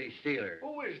your city stealer.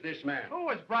 Who is this man? Who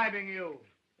was bribing you?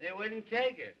 They wouldn't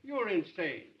take it. You're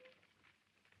insane.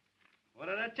 What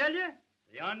did I tell you?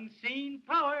 The unseen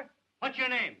power. What's your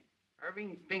name?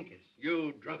 Irving Pincus.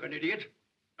 You drunken idiot.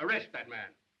 Arrest that man.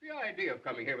 The idea of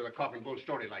coming here with a coughing bull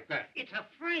story like that. It's a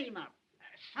frame-up.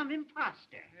 Some imposter.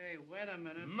 Hey, wait a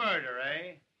minute. Murder,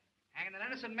 eh? Hanging an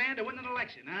innocent man to win an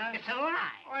election, huh? It's a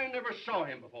lie. I never saw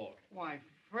him before. Why,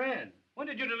 Fred. When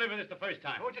did you deliver this the first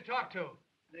time? Who'd you talk to?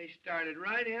 They started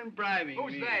right in bribing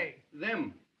Who's me. they?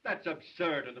 Them. That's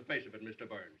absurd on the face of it, Mr.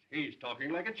 Burns. He's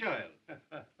talking like a child.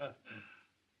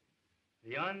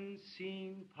 The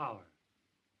unseen power.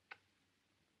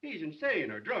 He's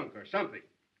insane or drunk or something.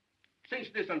 Since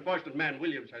this unfortunate man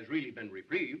Williams has really been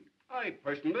reprieved, I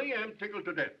personally am tickled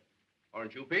to death.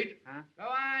 Aren't you, Pete? Huh? Go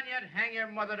on, you'd hang your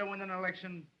mother to win an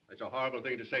election. That's a horrible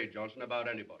thing to say, Johnson, about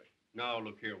anybody. Now,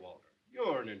 look here, Walter.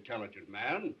 You're an intelligent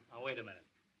man. Now, wait a minute.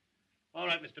 All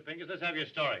right, Mr. Pincus, let's have your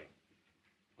story.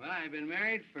 Well, I've been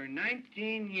married for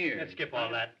 19 years. Let's skip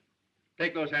all that.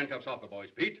 Take those handcuffs off the boys,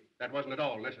 Pete. That wasn't at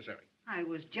all necessary. I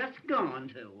was just going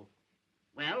to.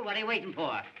 Well, what are you waiting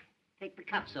for? Take the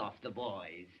cuffs off the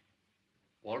boys.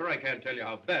 Walter, I can't tell you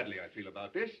how badly I feel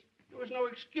about this. There was no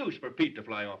excuse for Pete to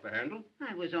fly off the handle.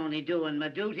 I was only doing my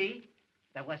duty.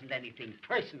 There wasn't anything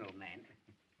personal, man.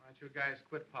 Why don't you guys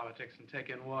quit politics and take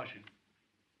in washing?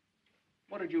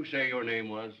 What did you say your name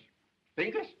was?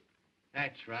 Pincus?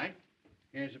 That's right.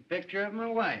 Here's a picture of my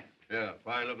wife. Yeah,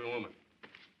 fine-looking woman.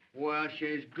 Well,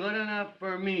 she's good enough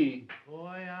for me.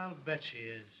 Boy, I'll bet she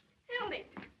is. Hildy,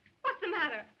 what's the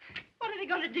matter? What are they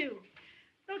going to do?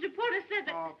 Those reporters said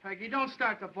that... Oh, Peggy, don't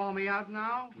start to bawl me out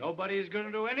now. Nobody's going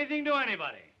to do anything to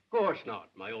anybody. Of course not.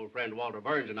 My old friend Walter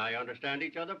Burns and I understand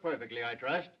each other perfectly, I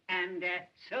trust. And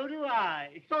so do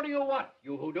I. So do you what,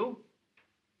 you hoodoo?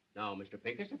 Now, Mr.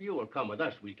 Pincus, if you will come with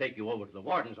us, we'll take you over to the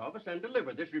warden's office and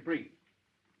deliver this reprieve.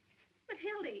 But,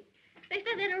 Hildy, they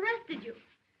said they'd arrested you.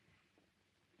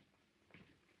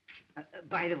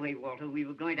 By the way, Walter, we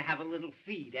were going to have a little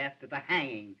feed after the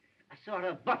hanging. A sort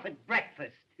of buffet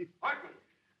breakfast. Hartman!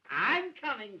 I'm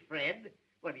coming, Fred.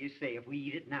 What do you say if we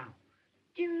eat it now?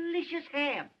 Delicious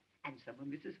ham. And some of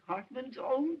Mrs. Hartman's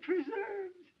own preserves.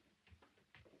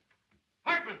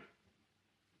 Hartman!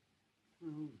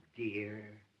 Oh, dear.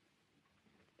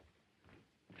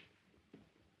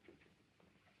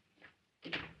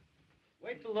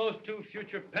 Wait till those two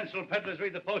future pencil peddlers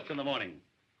read the Post in the morning.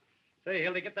 Say,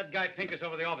 Hildy, get that guy Pincus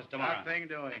over to the office tomorrow. Nothing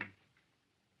doing.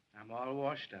 I'm all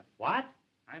washed up. What?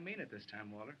 I mean it this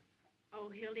time, Walter. Oh,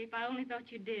 Hildy, if I only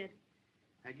thought you did.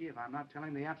 Peggy, if I'm not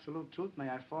telling the absolute truth, may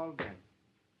I fall dead.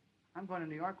 I'm going to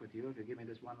New York with you if you give me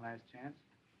this one last chance.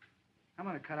 I'm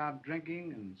going to cut out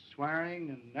drinking and swearing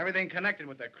and everything connected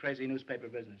with that crazy newspaper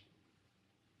business.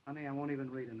 Honey, I won't even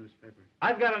read a newspaper.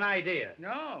 I've got an idea.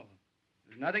 No.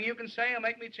 There's nothing you can say that'll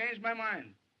make me change my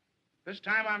mind. This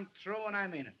time I'm through and I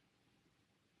mean it.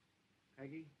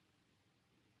 Peggy,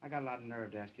 I got a lot of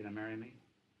nerve to ask you to marry me.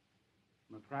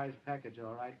 I'm a prize package,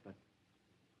 all right, but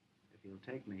if you'll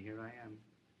take me, here I am.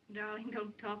 Darling,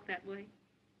 don't talk that way.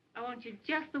 I want you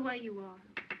just the way you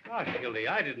are. Gosh, Hildy,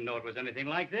 I didn't know it was anything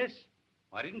like this.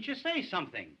 Why didn't you say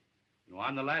something? You know,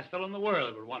 I'm the last fellow in the world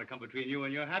that would want to come between you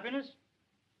and your happiness.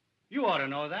 You ought to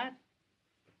know that.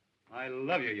 I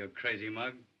love you, you crazy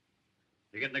mug.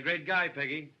 You're getting a great guy,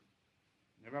 Peggy.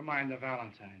 Never mind the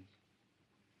Valentines.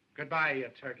 Goodbye, you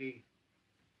turkey.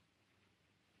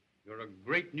 You're a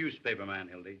great newspaper man,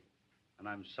 Hildy, and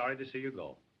I'm sorry to see you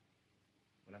go.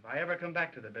 Well, if I ever come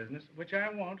back to the business, which I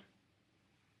won't,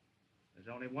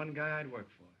 there's only one guy I'd work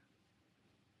for.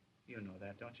 You know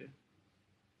that, don't you?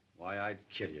 Why, I'd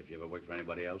kill you if you ever worked for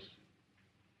anybody else.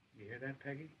 You hear that,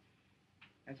 Peggy?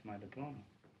 That's my diploma.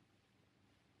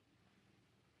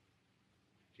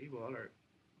 Gee, Walter,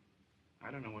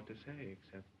 I don't know what to say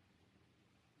except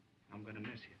I'm going to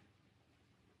miss you.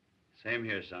 Same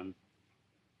here, son.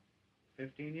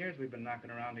 15 years we've been knocking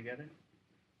around together.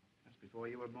 That's before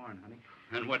you were born, honey.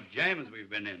 And what jams we've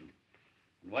been in.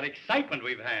 And what excitement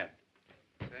we've had.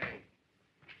 Say,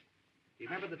 do you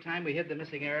remember the time we hid the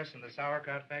missing heiress in the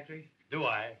sauerkraut factory? Do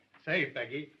I? Say,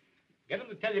 Peggy, get him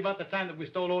to tell you about the time that we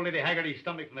stole old Lady Haggerty's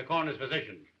stomach from the coroner's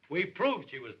physician. We proved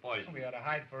she was poisoned. We ought to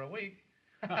hide for a week.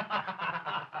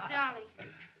 Darling,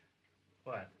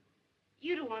 What?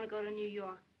 you don't want to go to New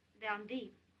York, down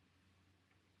deep.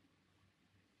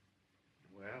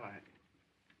 Well,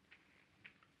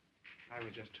 I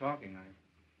was just talking.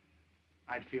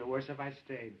 I'd feel worse if I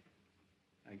stayed,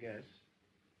 I guess.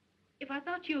 If I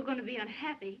thought you were going to be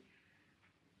unhappy,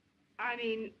 I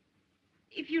mean,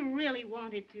 if you really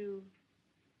wanted to.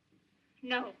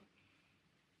 No.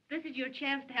 This is your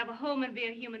chance to have a home and be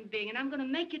a human being, and I'm going to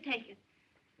make you take it.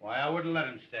 Why, I wouldn't let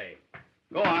him stay.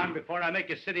 Go on before I make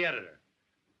you city editor.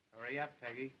 Hurry up,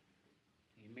 Peggy.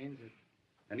 He means it.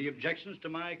 Any objections to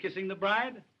my kissing the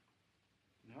bride?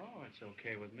 No, it's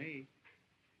okay with me.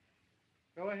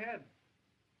 Go ahead,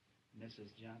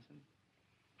 Mrs. Johnson.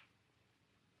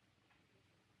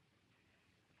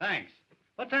 Thanks.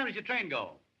 What time does your train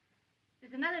go?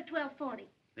 There's another 12:40.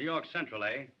 New York Central,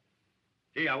 eh?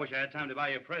 Gee, I wish I had time to buy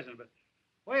you a present, but...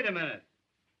 Wait a minute.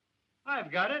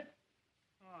 I've got it.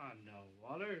 Oh, no,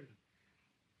 Walter.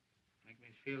 Make me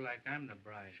feel like I'm the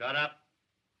bride. Shut up.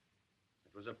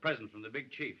 It was a present from the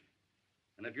big chief.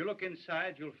 And if you look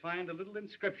inside, you'll find a little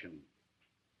inscription.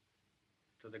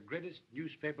 To the greatest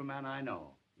newspaper man I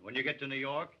know. When you get to New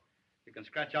York, you can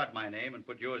scratch out my name and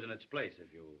put yours in its place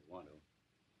if you want to.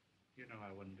 You know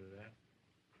I wouldn't do that.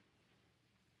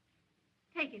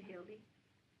 Take it, Hildy.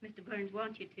 Mr. Burns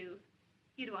wants you to.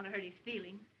 You don't want to hurt his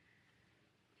feelings.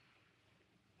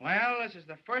 Well, this is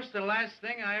the first and last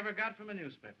thing I ever got from a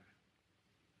newspaper.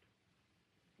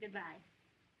 Goodbye.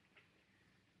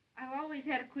 I've always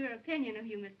had a queer opinion of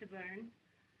you, Mr. Burns.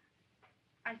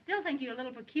 I still think you're a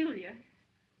little peculiar,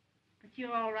 but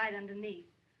you're all right underneath.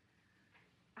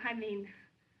 I mean,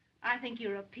 I think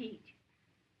you're a peach.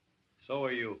 So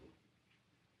are you.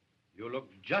 You look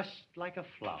just like a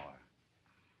flower.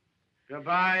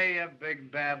 Goodbye, you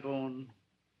big baboon.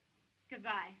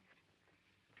 Goodbye.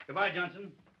 Goodbye,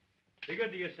 Johnson. Be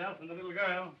good to yourself and the little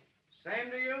girl. Same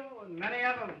to you and many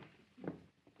of them.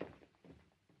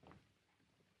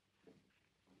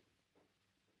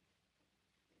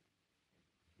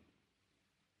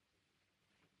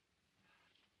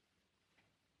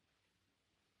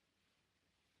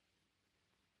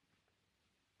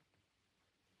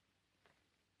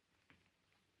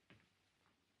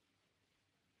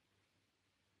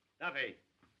 Duffy.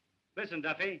 Listen,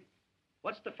 Duffy.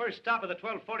 What's the first stop of the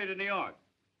 12:40 to New York?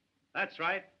 That's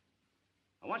right.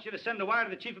 I want you to send a wire to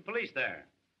the chief of police there.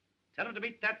 Tell him to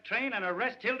beat that train and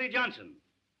arrest Hildy Johnson.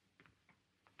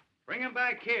 Bring him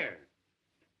back here.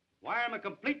 Wire him a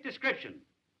complete description.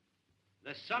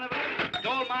 The son of a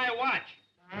stole my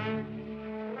watch.